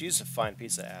she? She's a fine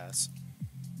piece of ass.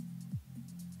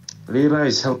 Lyra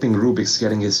is helping Rubik's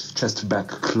getting his chest back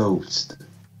closed.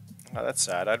 Oh, that's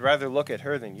sad. I'd rather look at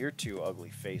her than your two ugly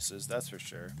faces, that's for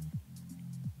sure.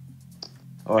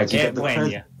 Alright, I can't you got the blame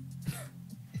cred- you.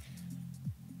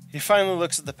 He finally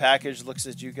looks at the package, looks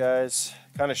at you guys,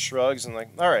 kind of shrugs, and like,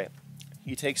 all right.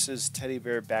 He takes his teddy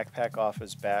bear backpack off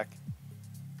his back,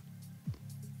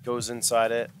 goes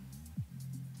inside it,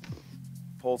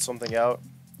 pulls something out,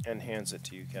 and hands it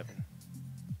to you, Kevin.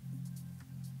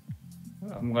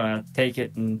 I'm gonna take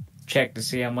it and check to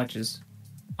see how much is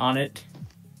on it.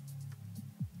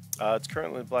 It's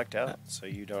currently blacked out, so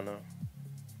you don't know.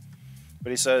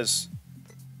 But he says,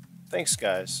 thanks,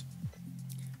 guys.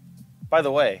 By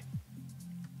the way,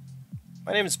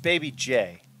 my name is Baby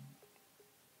J.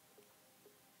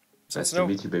 Nice to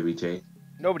meet you, Baby J.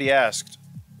 Nobody asked.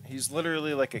 He's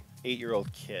literally like an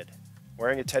 8-year-old kid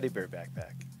wearing a teddy bear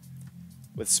backpack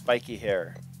with spiky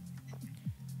hair.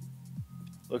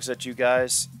 Looks at you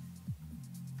guys.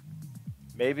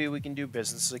 Maybe we can do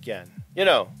business again. You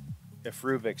know, if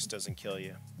Rubik's doesn't kill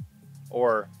you.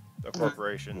 Or the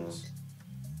corporations.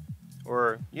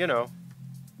 Or, you know,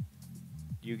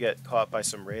 you get caught by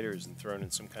some raiders and thrown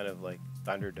in some kind of like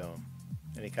Thunderdome.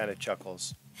 And he kind of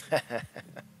chuckles.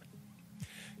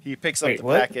 He picks up the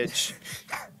package.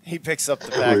 He picks up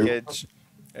the package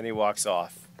and he walks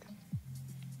off.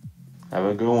 Have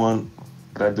a good one.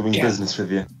 Glad doing business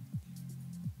with you.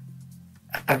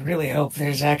 I really hope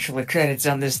there's actually credits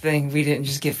on this thing. We didn't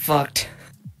just get fucked.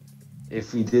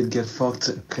 If we did get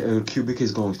fucked, Cubic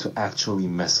is going to actually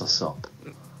mess us up.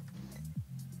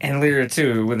 And Lyra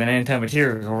too, with an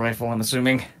anti-material rifle, I'm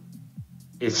assuming.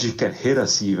 If she can hit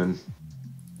us even.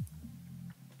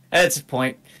 That's the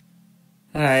point.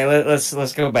 Alright,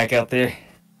 let's go back out there.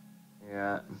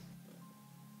 Yeah.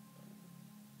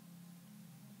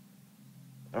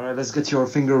 Alright, let's get your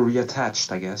finger reattached,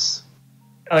 I guess.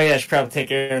 Oh yeah, I should probably take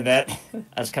care of that.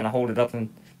 I just kind of hold it up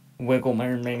and wiggle my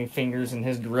remaining fingers in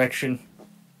his direction.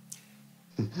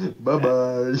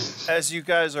 Bye-bye. As you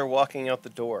guys are walking out the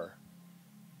door,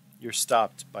 you're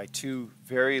stopped by two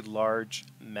very large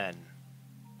men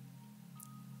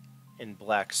in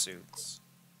black suits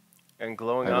and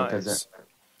glowing eyes.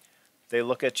 They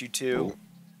look at you two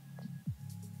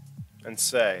and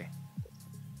say,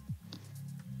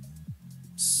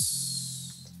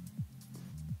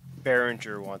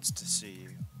 Behringer wants to see you.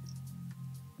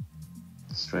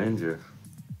 Stranger.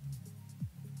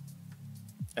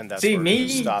 And that's See where we're me? going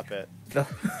to stop it.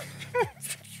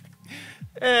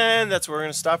 And that's where we're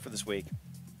going to stop for this week.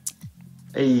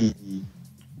 Hey.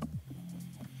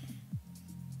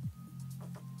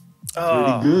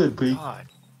 Oh, pretty good, Pete. God.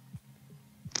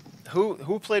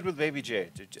 Who played with Baby J?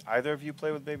 Did either of you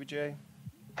play with Baby J?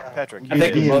 Patrick, you I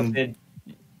think did. we both did.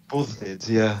 Both did,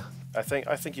 yeah. I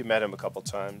think you met him a couple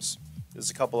times. There's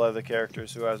a couple other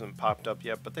characters who hasn't popped up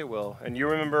yet, but they will. And you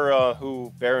remember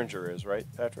who Behringer is, right,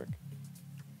 Patrick?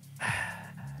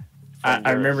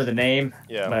 I remember the name.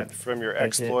 Yeah, but from your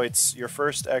exploits, your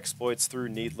first exploits through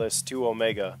Needless to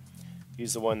Omega.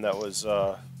 He's the one that was,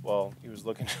 well, he was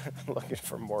looking looking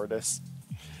for Mortis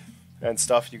and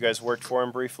stuff. You guys worked for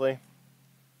him briefly.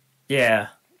 Yeah.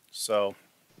 So,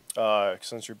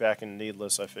 since you're back in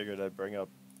Needless, I figured I'd bring up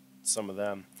some of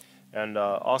them. And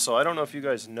also, I don't know if you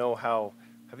guys know how.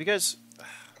 Have you guys?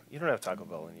 You don't have Taco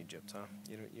Bell in Egypt, huh?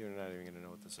 You're not even gonna know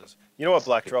what this is. You know what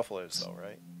black truffle is, though,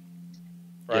 right?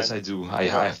 Brian? Yes, I do.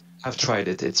 I've tried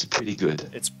it. It's pretty good.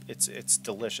 It's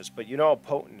delicious, but you know how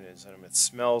potent it is in them. It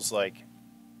smells like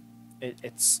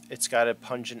it's got a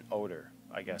pungent odor.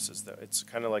 I guess it's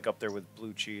kind of like up there with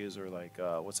blue cheese or like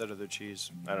what's that other cheese?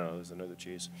 I don't know. There's another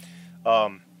cheese.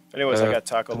 Anyways, I got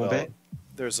Taco Bell.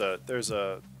 There's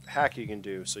a hack you can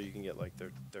do so you can get like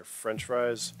their French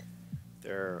fries,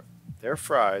 their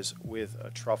fries with a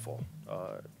truffle.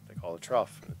 They call it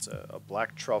truff. It's a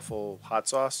black truffle hot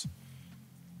sauce,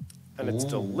 and it's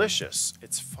delicious.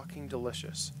 It's fucking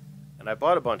delicious. And I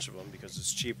bought a bunch of them because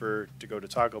it's cheaper to go to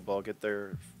Taco Bell, get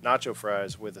their nacho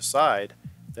fries with a side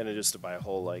than it is to buy a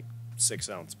whole like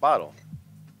 6-ounce bottle.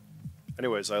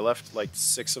 Anyways, I left like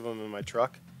 6 of them in my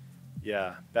truck.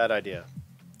 Yeah, bad idea.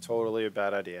 Totally a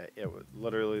bad idea.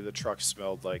 Literally the truck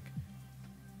smelled like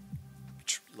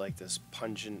this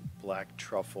pungent black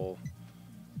truffle.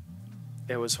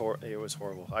 It was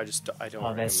horrible. I don't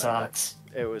recommend that sucks.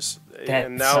 it. It was That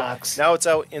and now sucks. now it's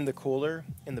out in the cooler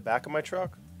in the back of my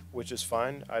truck, which is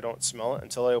fine. I don't smell it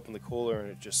until I open the cooler and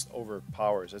it just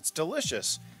overpowers. It's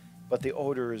delicious, but the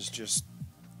odor is just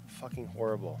fucking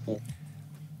horrible.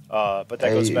 But that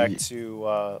goes back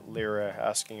to Lyra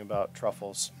asking about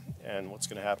truffles and what's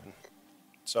going to happen.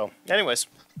 So, anyways.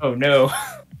 Oh no.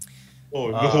 Oh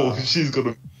no, she's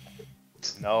gonna.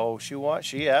 No,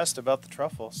 she asked about the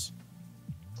truffles.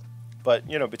 But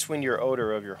you know, between your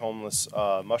odor of your homeless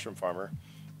mushroom farmer.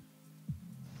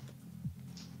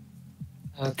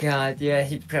 Oh god, yeah,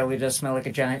 he probably does smell like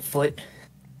a giant foot.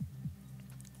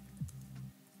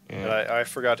 And I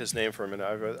forgot his name for a minute.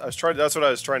 I was trying. That's what I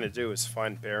was trying to do, is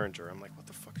find Behringer. I'm like, what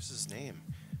the fuck is his name?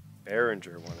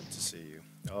 Behringer wanted to see you.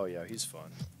 Oh yeah, he's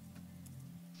fun.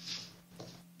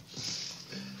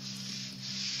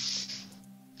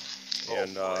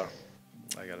 And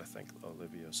I gotta think.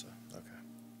 Oliviosa. Okay.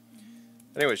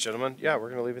 Anyways, gentlemen, yeah, we're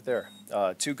gonna leave it there.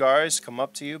 Two guys come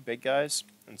up to you, big guys,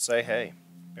 and say, "Hey,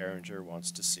 Behringer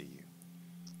wants to see you."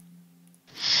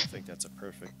 I think that's a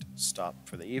perfect stop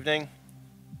for the evening.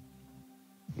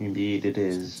 Indeed, it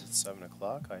is. It's 7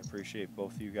 o'clock. I appreciate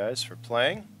both of you guys for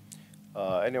playing.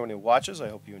 Anyone who watches, I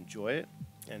hope you enjoy it.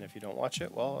 And if you don't watch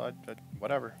it, well,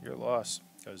 whatever, your loss.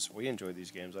 Because we enjoy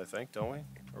these games, I think, don't we?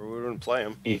 Or we wouldn't play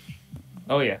them. Yeah.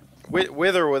 Oh, yeah.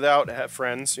 With or without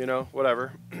friends, you know,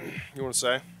 whatever. You want to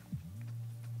say?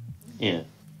 Yeah.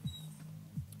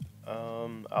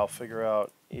 I'll figure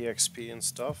out EXP and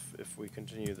stuff if we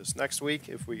continue this next week.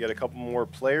 If we get a couple more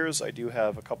players, I do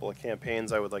have a couple of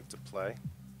campaigns I would like to play,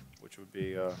 which would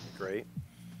be great.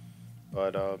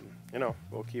 But, you know,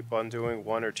 we'll keep on doing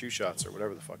 1 or 2 shots or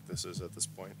whatever the fuck this is at this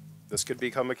point. This could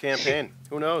become a campaign.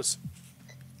 Who knows?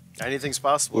 Anything's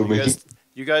possible.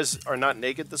 You guys are not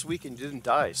naked this week and you didn't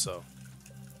die, so.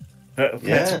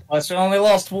 Plus, I only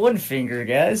lost 1 finger,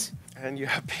 guys. And you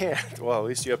have pants. Well, at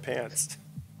least you have pants.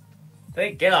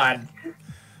 Thank God.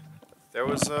 There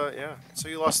was, yeah. So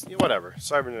you lost, whatever.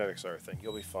 Cybernetics are a thing.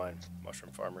 You'll be fine,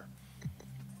 Mushroom Farmer.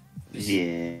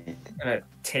 Yeah. I'm gonna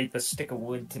tape a stick of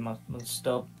wood to my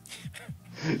stub.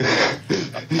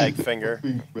 A peg finger.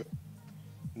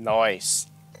 Nice.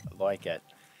 I like it.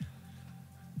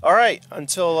 All right.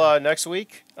 Until next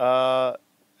week,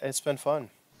 it's been fun.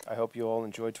 I hope you all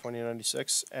enjoyed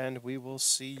 2096, and we will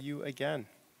see you again.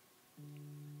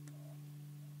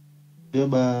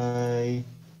 Goodbye.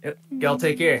 Yep. Y'all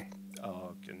take care.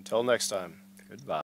 Until next time, goodbye.